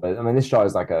serviceable, but I mean this show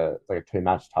is like a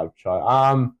 2-match type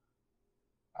show.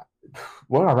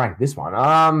 Where do I rank this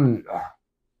one?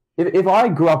 If I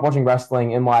grew up watching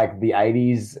wrestling in like the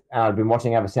 80s and I'd been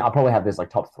watching ever since, I'd probably have this like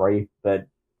top 3. But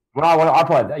when I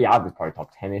probably I'd be probably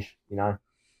top 10ish.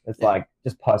 It's like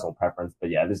just personal preference. But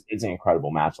yeah, it's an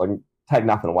incredible match. Like, take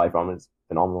nothing away from it. It's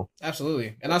phenomenal.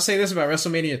 Absolutely. And I'll say this about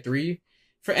WrestleMania 3.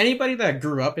 For anybody that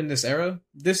grew up in this era,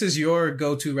 this is your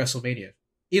go-to WrestleMania.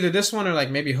 Either this one or like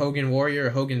maybe Hogan Warrior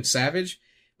or Hogan Savage.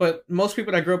 But most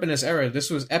people that grew up in this era, this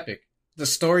was epic. The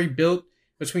story built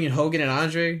between Hogan and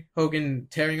Andre, Hogan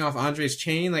tearing off Andre's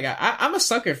chain. Like, I'm a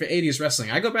sucker for 80s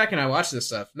wrestling. I go back and I watch this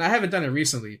stuff. And I haven't done it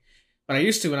recently, but I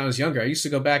used to when I was younger. I used to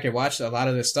go back and watch a lot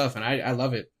of this stuff, and I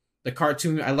love it. The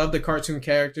cartoon, I love the cartoon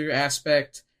character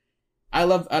aspect. I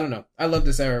love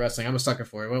this era of wrestling. I'm a sucker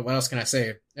for it. What else can I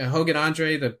say? Hogan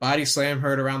Andre, the body slam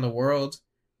heard around the world.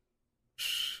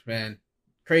 Man,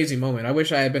 crazy moment. I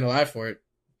wish I had been alive for it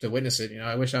to witness it.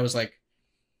 I wish I was like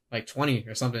 20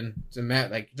 or something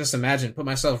to just imagine, put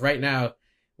myself right now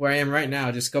where I am right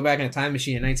now, just go back in a time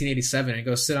machine in 1987 and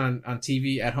go sit on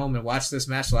TV at home and watch this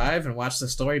match live and watch the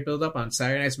story build up on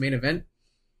Saturday Night's Main Event.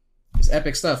 It's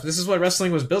epic stuff. This is what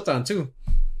wrestling was built on too.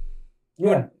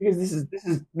 Yeah, because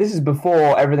this is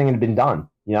before everything had been done.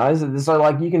 So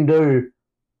like you can do,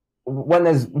 when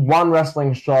there's one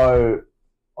wrestling show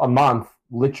a month,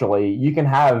 literally, you can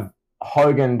have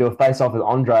Hogan do a face-off with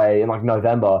Andre in like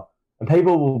November, and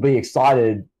people will be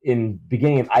excited in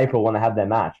beginning of April when they have their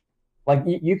match. Like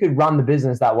you could run the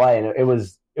business that way, and it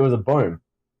was a boom.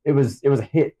 It was a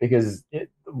hit because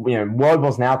word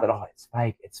wasn't out that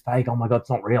it's fake. Oh my god, it's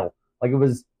not real. It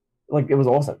was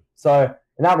awesome. So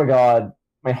in that regard,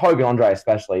 I mean Hogan Andre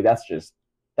especially, that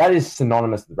is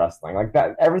synonymous with wrestling. Like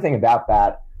that, everything about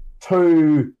that,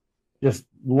 two just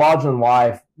larger than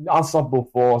life, unstoppable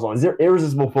force or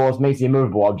irresistible force meets the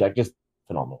immovable object, just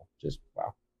phenomenal. Just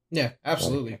wow. Yeah,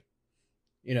 absolutely.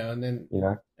 I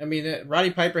mean,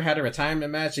 Roddy Piper had a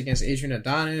retirement match against Adrian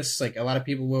Adonis. Like, a lot of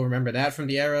people will remember that from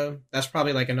the era. That's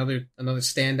probably like another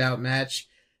standout match.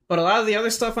 But a lot of the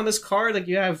other stuff on this card, like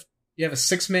you have a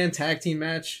 6-man tag team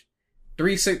match, two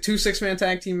 6-man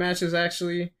tag team matches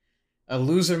actually, a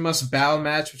loser must bow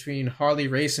match between Harley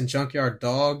Race and Junkyard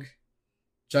Dog.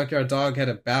 Junkyard Dog had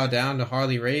to bow down to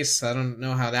Harley Race. I don't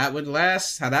know how that would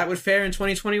last, how that would fare in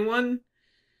 2021.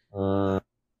 I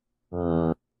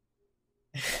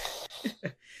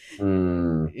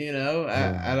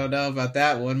don't know about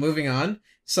that one. Moving on.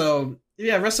 So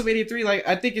yeah, WrestleMania 3, like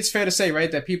I think it's fair to say,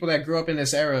 right, that people that grew up in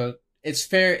this era, it's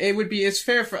fair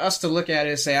for us to look at it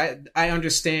and say, I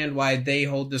understand why they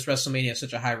hold this WrestleMania in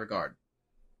such a high regard.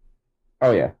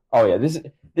 Oh yeah. This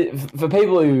for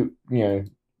people who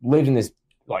lived in this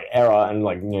like era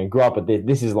and grew up with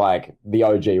this is like the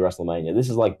OG WrestleMania. This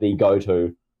is like the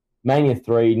go-to. Mania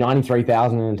 3,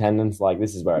 93,000 in attendance. Like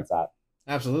this is where it's at.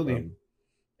 Absolutely.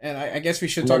 And I guess we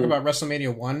should talk about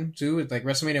WrestleMania 1 too. Like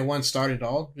WrestleMania 1 started it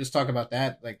all. Just talk about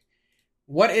that. Like,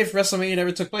 what if WrestleMania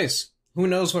never took place? Who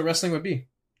knows what wrestling would be?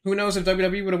 Who knows if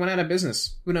WWE would have went out of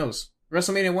business? Who knows?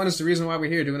 WrestleMania 1 is the reason why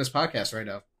we're here doing this podcast right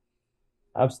now.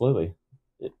 Absolutely.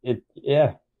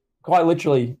 Yeah. Quite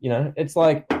literally, it's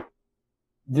like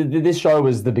this show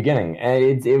was the beginning.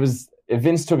 And it was, if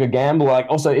Vince took a gamble, like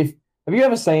also if Have you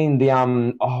ever seen the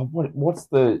what's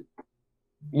the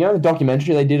the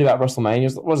documentary they did about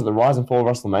WrestleMania? What was it, the rise and fall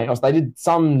of WrestleMania? So they did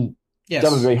some Yes.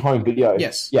 WWE home video.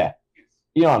 Yes. Yeah.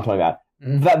 You know what I'm talking about.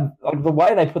 Mhm. That like the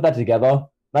way they put that together,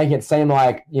 making it seem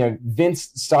like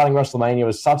Vince starting WrestleMania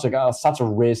was such a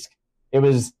risk. It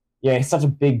was such a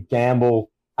big gamble,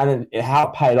 and how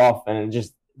it paid off, and it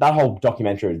just that whole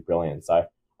documentary was brilliant. So I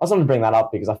just wanted to bring that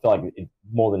up because I feel like it's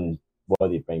more than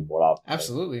worthy of being brought up.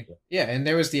 Absolutely. Yeah, and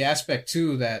there was the aspect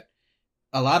too that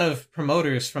a lot of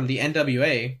promoters from the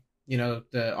NWA,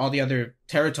 all the other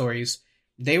territories,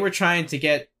 they were trying to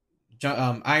get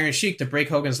Iron Sheik to break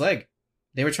Hogan's leg.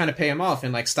 They were trying to pay him off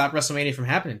and like stop WrestleMania from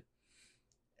happening.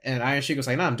 And Iron Sheik was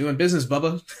like, "No, I'm doing business,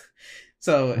 Bubba."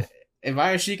 So if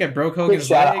Iron Sheik had broke Hogan's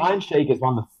leg, Iron Sheik is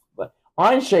one of the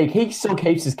Iron Sheik. He still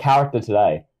keeps his character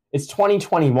today. It's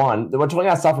 2021. We're talking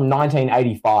about stuff from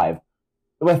 1985.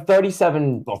 We're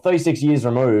 37 or 36 years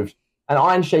removed, and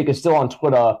Iron Sheik is still on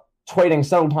Twitter tweeting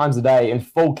several times a day in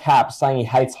full caps saying he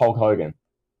hates Hulk Hogan.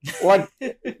 Like,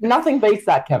 nothing beats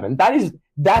that, Kevin.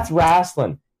 That's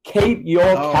wrestling. Keep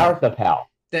your character, pal.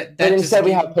 But instead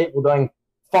we have people doing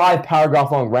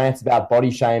 5-paragraph-long rants about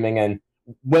body shaming and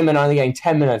women only getting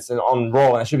 10 minutes on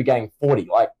Raw and they should be getting 40.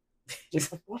 Like,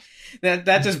 just what?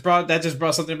 that just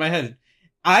brought something in my head.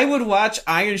 I would watch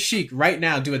Iron Sheik right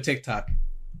now do a TikTok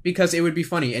because it would be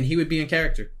funny and he would be in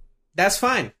character. That's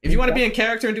fine. If you want to be in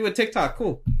character and do a TikTok,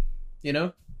 cool.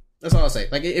 That's all I'll say.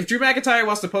 Like, if Drew McIntyre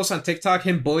wants to post on TikTok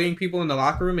him bullying people in the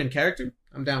locker room in character,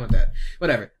 I'm down with that.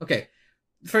 Whatever. Okay.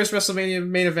 First WrestleMania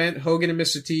main event, Hogan and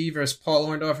Mr. T versus Paul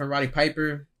Orndorff and Roddy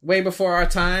Piper. Way before our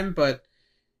time, but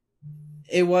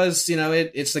it was,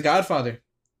 it's the Godfather.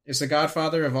 It's the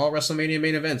Godfather of all WrestleMania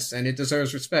main events, and it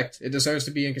deserves respect. It deserves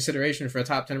to be in consideration for a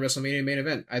top 10 WrestleMania main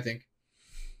event, I think.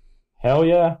 Hell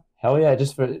yeah.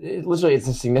 Just literally, it's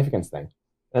a significance thing.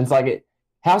 And it's like,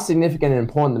 how significant and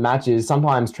important the match is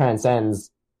sometimes transcends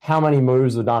how many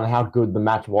moves were done and how good the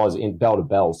match was in bell to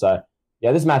bell. So,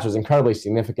 yeah, this match was incredibly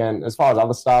significant. As far as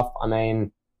other stuff, I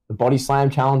mean, the body slam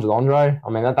challenge with Andre, I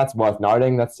mean, that's worth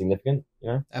noting. That's significant,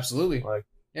 Absolutely.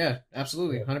 Yeah,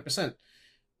 absolutely. 100%.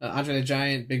 Andre the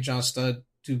Giant, Big John Studd,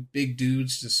 two big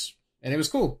dudes, and it was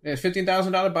cool. Yeah,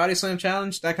 $15,000 body slam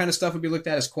challenge. That kind of stuff would be looked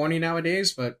at as corny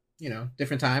nowadays, but,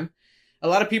 different time. A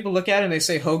lot of people look at it and they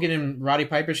say Hogan and Roddy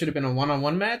Piper should have been a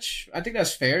one-on-one match. I think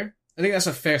that's fair. I think that's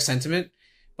a fair sentiment.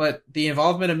 But the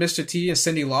involvement of Mr. T and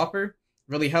Cyndi Lauper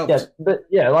really helped. Yeah, but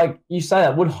like you say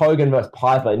that, would Hogan versus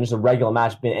Piper in just a regular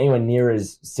match been anywhere near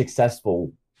as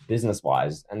successful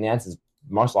business-wise? And the answer is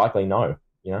most likely no,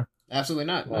 Absolutely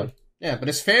not. No. Yeah, but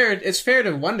it's fair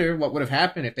to wonder what would have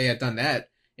happened if they had done that.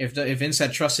 If Vince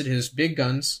had trusted his big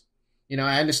guns.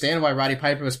 I understand why Roddy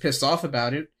Piper was pissed off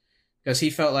about it. Because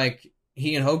he felt like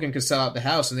he and Hogan could sell out the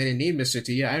house and they didn't need Mr.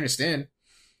 T. I understand.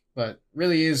 But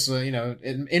really is,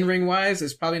 in-ring wise,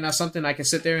 it's probably not something I can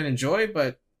sit there and enjoy.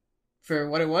 But for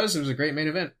what it was a great main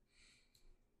event.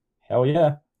 Hell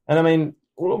yeah. And I mean,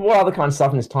 what other kind of stuff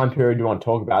in this time period do you want to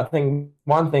talk about? I think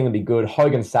one thing would be good,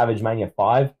 Hogan Savage Mania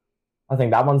 5. I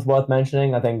think that one's worth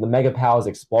mentioning. I think the Mega Powers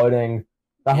exploding,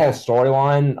 that whole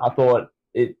storyline, I thought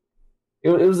it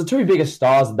was the two biggest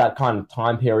stars of that kind of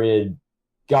time period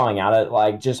going at it.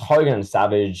 Like, just Hogan and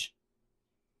Savage,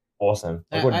 awesome.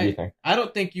 Like, what do you think? I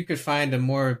don't think you could find a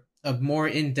more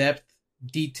in-depth,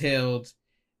 detailed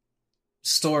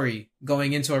story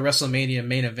going into a WrestleMania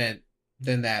main event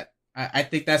than that. I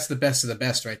think that's the best of the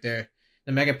best right there.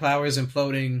 The Mega Powers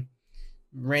imploding,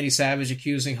 Randy Savage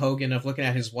accusing Hogan of looking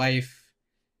at his wife,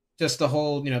 just the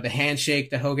whole, the handshake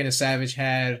that Hogan and Savage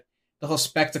had, the whole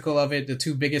spectacle of it, the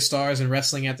two biggest stars in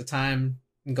wrestling at the time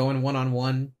going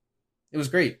one-on-one. It was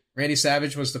great. Randy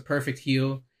Savage was the perfect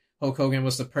heel. Hulk Hogan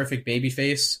was the perfect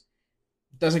babyface.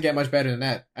 Doesn't get much better than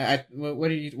that. What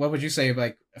would you say,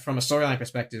 like, from a storyline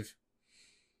perspective?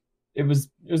 It was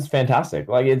fantastic.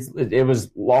 Like, it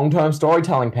was long-term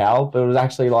storytelling, pal, but it was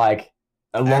actually like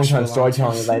a long-term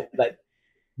storytelling that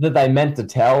they meant to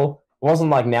tell. It wasn't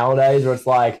like nowadays where it's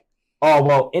like, oh,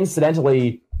 well,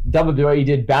 incidentally, WWE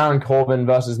did Baron Corbin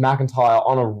versus McIntyre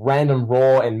on a random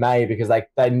Raw in May because they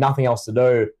had nothing else to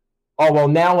do. Oh, well,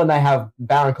 now when they have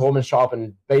Baron Corbin show up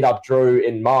and beat up Drew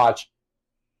in March,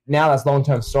 now that's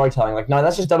long-term storytelling. Like, no,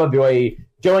 that's just WWE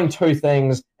doing two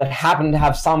things that happen to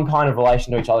have some kind of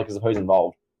relation to each other because of who's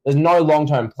involved. There's no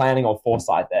long-term planning or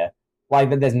foresight there.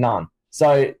 Like, there's none.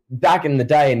 So back in the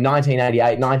day, in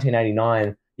 1988,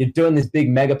 1989, you're doing this big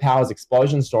Mega Powers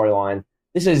explosion storyline.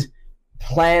 This is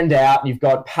planned out. You've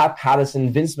got Pat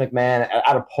Patterson, Vince McMahon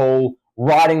at a pool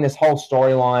writing this whole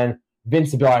storyline.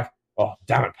 Vince would be like, oh,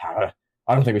 damn it, Pat.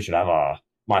 I don't think we should have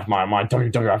my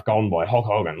WWF Golden Boy Hulk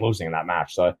Hogan losing in that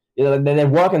match. So they're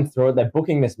working through it. They're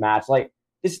booking this match like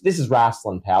this. This is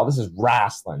wrestling, pal. This is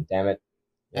wrestling. Damn it.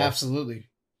 Yeah. Absolutely.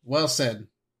 Well said.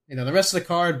 The rest of the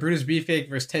card: Brutus Beefcake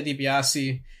versus Ted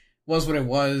DiBiase was what it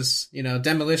was.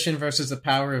 Demolition versus the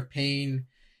Power of Pain,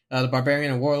 the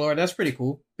Barbarian and Warlord. That's pretty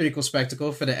cool. Pretty cool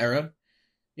spectacle for the era.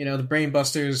 The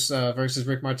Brainbusters versus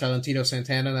Rick Martel and Tito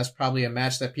Santana. That's probably a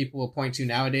match that people will point to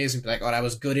nowadays and be like, "Oh, that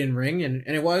was good in ring," and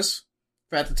it was.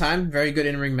 For at the time, very good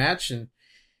in-ring match. And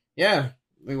yeah,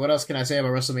 what else can I say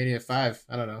about WrestleMania 5?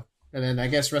 I don't know. And then I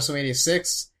guess WrestleMania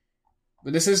 6.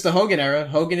 But this is the Hogan era.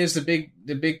 Hogan is the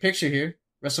big picture here.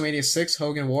 WrestleMania 6,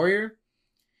 Hogan Warrior.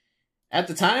 At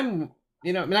the time,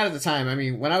 not at the time. I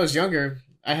mean, when I was younger,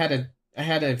 I had a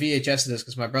VHS of this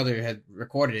because my brother had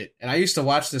recorded it. And I used to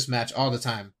watch this match all the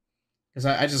time because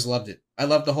I just loved it. I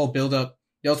loved the whole build-up.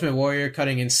 The Ultimate Warrior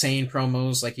cutting insane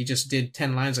promos, like he just did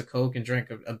 10 lines of coke and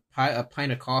drank a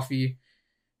pint of coffee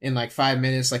in like 5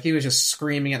 minutes. Like he was just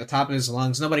screaming at the top of his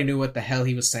lungs. Nobody knew what the hell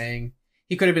he was saying.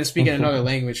 He could have been speaking another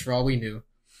language for all we knew.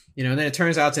 And then it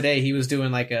turns out today he was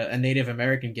doing like a Native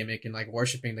American gimmick and like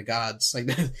worshiping the gods.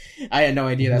 Like I had no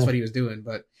idea that's what he was doing.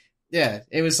 But yeah,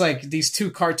 it was like these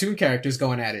two cartoon characters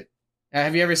going at it.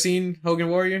 Have you ever seen Hogan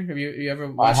Warrior? Have you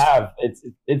ever watched? I have.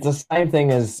 It's the same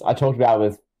thing as I talked about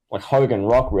with like Hogan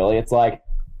Rock, really. It's like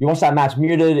you watch that match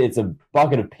muted. It's a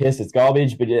bucket of piss. It's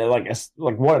garbage, but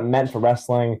like what it meant for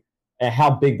wrestling and how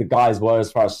big the guys were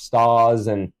as far as stars.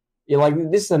 And you're like,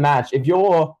 this is a match. If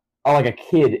you're like a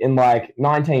kid in like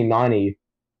 1990,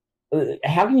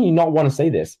 how can you not want to see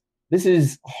this? This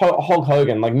is Hulk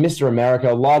Hogan, like Mr.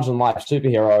 America, large than life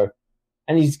superhero,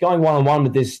 and he's going one-on-one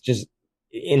with this just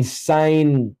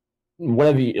insane,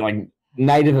 like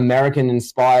Native American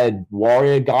inspired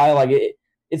warrior guy. Like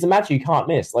it's a match you can't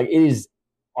miss. Like, it is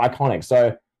iconic.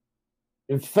 So,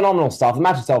 phenomenal stuff. The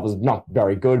match itself is not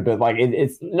very good, but like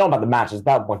it's not about the match. It's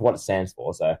about like what it stands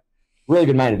for. So, really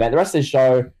good main event. The rest of the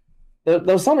show, there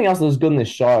was something else that was good in this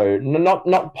show.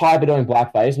 Not Piper doing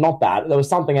blackface. Not that. There was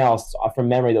something else from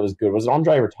memory that was good. Was it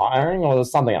Andre retiring, or was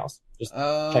it something else? Just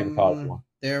check the card.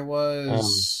 There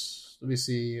was. Let me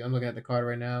see. I'm looking at the card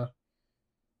right now.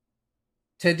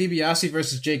 Ted DiBiase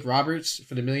versus Jake Roberts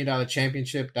for the $1 Million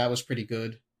Championship. That was pretty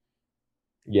good.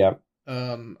 Yeah.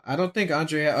 I don't think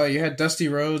Andre. Oh, you had Dusty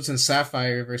Rhodes and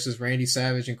Sapphire versus Randy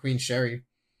Savage and Queen Sherry.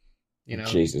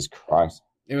 Jesus Christ!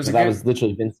 It was. That was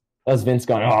literally Vince. That was Vince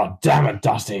going, "Oh, damn it,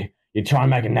 Dusty! You try and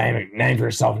make a name for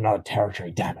yourself in another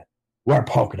territory. Damn it! Wear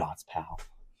polka dots, pal."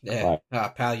 Yeah,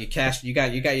 pal, you got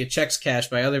your checks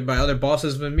cashed by other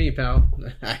bosses than me, pal.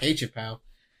 I hate you, pal.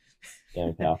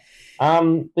 Damn, pal.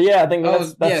 But yeah, I think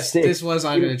that's yes, sick. This was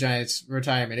Andre the Giant's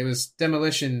retirement. It was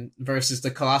Demolition versus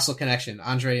the Colossal Connection,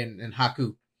 Andre and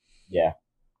Haku. Yeah,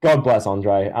 God bless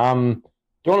Andre. Do you want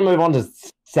to move on to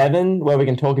 7, where we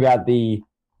can talk about the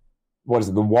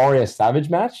Warrior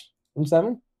Savage match from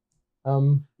 7?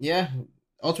 Yeah,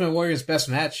 Ultimate Warrior's best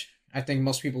match. I think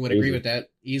most people would agree with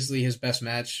that. Easily his best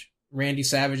match. Randy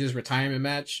Savage's retirement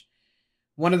match.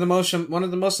 One of the most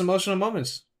emotional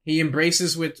moments. He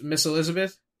embraces with Miss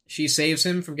Elizabeth. She saves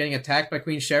him from getting attacked by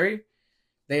Queen Sherry.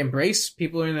 They embrace.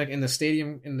 People are in the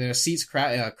stadium in their seats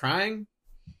crying.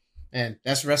 And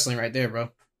that's wrestling right there, bro.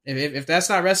 If that's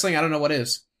not wrestling, I don't know what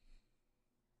is.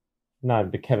 No,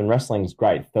 but Kevin, wrestling's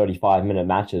great. 35-minute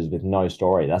matches with no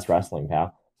story. That's wrestling,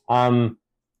 pal.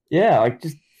 Yeah, like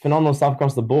just phenomenal stuff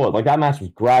across the board. Like that match was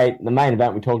great. The main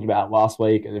event we talked about last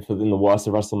week, in the worst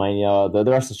of WrestleMania.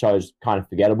 The rest of the show is kind of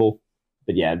forgettable.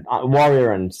 But yeah,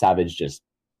 Warrior and Savage, just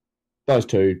those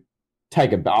two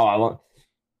take a bow.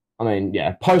 I mean,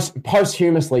 yeah,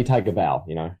 posthumously take a bow.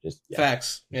 Just yeah.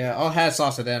 Facts. Yeah, all hats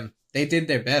off to them. They did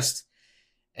their best.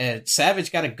 And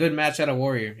Savage got a good match out of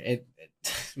Warrior. I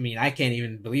mean, I can't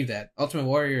even believe that. Ultimate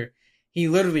Warrior, he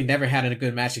literally never had a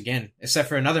good match again, except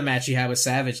for another match he had with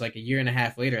Savage like a year and a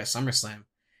half later at SummerSlam.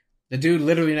 The dude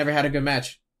literally never had a good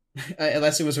match,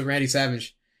 unless it was with Randy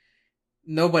Savage.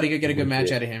 Nobody could get a good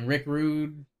match out of him. Rick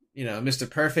Rude, Mr.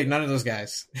 Perfect, none of those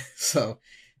guys. So,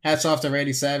 hats off to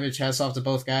Randy Savage, hats off to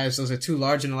both guys. Those are two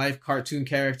large-in-life cartoon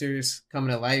characters coming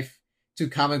to life, two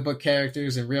comic book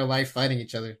characters in real life fighting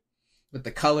each other with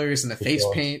the colors and the face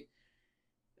paint.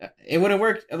 It wouldn't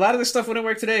work. A lot of this stuff wouldn't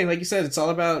work today. Like you said, it's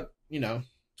all about,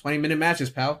 20-minute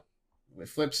matches, pal. With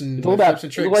flips and tricks. It's all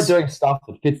about doing stuff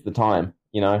that fits the time,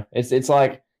 It's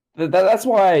like, that's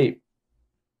why,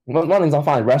 one of the things I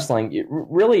find wrestling,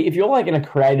 really, if you're like in a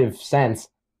creative sense,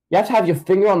 you have to have your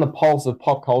finger on the pulse of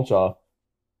pop culture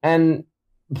and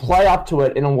play up to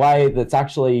it in a way that's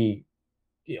actually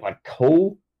like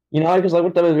cool, because like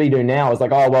what WWE do now is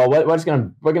like, oh well,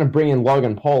 we're gonna bring in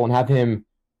Logan Paul and have him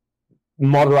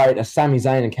moderate a Sami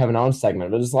Zayn and Kevin Owens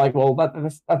segment. But it's like, well,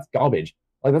 that's garbage.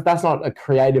 Like that's not a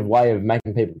creative way of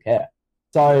making people care.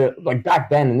 So like back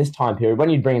then in this time period, when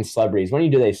you bring in celebrities, when you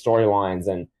do these storylines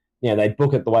and they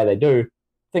book it the way they do,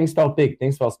 things felt big,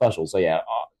 things felt special. So yeah,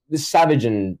 this Savage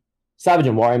and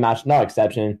Warrior match, no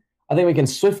exception. I think we can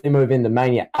swiftly move into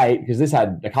Mania 8 because this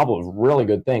had a couple of really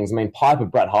good things. I mean, Piper,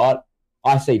 Bret Hart,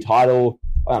 IC title,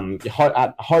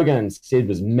 Hogan and Sid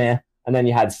was meh, and then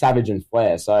you had Savage and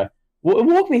Flair. So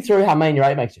walk me through how Mania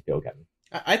 8 makes you feel, Kevin.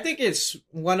 I think it's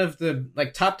one of the,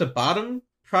 like, top to bottom,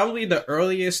 probably the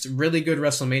earliest really good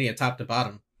WrestleMania top to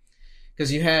bottom.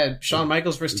 Because you had Shawn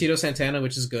Michaels versus Tito Santana,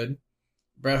 which is good.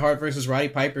 Bret Hart versus Roddy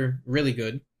Piper, really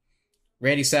good.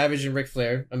 Randy Savage and Ric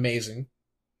Flair, amazing.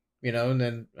 And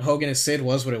then Hogan and Sid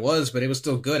was what it was, but it was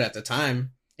still good at the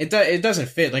time. It doesn't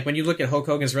fit. Like, when you look at Hulk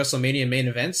Hogan's WrestleMania main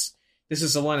events, this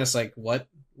is the one that's like, what?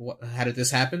 How did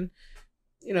this happen?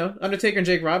 Undertaker and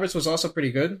Jake Roberts was also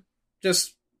pretty good.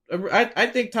 I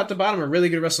think top to bottom a really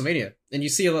good WrestleMania. And you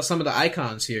see some of the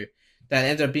icons here that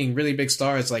end up being really big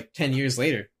stars like 10 years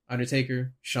later.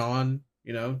 Undertaker, Shawn,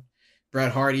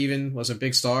 Bret Hart even was a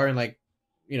big star and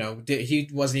he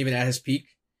wasn't even at his peak.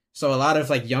 So a lot of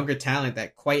like younger talent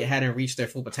that quite hadn't reached their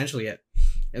full potential yet.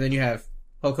 And then you have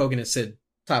Hulk Hogan and Sid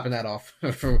topping that off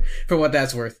for what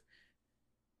that's worth.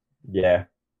 Yeah.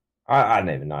 I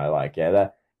don't even know.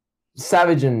 That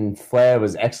Savage and Flair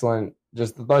was excellent.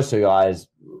 Just those two guys,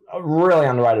 a really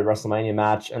underrated WrestleMania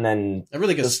match, and then a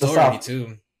really good story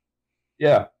too.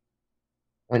 Yeah,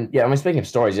 speaking of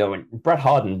stories, like Bret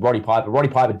Hart and Roddy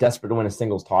Piper desperate to win a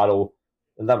singles title,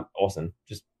 and that awesome,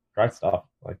 just great stuff.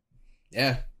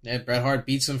 Yeah, Bret Hart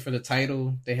beats him for the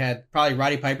title. They had probably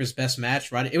Roddy Piper's best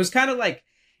match. It was kind of like,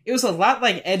 it was a lot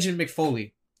like Edge and Mick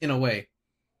Foley in a way.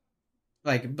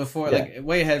 Like before, like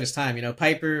way ahead of his time,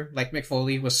 Piper, like Mick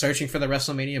Foley, was searching for the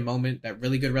WrestleMania moment, that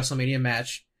really good WrestleMania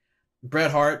match.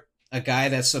 Bret Hart, a guy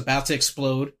that's about to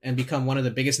explode and become one of the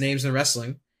biggest names in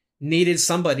wrestling, needed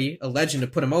somebody, a legend, to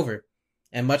put him over.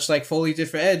 And much like Foley did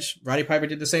for Edge, Roddy Piper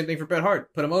did the same thing for Bret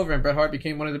Hart, put him over, and Bret Hart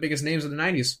became one of the biggest names of the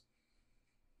 90s.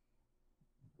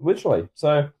 Literally.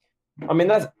 So, I mean,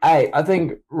 that's 8. I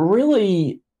think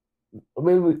really,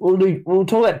 we'll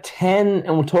talk about 10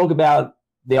 and we'll talk about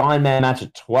the Iron Man match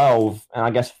at 12 and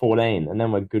I guess 14, and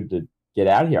then we're good to get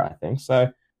out of here, I think.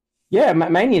 So, yeah,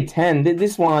 Mania 10,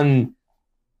 this one,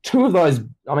 those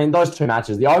two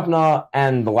matches, the opener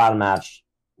and the ladder match,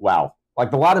 wow. Like,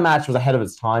 the ladder match was ahead of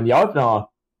its time. The opener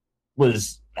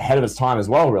was ahead of its time as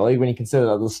well, really, when you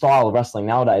consider the style of wrestling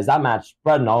nowadays. That match,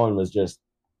 Bret and Owen, was just,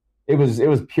 it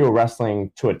was pure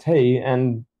wrestling to a T,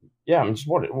 and yeah,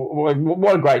 what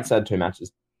a great set of two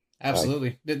matches.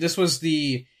 Absolutely. This was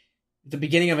the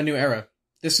beginning of a new era.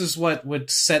 This is what would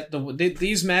set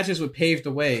these matches would pave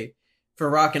the way for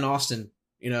Rock and Austin,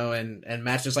 and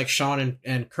matches like Shawn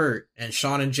and Kurt and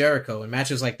Shawn and Jericho and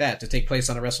matches like that to take place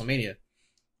on a WrestleMania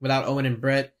without Owen and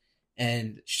Brett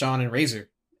and Shawn and Razor.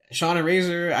 Shawn and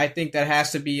Razor, I think that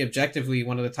has to be objectively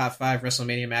one of the top 5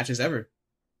 WrestleMania matches ever.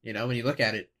 When you look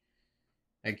at it,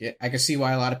 I can see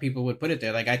why a lot of people would put it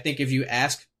there. Like, I think if you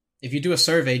do a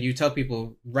survey and you tell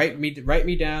people, write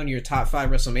me down your top 5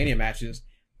 WrestleMania matches,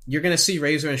 you're gonna see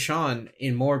Razor and Shawn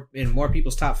in more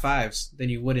people's top 5s than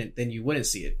you wouldn't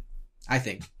see it, I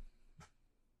think.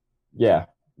 Yeah,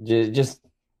 just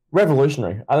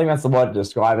revolutionary. I think that's the word to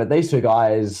describe it. These two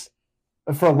guys,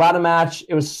 for a ladder match,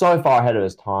 it was so far ahead of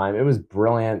its time. It was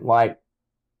brilliant. Like,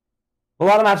 a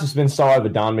ladder match has been so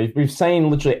overdone. We've seen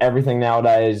literally everything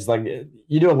nowadays. Like,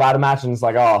 you do a ladder match and it's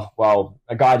like, oh, well,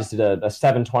 a guy just did a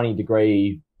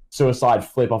 720-degree suicide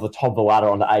flip off the top of the ladder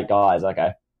onto 8 guys.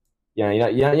 Okay. You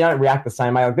don't react the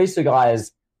same way. Like, these two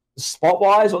guys,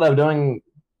 spot-wise, what they were doing,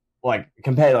 like,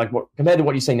 compared to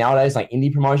what you see nowadays, like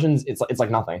indie promotions, it's like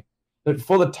nothing. But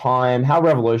for the time, how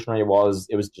revolutionary it was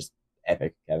just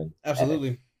epic, Kevin. Absolutely.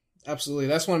 Epic. Absolutely.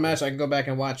 That's one match I can go back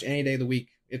and watch any day of the week.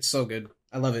 It's so good.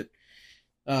 I love it.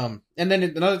 And then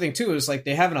another thing too is, like,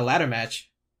 they having a ladder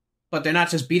match, but they're not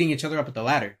just beating each other up at the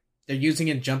ladder. They're using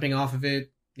it, jumping off of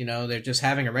it. They're just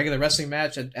having a regular wrestling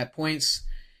match at points.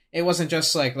 It wasn't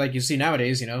just like you see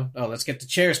nowadays, oh, let's get the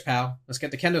chairs, pal. Let's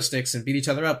get the kendo sticks and beat each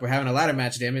other up. We're having a ladder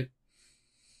match, damn it.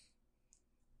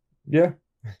 Yeah.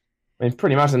 I mean,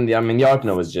 pretty much. The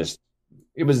opener was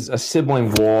it was a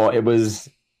sibling war. It was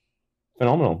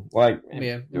phenomenal. Like,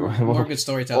 yeah, more good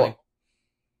storytelling. Well,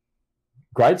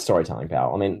 great storytelling,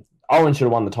 pal. I mean, Owen should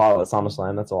have won the title at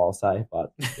SummerSlam. That's all I'll say.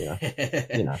 But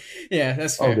yeah,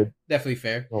 that's fair. Good. Definitely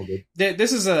fair. All good.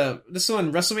 This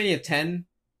one, WrestleMania 10.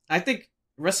 I think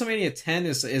WrestleMania 10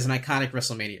 is an iconic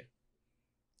WrestleMania.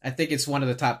 I think it's one of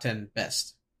the top 10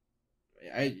 best.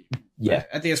 Yeah,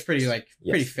 I think it's pretty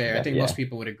fair. I think most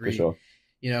people would agree. For sure.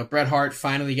 You know, Bret Hart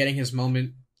finally getting his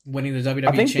moment, winning the WWE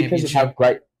I think Championship. because of how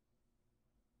great.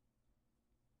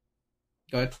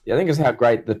 Go ahead. Yeah, I think it's how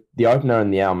great the opener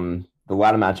and the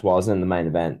ladder match was in the main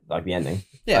event, like the ending.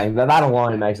 Yeah, like, that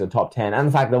alone makes it top 10, and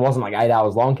the fact that it wasn't like 8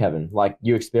 hours long, Kevin, like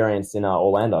you experienced in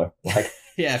Orlando. Like,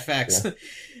 yeah, facts.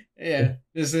 Yeah,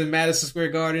 this is Madison Square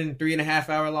Garden, 3.5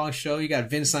 hour long show. You got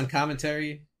Vince on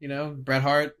commentary. You know, Bret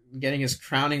Hart getting his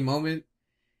crowning moment.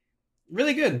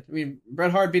 Really good. I mean,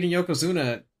 Bret Hart beating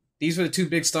Yokozuna. These were the two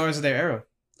big stars of their era,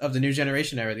 of the new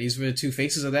generation era. These were the two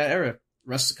faces of that era,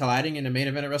 colliding in the main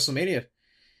event of WrestleMania.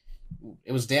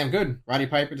 It was damn good. Roddy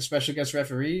Piper, the special guest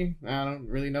referee. I don't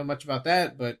really know much about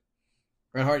that, but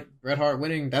Bret Hart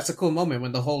winning. That's a cool moment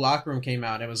when the whole locker room came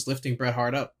out and was lifting Bret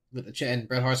Hart up with and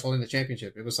Bret Hart's holding the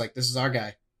championship. It was like, this is our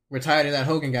guy. We're tired of that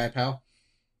Hogan guy, pal.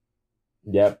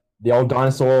 Yep. The old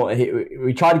dinosaur.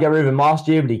 We tried to get rid of him last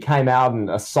year, but he came out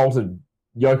and assaulted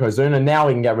Yokozuna. Now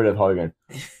we can get rid of Hogan.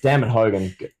 Damn it,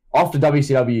 Hogan. Off to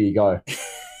WCW you go.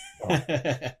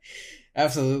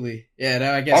 Absolutely. Yeah,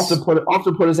 no, I guess. Off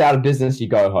to put us out of business you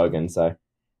go, Hogan. So,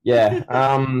 yeah.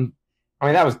 I mean,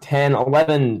 that was 10.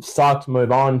 11 sucked.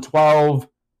 Move on. 12.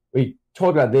 We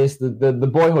talked about this. The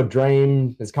boyhood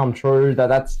dream has come true.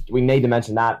 We need to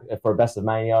mention that for a Best of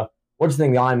Mania. What do you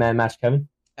think of the Iron Man match, Kevin?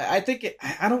 I think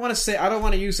I don't want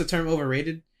to use the term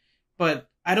overrated, but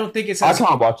I don't think it's. I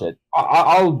can't watch it.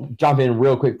 I'll jump in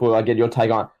real quick before I get your take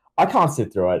on it. I can't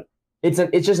sit through it.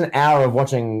 It's just an hour of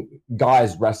watching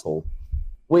guys wrestle,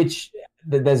 which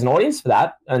there's an audience for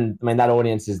that, and I mean that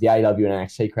audience is the AEW and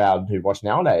NXT crowd who watch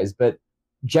nowadays. But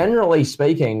generally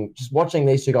speaking, just watching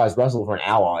these two guys wrestle for an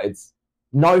hour, it's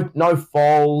no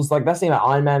falls. Like that's the thing about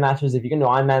Iron Man matches. If you're going to do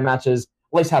Iron Man matches,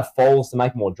 at least have falls to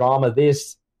make more drama.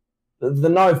 The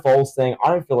no falls thing, I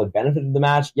don't feel it benefited the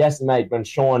match. Yes, it made when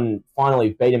Shawn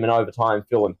finally beat him in overtime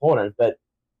feel important, but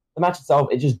the match itself,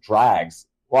 it just drags.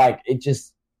 Like it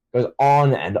just goes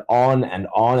on and on and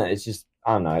on. And it's just,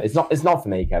 I don't know. It's not for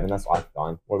me, Kevin. That's what I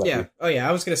find. What about you? Oh yeah.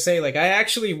 I was gonna say, like, I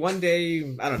actually one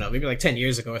day, I don't know, maybe like 10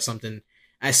 years ago or something,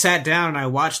 I sat down and I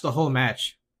watched the whole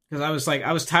match because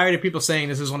I was tired of people saying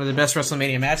this is one of the best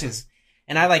WrestleMania matches,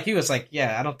 and I, like you, was like,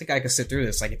 yeah, I don't think I could sit through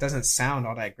this. Like, it doesn't sound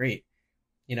all that great.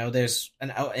 You know, there's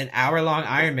an hour-long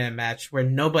Iron Man match where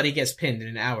nobody gets pinned in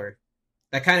an hour.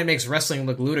 That kind of makes wrestling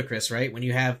look ludicrous, right? When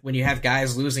you have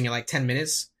guys losing in like 10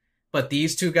 minutes, but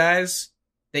these two guys,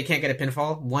 they can't get a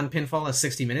pinfall. One pinfall in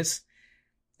 60 minutes.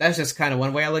 That's just kind of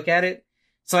one way I look at it.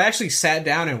 So I actually sat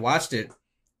down and watched it,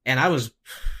 and I was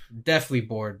definitely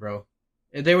bored, bro.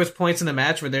 There was points in the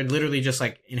match where they're literally just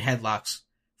like in headlocks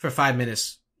for 5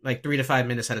 minutes, like 3 to 5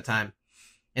 minutes at a time.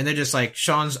 And they're just like,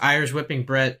 Shawn's Irish whipping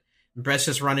Brett's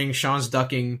just running, Shawn's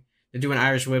ducking, they're doing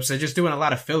Irish whips, they're just doing a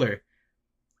lot of filler.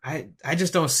 I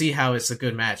just don't see how it's a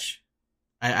good match.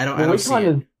 I don't see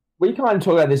it. We kind of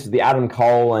talked about this with the Adam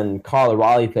Cole and Kyle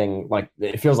O'Reilly thing. Like,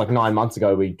 it feels like 9 months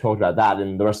ago we talked about that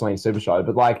in the WrestleMania Super Show.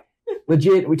 But, like,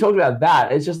 legit, we talked about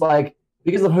that. It's just like,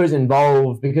 because of who's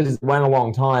involved, because it went a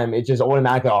long time, it just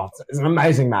automatically, it's an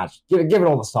amazing match. Give it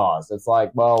all the stars. It's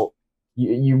like, well,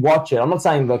 you watch it. I'm not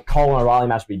saying the Cole and O'Reilly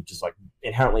match would be just, like,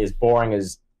 inherently as boring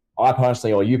as I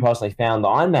personally or you personally found the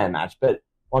Iron Man match. But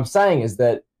what I'm saying is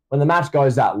that when the match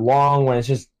goes that long, when it's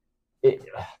just...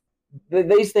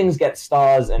 these things get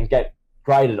stars and get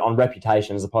graded on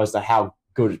reputation as opposed to how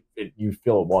good you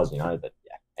feel it was, you know. But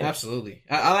yeah, anyway. Absolutely.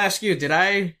 I'll ask you: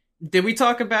 Did we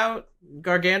talk about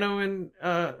Gargano and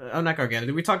not Gargano?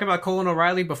 Did we talk about Cole and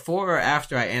O'Reilly before or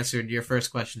after I answered your first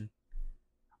question?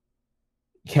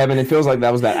 Kevin, it feels like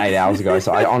that was about 8 hours ago,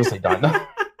 so I honestly don't know.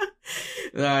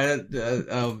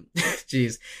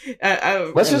 Jeez.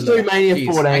 Let's just do Mania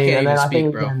 14, and then I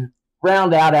think we can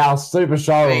round out our Super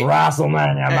Show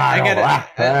WrestleMania. I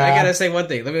gotta say one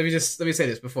thing. Let me say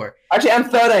this before. Actually, I'm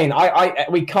 13.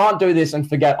 We can't do this and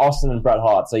forget Austin and Bret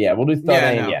Hart. So yeah, we'll do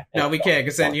 13. No, we can't,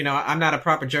 because then I'm not a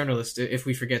proper journalist if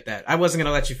we forget that. I wasn't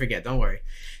gonna let you forget. Don't worry.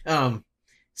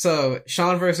 So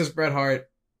Shawn versus Bret Hart.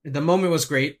 The moment was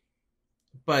great,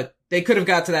 but they could have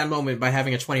got to that moment by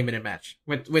having a 20-minute match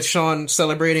with Shawn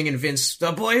celebrating and Vince.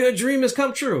 The boyhood dream has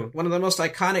come true. One of the most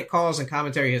iconic calls in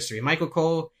commentary history. Michael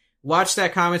Cole. Watch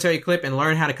that commentary clip and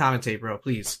learn how to commentate, bro.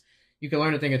 Please. You can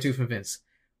learn a thing or two from Vince.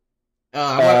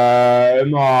 My.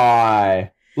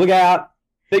 Look out.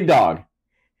 Big dog.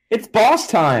 It's boss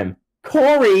time.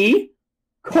 Corey.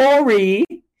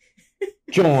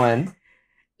 John.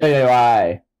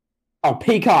 WI. Oh,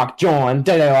 Peacock. John.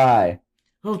 WI.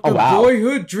 Oh, the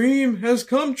boyhood dream has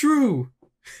come true.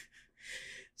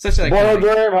 Such an boyhood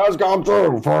dream has come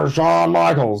true for Shawn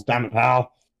Michaels. Damn it,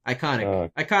 pal.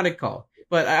 Iconic call.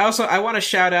 But I want to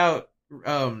shout out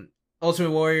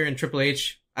Ultimate Warrior and Triple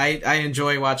H. I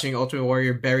enjoy watching Ultimate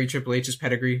Warrior bury Triple H's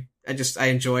pedigree. I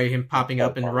enjoy him popping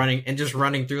up and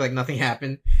running through like nothing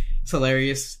happened. It's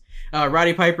hilarious.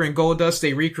 Roddy Piper and Goldust,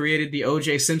 they recreated the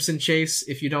O.J. Simpson chase.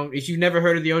 If you've never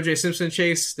heard of the O.J. Simpson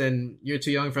chase, then you're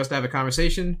too young for us to have a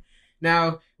conversation.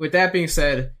 Now, with that being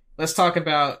said, let's talk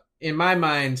about, in my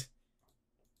mind,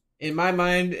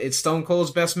 it's Stone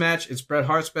Cold's best match. It's Bret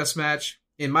Hart's best match.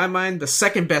 In my mind, the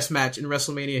second best match in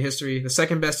WrestleMania history, the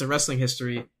second best in wrestling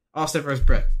history, Austin versus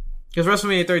Bret. Because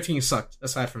WrestleMania 13 sucked,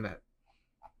 aside from that.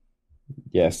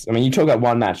 Yes. I mean, you talk about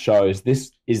one-match shows.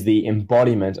 This is the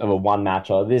embodiment of a one-match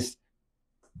show. This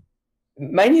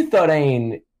Mania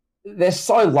 13, they're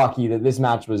so lucky that this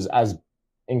match was as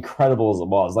incredible as it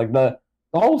was. Like, the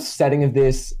whole setting of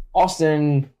this,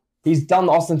 Austin, he's done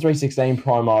the Austin 316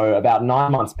 promo about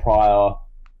 9 months prior.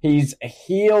 He's a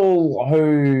heel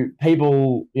who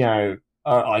people,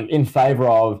 are in favor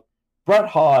of. Bret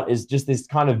Hart is just this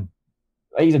kind of,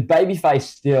 he's a babyface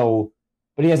still,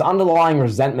 but he has underlying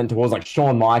resentment towards like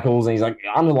Shawn Michaels, and he's like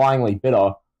underlyingly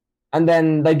bitter. And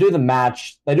then they do the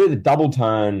match, they do the double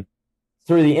turn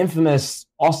through the infamous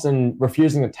Austin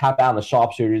refusing to tap out in the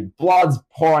sharpshooter, blood's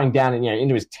pouring down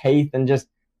into his teeth, and just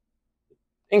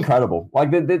incredible.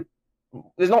 Like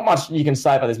there's not much you can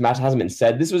say about this match that hasn't been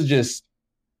said. This was just,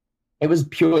 it was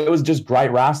just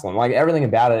great wrestling. Like everything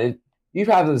about it. You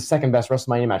have the second best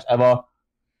WrestleMania match ever.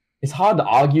 It's hard to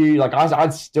argue. Like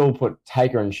I'd still put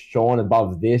Taker and Shawn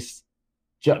above this,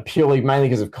 mainly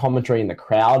because of commentary in the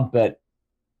crowd. But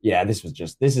yeah, this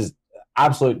is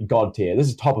absolute god tier. This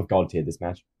is top of god tier. This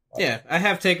match. Yeah, I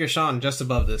have Taker Shawn just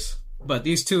above this, but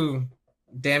these two,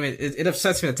 damn it, it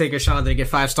upsets me that Taker Shawn didn't get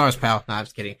 5 stars, pal. Nah, I'm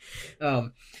just kidding.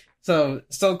 So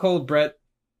Stone Cold Bret.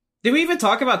 Did we even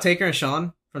talk about Taker and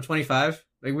Shawn from 25?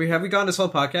 Like have we gone this whole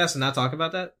podcast and not talk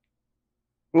about that?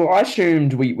 Well, I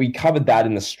assumed we covered that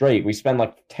in the street. We spent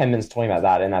like 10 minutes talking about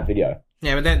that in that video.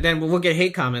 Yeah, but then we'll get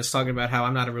hate comments talking about how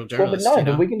I'm not a real journalist. Well,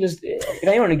 but we can just, if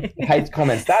anyone hates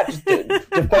comments, just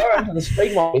defer into the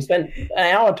street while we spent an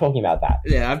hour talking about that.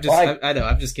 Yeah, I know,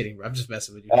 I'm just kidding, bro. I'm just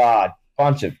messing with you.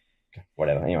 Bunch of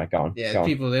whatever. Anyway, go on. Yeah,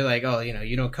 people, they're like, oh, you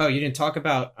didn't talk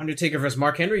about Undertaker versus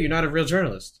Mark Henry. You're not a real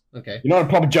journalist. Okay. You're not a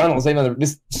proper journalist, even though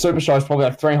this super show is probably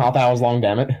like 3.5 hours long,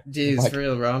 damn it. Jeez, for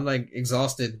real, bro. I'm like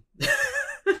exhausted.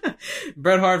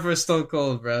 Bret Hart versus Stone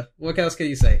Cold, bro. What else can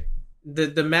you say?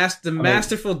 The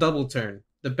masterful double turn.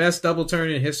 The best double turn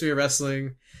in history of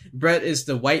wrestling. Bret is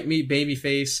the white meat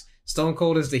babyface. Stone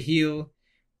Cold is the heel.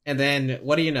 And then,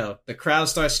 what do you know? The crowd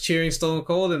starts cheering Stone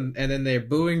Cold, and then they're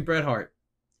booing Bret Hart.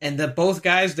 And both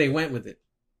guys, they went with it.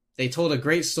 They told a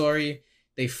great story.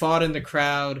 They fought in the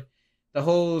crowd. The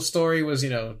whole story was,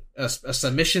 a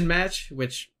submission match,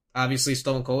 which obviously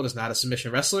Stone Cold is not a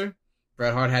submission wrestler.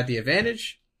 Bret Hart had the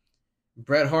advantage.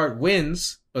 Bret Hart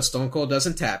wins, but Stone Cold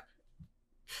doesn't tap.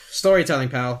 Storytelling,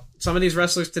 pal. Some of these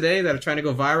wrestlers today that are trying to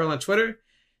go viral on Twitter,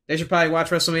 they should probably watch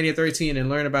WrestleMania 13 and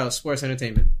learn about sports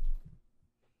entertainment.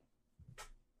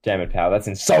 Damn it, pal. That's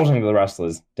insulting to the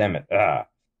wrestlers. Damn it.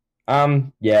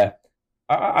 Yeah.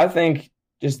 I think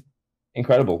just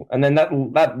incredible. And then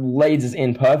that leads us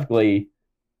in perfectly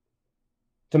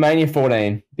to Mania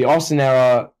 14. The Austin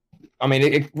era, I mean,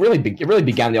 it really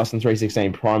began the Austin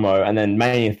 316 promo, and then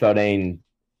Mania 13,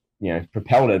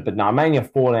 propelled it. But no, Mania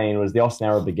 14 was the Austin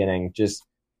era beginning. Just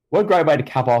what a great way to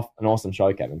cap off an awesome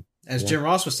show, Kevin. As Jim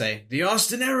Ross would say, the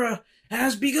Austin era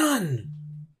has begun.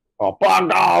 Oh, fuck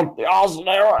no, the Austin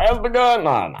era has begun.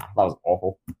 No, that was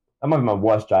awful. That might be my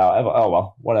worst JR ever. Oh,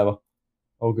 well, whatever.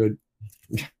 All good.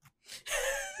 Yeah.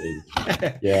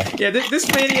 Yeah,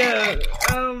 this Mania,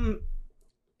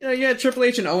 you had Triple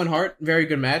H and Owen Hart. Very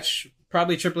good match.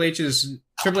 Probably Triple H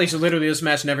literally, this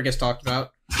match never gets talked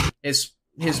about. It's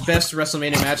his best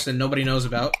WrestleMania match that nobody knows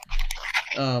about.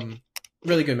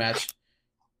 Really good match.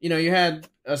 You had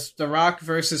The Rock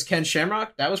versus Ken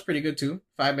Shamrock. That was pretty good too.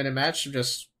 5-minute match.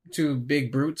 Just two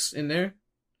big brutes in there.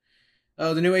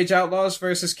 The New Age Outlaws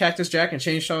versus Cactus Jack and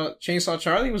Chainsaw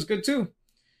Charlie was good too.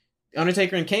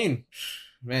 Undertaker and Kane.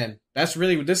 Man, this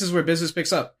is where business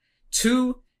picks up.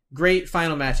 2 great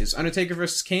final matches. Undertaker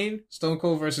versus Kane, Stone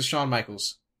Cold versus Shawn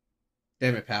Michaels.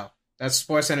 Damn it, pal. That's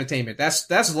sports entertainment.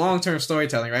 That's long-term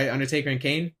storytelling, right? Undertaker and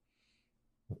Kane.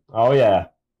 Oh, yeah.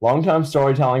 Long-term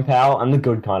storytelling, pal, and the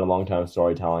good kind of long-term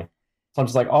storytelling. So I'm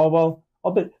just like,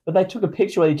 but they took a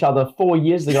picture with each other 4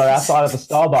 years ago outside of the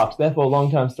Starbucks, therefore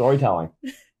long-term storytelling.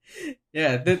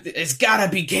 Yeah, it's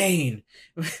gotta be Kane.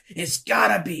 It's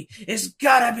gotta be Kane. It's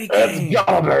gotta be Kane.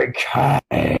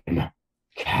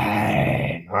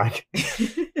 Kane. Like,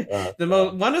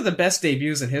 one of the best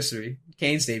debuts in history,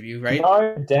 Kane's debut, right?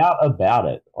 No doubt about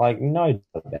it. Like, no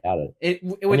doubt about it.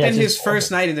 Within his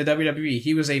first night in the WWE,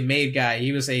 he was a made guy.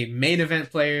 He was a main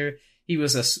event player. He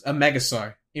was a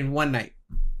megastar in one night.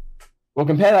 Well,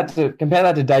 compare that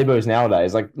to debuts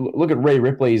nowadays. Like, look at Rhea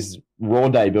Ripley's Raw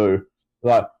debut.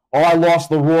 Like, I lost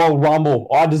the Royal Rumble.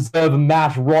 I deserve a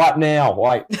match right now.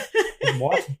 Like,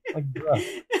 what? Like, bro,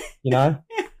 you know?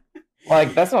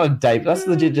 Like, that's not a debut. That's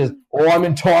legit just, I'm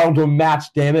entitled to a match,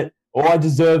 damn it. I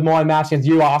deserve my match against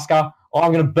you, Asuka.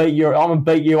 I'm gonna beat you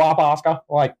up, Asuka.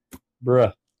 Like,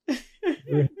 bruh.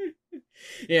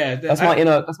 Yeah, that's my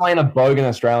inner bogan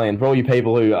Australian. For all you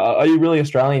people who are you really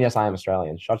Australian? Yes, I am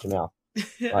Australian. Shut your mouth.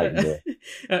 Like,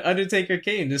 yeah. Undertaker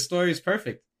Kane. This story is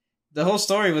perfect. The whole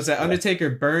story was that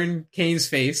Undertaker burned Kane's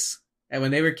face, and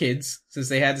when they were kids, since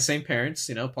they had the same parents,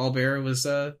 you know, Paul Bearer was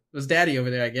daddy over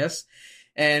there, I guess.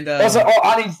 And also,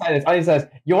 I need to say this.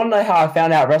 You want to know how I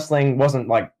found out wrestling wasn't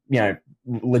like, you know,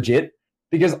 legit?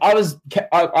 Because I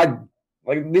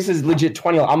like, this is legit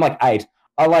 20. I'm like 8.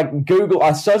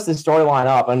 I searched this storyline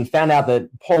up and found out that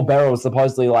Paul Bearer was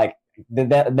supposedly like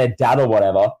their dad or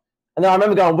whatever. And then I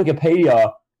remember going on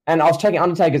Wikipedia and I was checking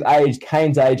Undertaker's age,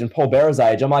 Kane's age, and Paul Bearer's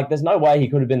age. I'm like, there's no way he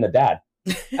could have been the dad.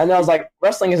 And then I was like,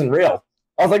 wrestling isn't real.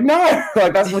 I was like, no,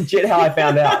 like that's legit how I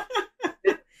found out.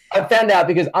 I found out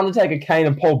because Undertaker, Kane,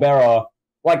 and Paul Bearer,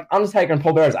 like Undertaker and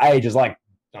Paul Bearer's age is like,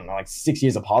 I don't know, like 6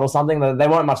 years apart or something. They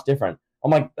weren't much different.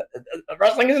 I'm like,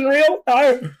 wrestling isn't real?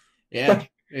 No. Yeah,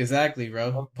 exactly,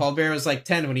 bro. Paul Bearer was like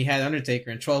 10 when he had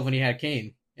Undertaker and 12 when he had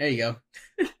Kane. There you go.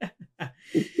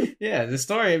 Yeah, the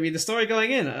story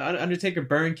going in. Undertaker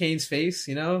burned Kane's face,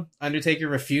 you know? Undertaker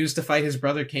refused to fight his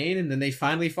brother Kane, and then they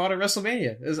finally fought at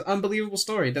WrestleMania. It was an unbelievable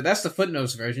story. That's the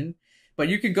footnotes version. But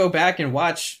you could go back and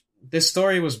watch. This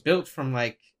story was built from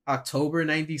like October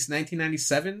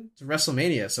 1997 to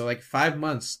WrestleMania. So like 5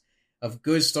 months of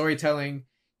good storytelling,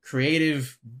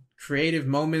 creative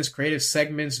moments, creative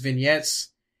segments, vignettes.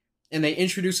 And they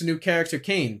introduced a new character,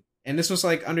 Kane. And this was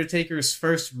like Undertaker's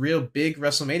first real big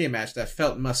WrestleMania match that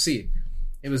felt must see.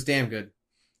 It was damn good.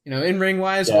 You know, in ring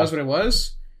wise, It was what it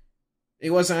was. It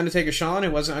wasn't Undertaker Shawn,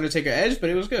 it wasn't Undertaker Edge, but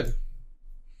it was good.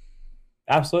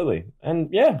 Absolutely. And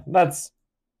yeah, that's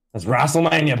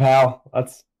WrestleMania, pal.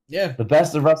 That's the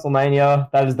best of WrestleMania.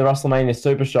 That is the WrestleMania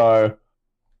Super Show.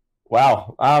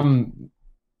 Wow.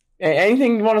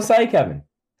 Anything you want to say, Kevin?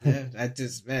 Yeah,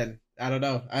 I don't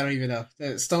know. I don't even know.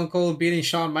 Stone Cold beating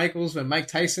Shawn Michaels with Mike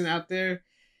Tyson out there.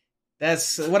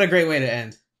 That's what a great way to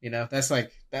end. You know, that's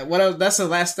like that. That's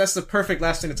the perfect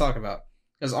last thing to talk about.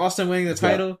 Because Austin winning the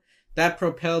title, that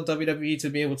propelled WWE to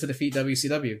be able to defeat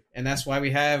WCW, and that's why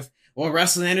we have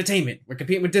wrestling entertainment. We're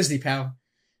competing with Disney, pal.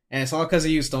 And it's all because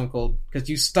of you, Stone Cold. Because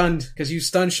you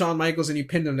stunned Shawn Michaels and you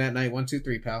pinned him that night. 1, 2,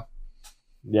 3, pal.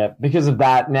 Yeah, because of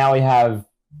that, now we have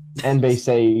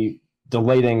NBC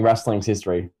deleting wrestling's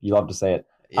history. You love to see it.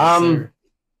 Yes, sir.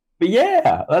 But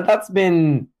yeah, that's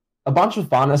been a bunch of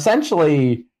fun.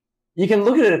 Essentially, you can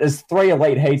look at it as 3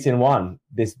 elite heats in one,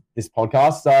 this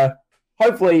podcast. So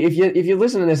hopefully, if you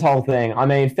listen to this whole thing, I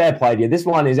mean, fair play to you. This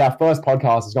one is our first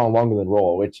podcast that's gone longer than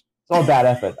Raw, which not a bad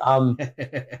effort.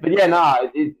 But yeah,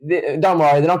 don't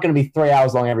worry. They're not going to be 3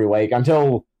 hours long every week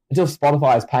until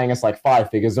Spotify is paying us like 5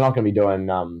 figures. They're not going to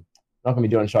be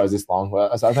doing shows this long.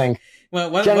 So I think. Well,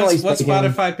 once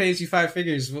Spotify pays you 5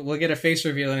 figures, we'll get a face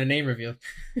reveal and a name reveal.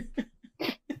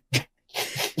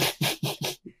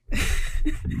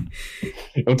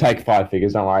 It'll take 5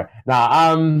 figures. Don't worry.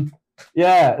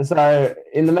 Yeah. So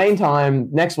in the meantime,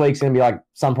 next week's going to be like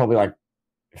probably like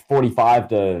 45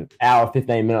 to hour,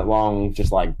 15-minute long,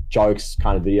 just like jokes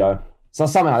kind of video. So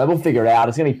something like that. We'll figure it out.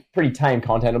 It's going to be pretty tame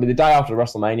content. It'll be the day after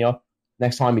WrestleMania.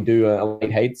 Next time we do a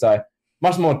late heat. So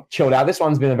much more chilled out. This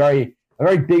one's been a very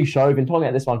big show. We've been talking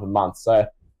about this one for months. So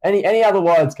any other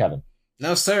words, Kevin?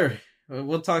 No, sir.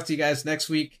 We'll talk to you guys next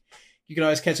week. You can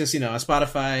always catch us, on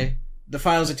Spotify. The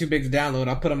files are too big to download.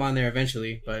 I'll put them on there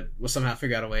eventually, but we'll somehow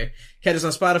figure out a way. Catch us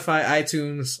on Spotify,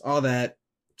 iTunes, all that.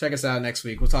 Check us out next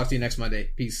week. We'll talk to you next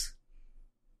Monday. Peace.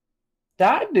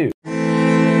 That dude.